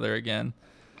at each other again.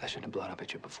 I shouldn't have blown up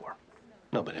at you before.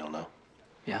 Nobody will know.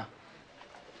 Yeah?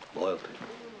 Loyalty.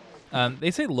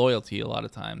 They say loyalty a lot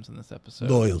of times in this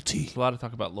episode. Loyalty. There's a lot of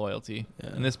talk about loyalty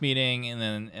in this meeting, and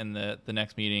then in the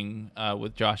next meeting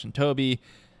with Josh and Toby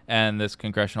and this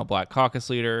Congressional Black Caucus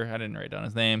leader. I didn't write down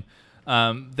his name.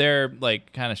 They're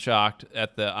like kind of shocked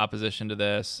at the opposition to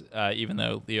this, even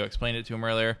though Leo explained it to him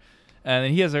earlier. And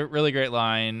then he has a really great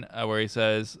line where he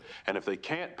says, And if they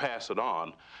can't pass it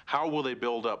on, how will they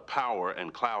build up power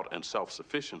and clout and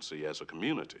self-sufficiency as a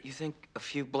community? You think a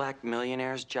few black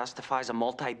millionaires justifies a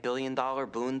multi-billion-dollar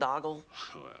boondoggle?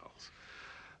 Well,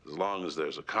 as long as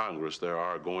there's a Congress, there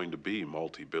are going to be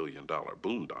multi-billion-dollar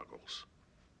boondoggles.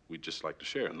 We'd just like to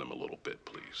share in them a little bit,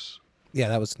 please. Yeah,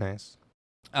 that was nice.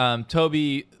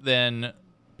 Toby then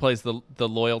plays the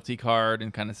loyalty card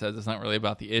and kind of says it's not really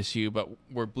about the issue, but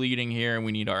we're bleeding here and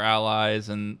we need our allies.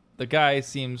 And the guy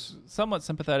seems somewhat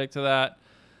sympathetic to that,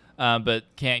 but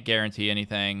can't guarantee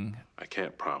anything. I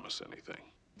can't promise anything.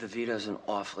 The veto's an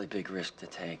awfully big risk to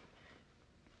take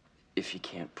if you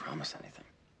can't promise anything.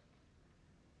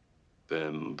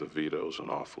 Then the veto's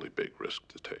an awfully big risk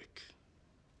to take.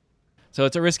 So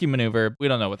it's a risky maneuver. We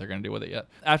don't know what they're going to do with it yet.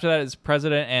 After that is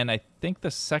President and I think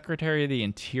the Secretary of the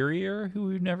Interior, who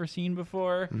we've never seen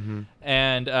before. Mm-hmm.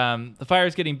 And the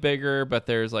fire's getting bigger, but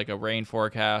there's like a rain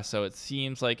forecast, so it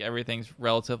seems like everything's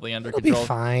relatively under It'll be control.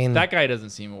 fine. That guy doesn't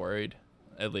seem worried,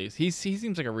 at least. He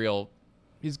seems like a real...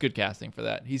 He's good casting for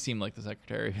that. He seemed like the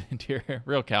Secretary of the Interior.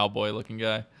 Real cowboy-looking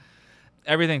guy.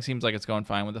 Everything seems like it's going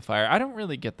fine with the fire. I don't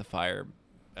really get the fire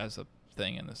as a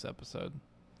thing in this episode.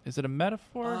 Is it a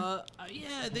metaphor?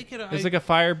 Yeah, they could. There's like a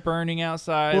fire burning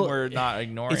outside. We're not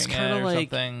ignoring it's it kinda or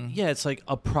like, something. Yeah, it's like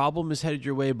a problem is headed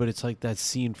your way, but it's like that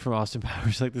scene from Austin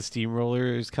Powers, like the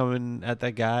steamroller is coming at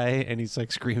that guy, and he's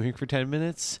like screaming for 10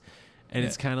 minutes, and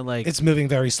it's kind of like It's moving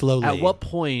very slowly. At what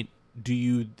point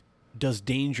does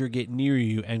danger get near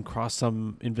you and cross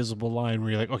some invisible line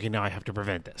where you're like, okay, now I have to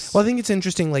prevent this? Well, I think it's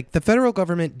interesting. Like the federal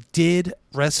government did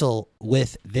wrestle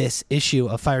with this issue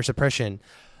of fire suppression,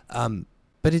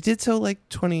 but it did so like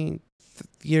 20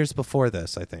 years before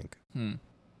this, I think.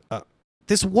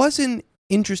 This was an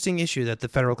interesting issue that the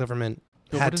federal government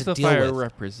had to deal What does the fire with.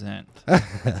 represent?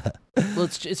 Well,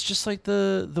 it's just like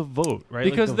the vote, right?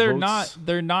 Because like the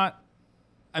they're not.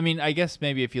 I mean, I guess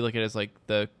maybe if you look at it as like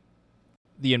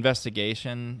the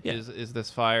investigation is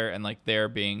this fire, and like they're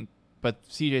being, but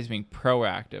CJ's being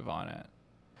proactive on it.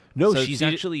 No, So she's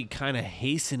actually kind of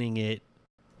hastening it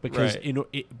because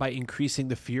by increasing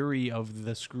the fury of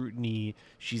the scrutiny,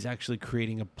 she's actually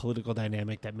creating a political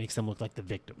dynamic that makes them look like the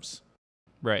victims.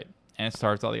 Right. And it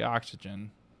starts all the oxygen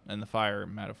and the fire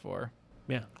metaphor.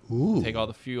 Yeah. Ooh. Take all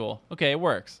the fuel. Okay, it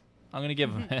works. I'm going to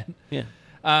give them it.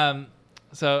 Yeah.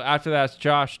 So after that's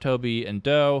Josh, Toby, and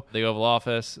Doe, the Oval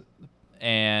Office,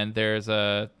 and there's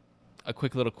a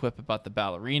quick little quip about the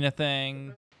ballerina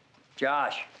thing.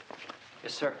 Josh.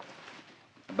 Yes, sir.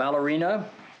 A ballerina?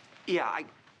 Yeah,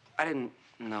 I didn't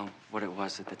know what it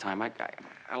was at the time.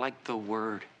 I like the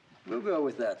word. We'll go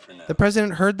with that for now. The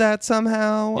president heard that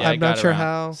somehow. Yeah, I'm not sure around.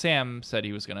 how. Sam said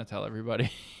he was going to tell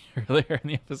everybody earlier in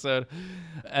the episode,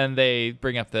 and they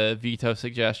bring up the veto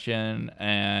suggestion,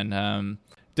 and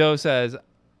Doe says,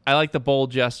 "I like the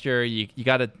bold gesture. You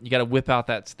gotta whip out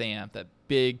that stamp, that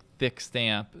big thick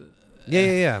stamp."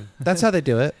 Yeah. That's how they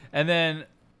do it. And then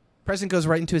president goes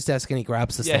right into his desk and he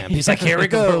grabs the stamp. He's like, "Here we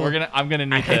go. I'm gonna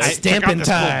need this. Stamping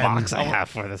time." Box I have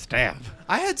for the stamp.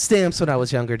 I had stamps when I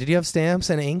was younger. Did you have stamps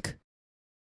and ink?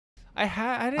 I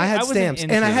had stamps,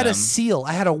 and I had them. a seal.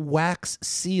 I had a wax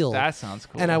seal. That sounds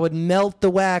cool. And I would melt the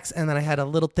wax, and then I had a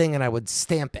little thing, and I would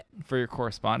stamp it for your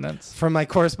correspondence. For my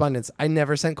correspondence, I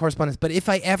never sent correspondence, but if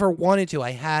I ever wanted to,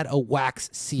 I had a wax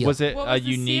seal. Was it a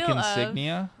unique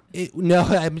insignia? No,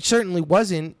 it certainly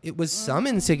wasn't. It was some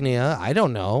insignia. I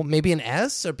don't know. Maybe an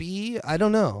S or B. I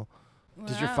don't know.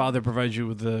 Does your father provide you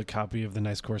with a copy of the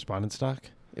nice correspondence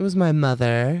stock? It was my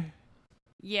mother.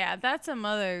 Yeah, that's a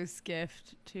mother's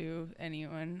gift to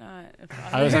anyone, not a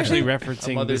father. I was actually referencing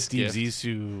the mother's Steve gift.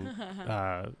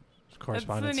 Zissou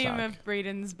correspondence That's the name stock. of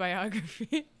Braden's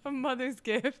biography. A mother's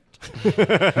gift.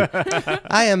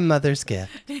 I am mother's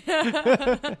gift.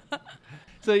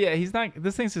 So yeah, he's not.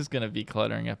 This thing's just gonna be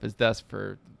cluttering up his desk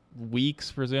for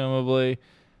weeks, presumably.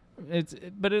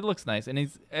 But it looks nice, and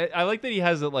I like that he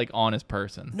has it like on his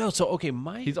person. No, so okay,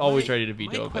 he's always ready to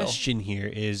veto my a bill. question here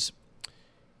is,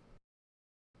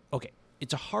 okay,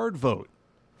 it's a hard vote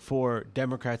for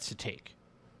Democrats to take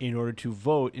in order to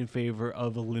vote in favor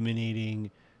of eliminating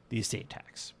the estate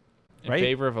tax. In right?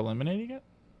 favor of eliminating it?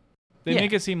 They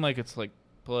make it seem like it's like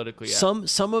politically.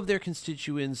 Some of their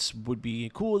constituents would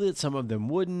be cool with it, some of them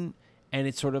wouldn't, and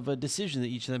it's sort of a decision that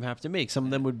each of them have to make. Some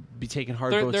of them would be taking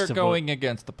hard votes. They're to going vote.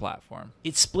 against the platform.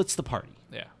 It splits the party.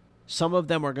 Yeah. Some of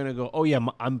them are going to go, oh yeah,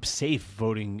 I'm safe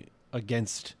voting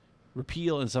against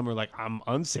repeal, and some are like, I'm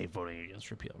unsafe voting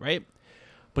against repeal, right?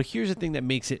 But here's the thing that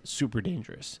makes it super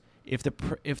dangerous. If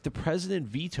the president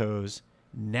vetoes,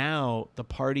 now the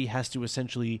party has to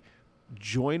essentially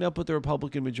join up with the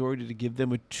Republican majority to give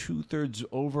them a 2/3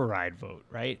 override vote,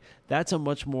 right? That's a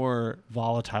much more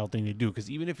volatile thing to do, because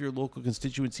even if your local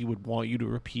constituency would want you to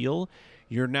repeal,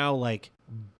 you're now like,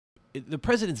 the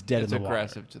president's dead It's in the water.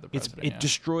 aggressive to the president, It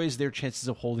destroys their chances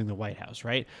of holding the White House,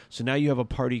 right? So now you have a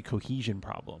party cohesion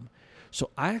problem. So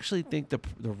I actually think the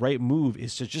right move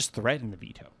is to just threaten the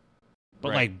veto.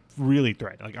 But like really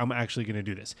threaten. Like, I'm actually going to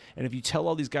do this. And if you tell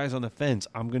all these guys on the fence,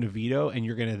 I'm going to veto, and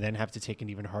you're going to then have to take an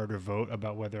even harder vote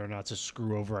about whether or not to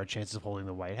screw over our chances of holding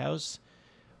the White House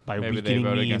by weakening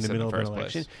me in the middle of an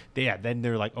election. Then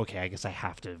they're like, okay, I guess I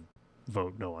have to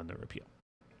vote no on the repeal.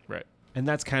 Right. And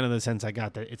that's kind of the sense I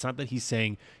got, that it's not that he's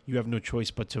saying you have no choice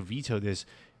but to veto this.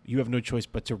 You have no choice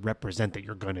but to represent that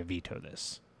you're going to veto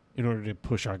this in order to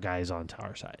push our guys onto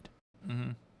our side.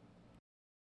 Mm-hmm.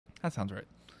 That sounds right.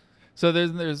 So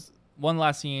there's one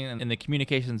last scene in the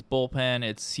communications bullpen.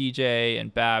 It's CJ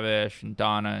and Babish and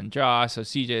Donna and Josh. So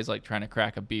CJ is like trying to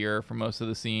crack a beer for most of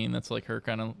the scene. That's like her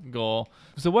kind of goal.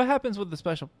 So what happens with the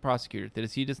special prosecutor?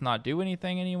 Does he just not do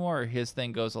anything anymore, or his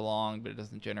thing goes along but it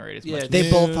doesn't generate as much?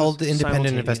 They both hold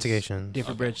independent investigations.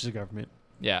 Different branches of government.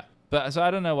 Yeah, but so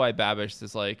I don't know why Babish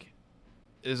is like.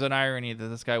 There's an irony that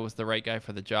this guy was the right guy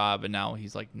for the job, and now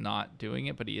he's like not doing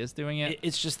it, but he is doing it.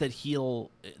 It's just that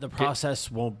the process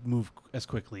won't move as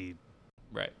quickly.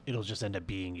 Right. It'll just end up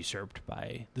being usurped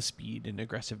by the speed and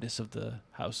aggressiveness of the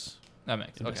House that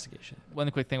makes investigation. Okay. One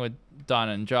quick thing with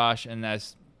Donna and Josh, and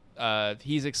as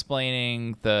he's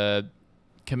explaining the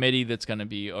committee that's going to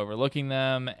be overlooking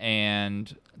them,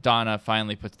 and Donna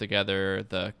finally puts together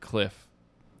the Cliff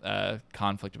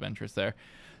conflict of interest there.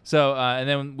 So, and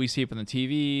then we see up on the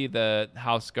TV, the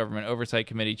House Government Oversight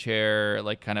Committee chair,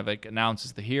 like, kind of like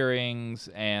announces the hearings,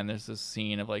 and there's this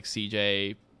scene of like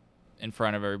CJ in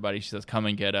front of everybody. She says, "Come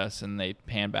and get us," and they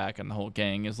pan back, and the whole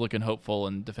gang is looking hopeful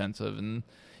and defensive and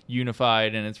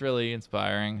unified, and it's really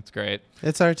inspiring. It's great.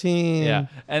 It's our team. Yeah,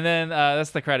 and then that's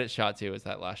the credit shot too. Is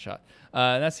that last shot?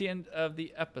 And that's the end of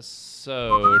the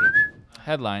episode.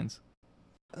 Headlines.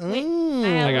 Wait,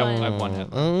 I have one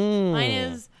headline. Mine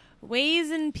is Ways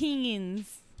and Peens.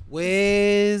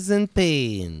 Ways and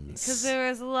Peens. Because there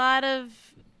was a lot of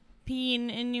peen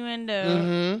innuendo,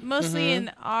 Mhm, mostly in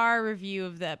our review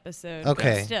of the episode.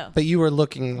 Okay, Still. but you were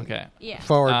looking Yeah.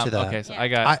 forward to that. Okay, so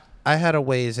I had a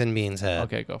Ways and Means head.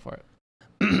 Okay, go for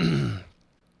it.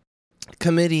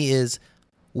 Committee is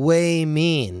way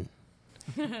mean.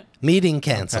 Meeting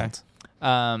canceled.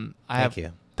 Okay.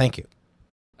 Thank you.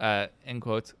 In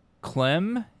quotes,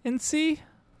 clemency?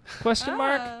 Question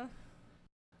mark.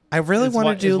 I really want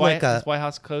to do like is White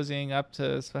House closing up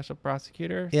to special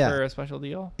prosecutor for a special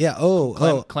deal? Yeah.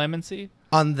 Clemency.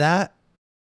 On that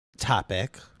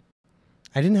topic,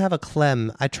 I didn't have a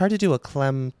Clem. I tried to do a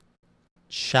Clem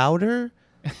Chowder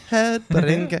head, but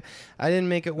I didn't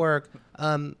make it work.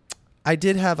 I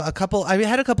did have a couple. I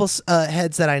had a couple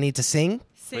heads that I need to sing.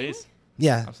 Please.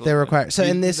 Yeah, Absolutely. they're required. So,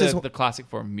 and this is the classic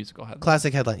form musical headline.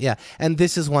 Classic headline. Yeah, and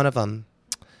this is one of them.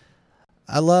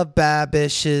 I love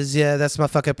Babish's. Yeah, that's my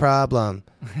fucking problem.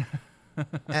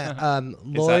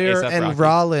 Lawyer and Rocky?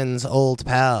 Rollins, old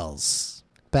pals.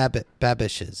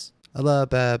 Babish's. I love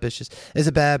Babish's. It's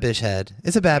a Babish head.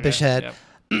 It's a Babish head.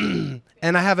 Yep.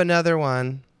 And I have another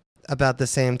one about the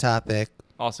same topic.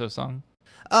 Also a song.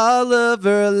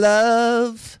 Oliver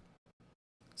Love.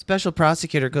 Special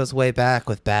prosecutor goes way back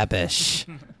with Babish.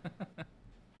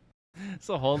 It's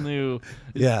a whole new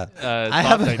Yeah. I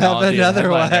have another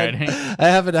one. I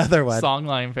have another one.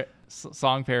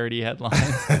 Song parody headline.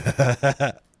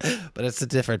 But it's a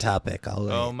different topic.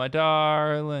 Oh, my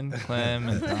darling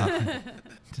Clement.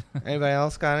 Anybody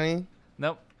else got any?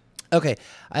 Nope. Okay.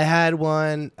 I had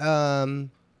one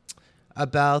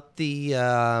about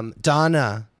the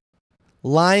Donna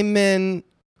Lyman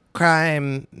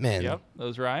crime men. Yep,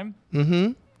 those rhyme.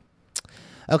 Mm-hmm.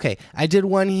 Okay. I did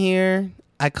one here.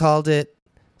 I called it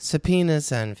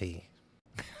Subpoena's Envy.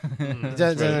 It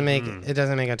doesn't make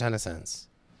a ton of sense.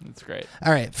 That's great.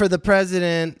 All right. For the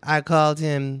president, I called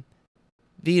him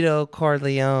Vito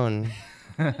Corleone.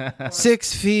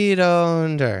 6 feet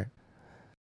under.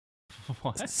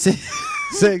 What?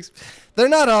 Six. They're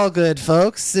not all good,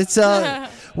 folks. It's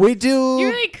we do. You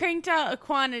really cranked out a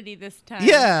quantity this time.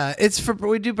 Yeah,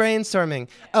 we do brainstorming.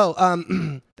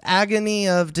 Oh, Agony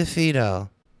of DeFito.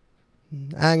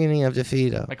 Agony of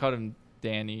DeFito. I called him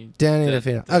Danny. Danny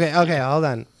DeFito. Okay, hold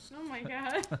on. Oh my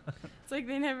god. It's like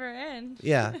they never end.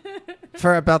 Yeah.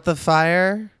 For about the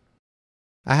fire,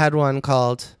 I had one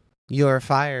called You're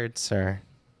Fired, Sir.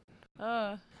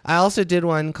 Oh. I also did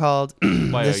one called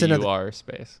Y-O-U-R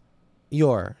space.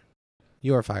 You're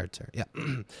fired, sir. Yeah.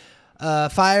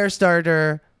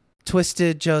 Firestarter,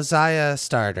 Twisted Josiah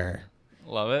Starter.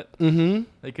 Love it. Mm-hmm.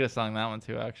 They could have sung that one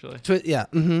too, actually. Yeah.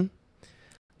 Mm-hmm.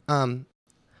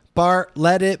 Bart,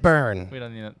 Let It Burn. We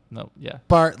don't need it. No. Yeah.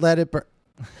 Bart, Let It Burn.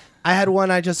 I had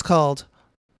one I just called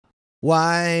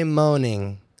Why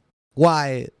Moaning.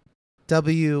 Why?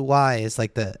 W-Y is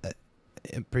like the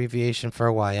abbreviation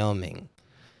for Wyoming.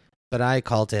 But I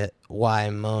called it Why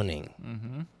Moaning.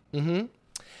 Mm-hmm. Mm-hmm.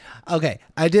 Okay,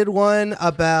 I did one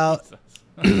about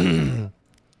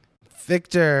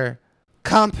Victor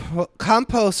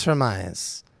compost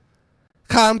remise.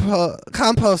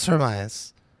 Compost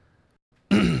remise.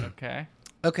 Okay.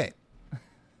 Okay.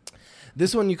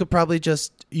 This one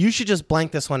you should just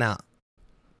blank this one out.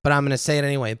 But I'm going to say it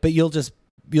anyway, but you'll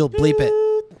bleep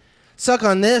it. Suck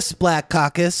on this, Black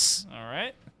Caucus. All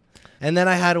right. And then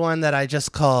I had one that I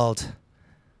just called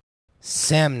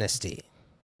Samnesty.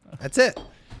 That's it.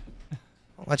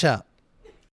 Watch out.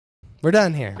 We're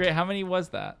done here. Great. How many was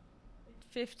that?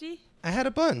 50? I had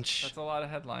a bunch. That's a lot of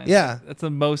headlines. Yeah. That's the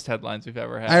most headlines we've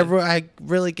ever had. I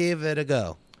really gave it a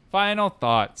go. Final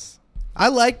thoughts. I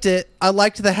liked it. I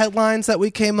liked the headlines that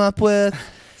we came up with.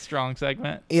 Strong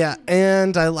segment. Yeah,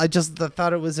 and I just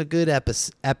thought it was a good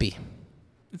epi.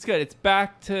 It's good. It's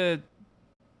back to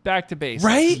basics.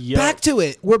 Right? Yep. Back to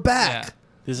it. We're back. Yeah.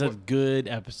 This is a good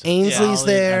episode. Ainsley's Solid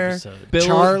there. episode.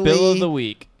 Charlie. Bill of the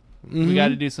week. Mhm. We got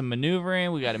to do some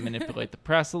maneuvering. We got to manipulate the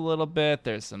press a little bit.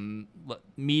 There's some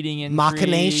meeting intrigue.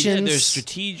 Machinations. Yeah, there's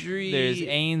strategery. There's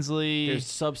Ainsley. There's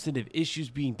substantive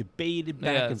issues being debated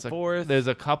back and it's forth. There's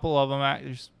a couple of them.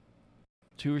 There's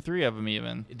 2 or 3 of them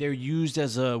even. They're used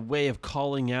as a way of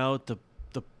calling out the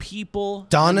people.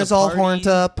 Donna's in the all party. horned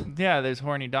up. Yeah, there's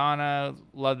horny Donna.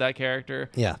 Love that character.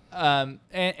 Yeah. And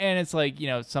it's like,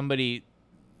 somebody.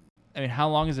 I mean, how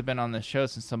long has it been on this show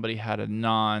since somebody had a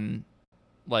main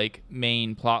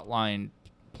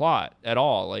plot at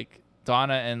all? Like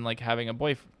Donna and having a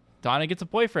boyfriend. Donna gets a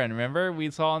boyfriend. Remember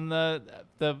we saw in the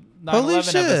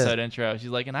 9/11 episode intro. She's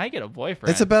like, and I get a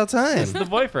boyfriend. It's about time. It's the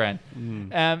boyfriend.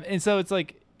 And so it's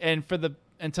like, and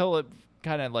until it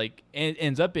kind of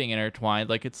ends up being intertwined,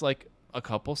 it's like a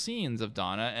couple scenes of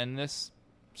Donna and this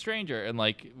stranger, and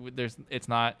it's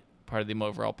not part of the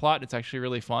overall plot. It's actually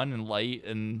really fun and light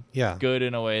and good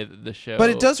in a way that the show. But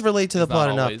it does relate to the is not plot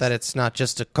enough always- that it's not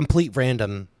just a complete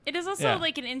random. It is also Yeah.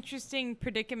 an interesting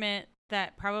predicament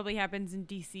that probably happens in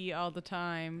DC all the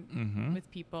time with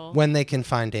people. When they can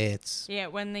find dates. Yeah,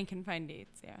 when they can find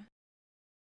dates, yeah.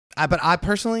 But I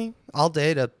personally, I'll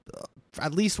date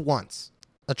at least once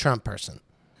a Trump person.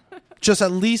 Just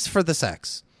at least for the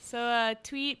sex. So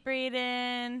tweet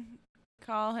Braden,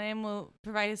 call him, we'll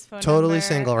provide his phone Totally number.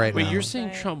 single right Wait, now. you're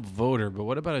saying Trump voter, but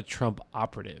what about a Trump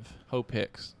operative? Hope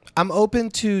Hicks. I'm open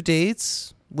to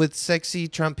dates with sexy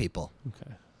Trump people.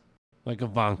 Okay. Like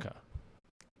Ivanka.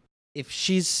 If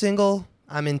she's single,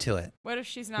 I'm into it. What if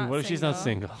she's not What if she's not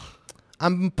single?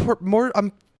 I'm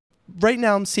right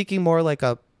now I'm seeking more like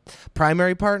a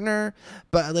primary partner,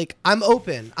 but I'm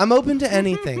open. I'm open to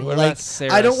anything. What about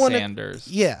Sarah I don't want Sanders?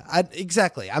 Yeah,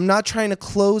 exactly. I'm not trying to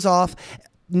close off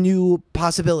new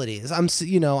possibilities.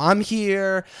 I'm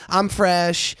here, I'm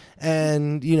fresh,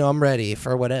 and I'm ready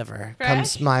for whatever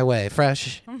comes my way.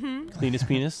 Fresh. Cleanest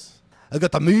penis? I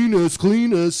got the meanest,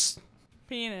 cleanest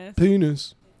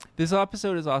penis. This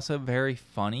episode is also very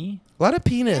funny. A lot of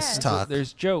penis talk.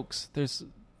 There's jokes. There's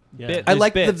Yeah. I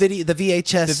like bits. the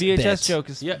VHS. The VHS bit. joke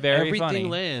is Yeah, very everything funny.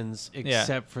 lands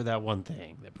except for that one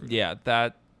thing.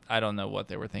 That I don't know what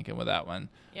they were thinking with that one.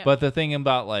 Yep. But the thing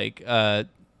about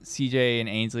CJ and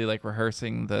Ainsley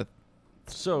rehearsing the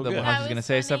So the good. how she's gonna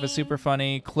say stuff is super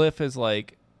funny. Cliff is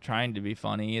trying to be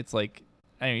funny. It's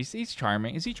he's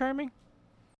charming. Is he charming?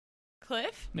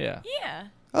 Cliff? Yeah. Yeah.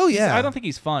 Oh yeah. I don't think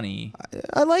he's funny,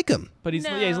 I like him. but he's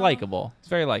No. he's likable. He's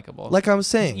very likable. Like I was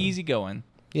saying. He's easygoing.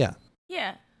 Yeah.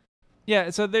 Yeah. Yeah.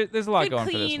 So there's a lot Very going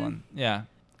for this clean. one. Yeah.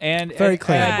 And Very and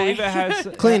clean. I believe it has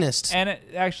Cleanest. and it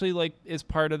actually is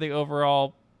part of the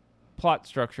overall plot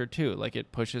structure too.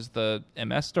 It pushes the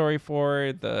MS story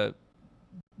forward. The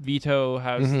Vito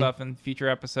has Mhm. stuff in future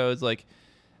episodes. I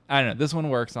don't know. This one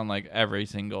works on every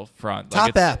single front.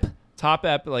 Top ep. Top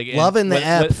ep. Loving the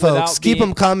ep, folks. Keep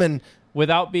them coming.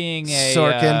 Without being a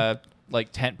Sorkin.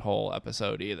 tentpole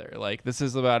episode either. This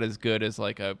is about as good as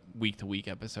a week to week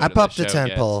episode. I of popped the the show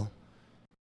gets. tentpole.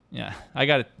 Yeah, I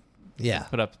got to Yeah.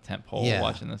 put up a tentpole Yeah.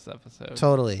 watching this episode.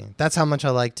 Totally. That's how much I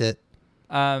liked it.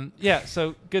 Yeah,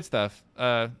 so good stuff.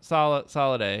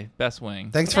 Solid A, best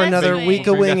wing. Thanks for Best another wing. week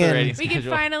of Bring back the winging. rating We could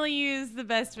schedule. finally use the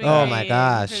best wing. Oh my rating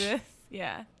gosh. for this.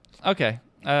 Yeah. Okay,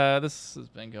 this has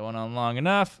been going on long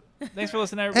enough. Thanks for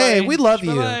listening, everybody. Hey, we love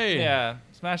you. Yeah,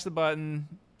 smash the button.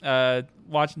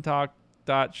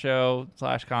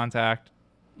 Watchandtalk.show/contact.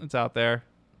 It's out there.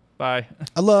 Bye.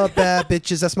 I love bad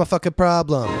bitches. That's my fucking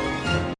problem.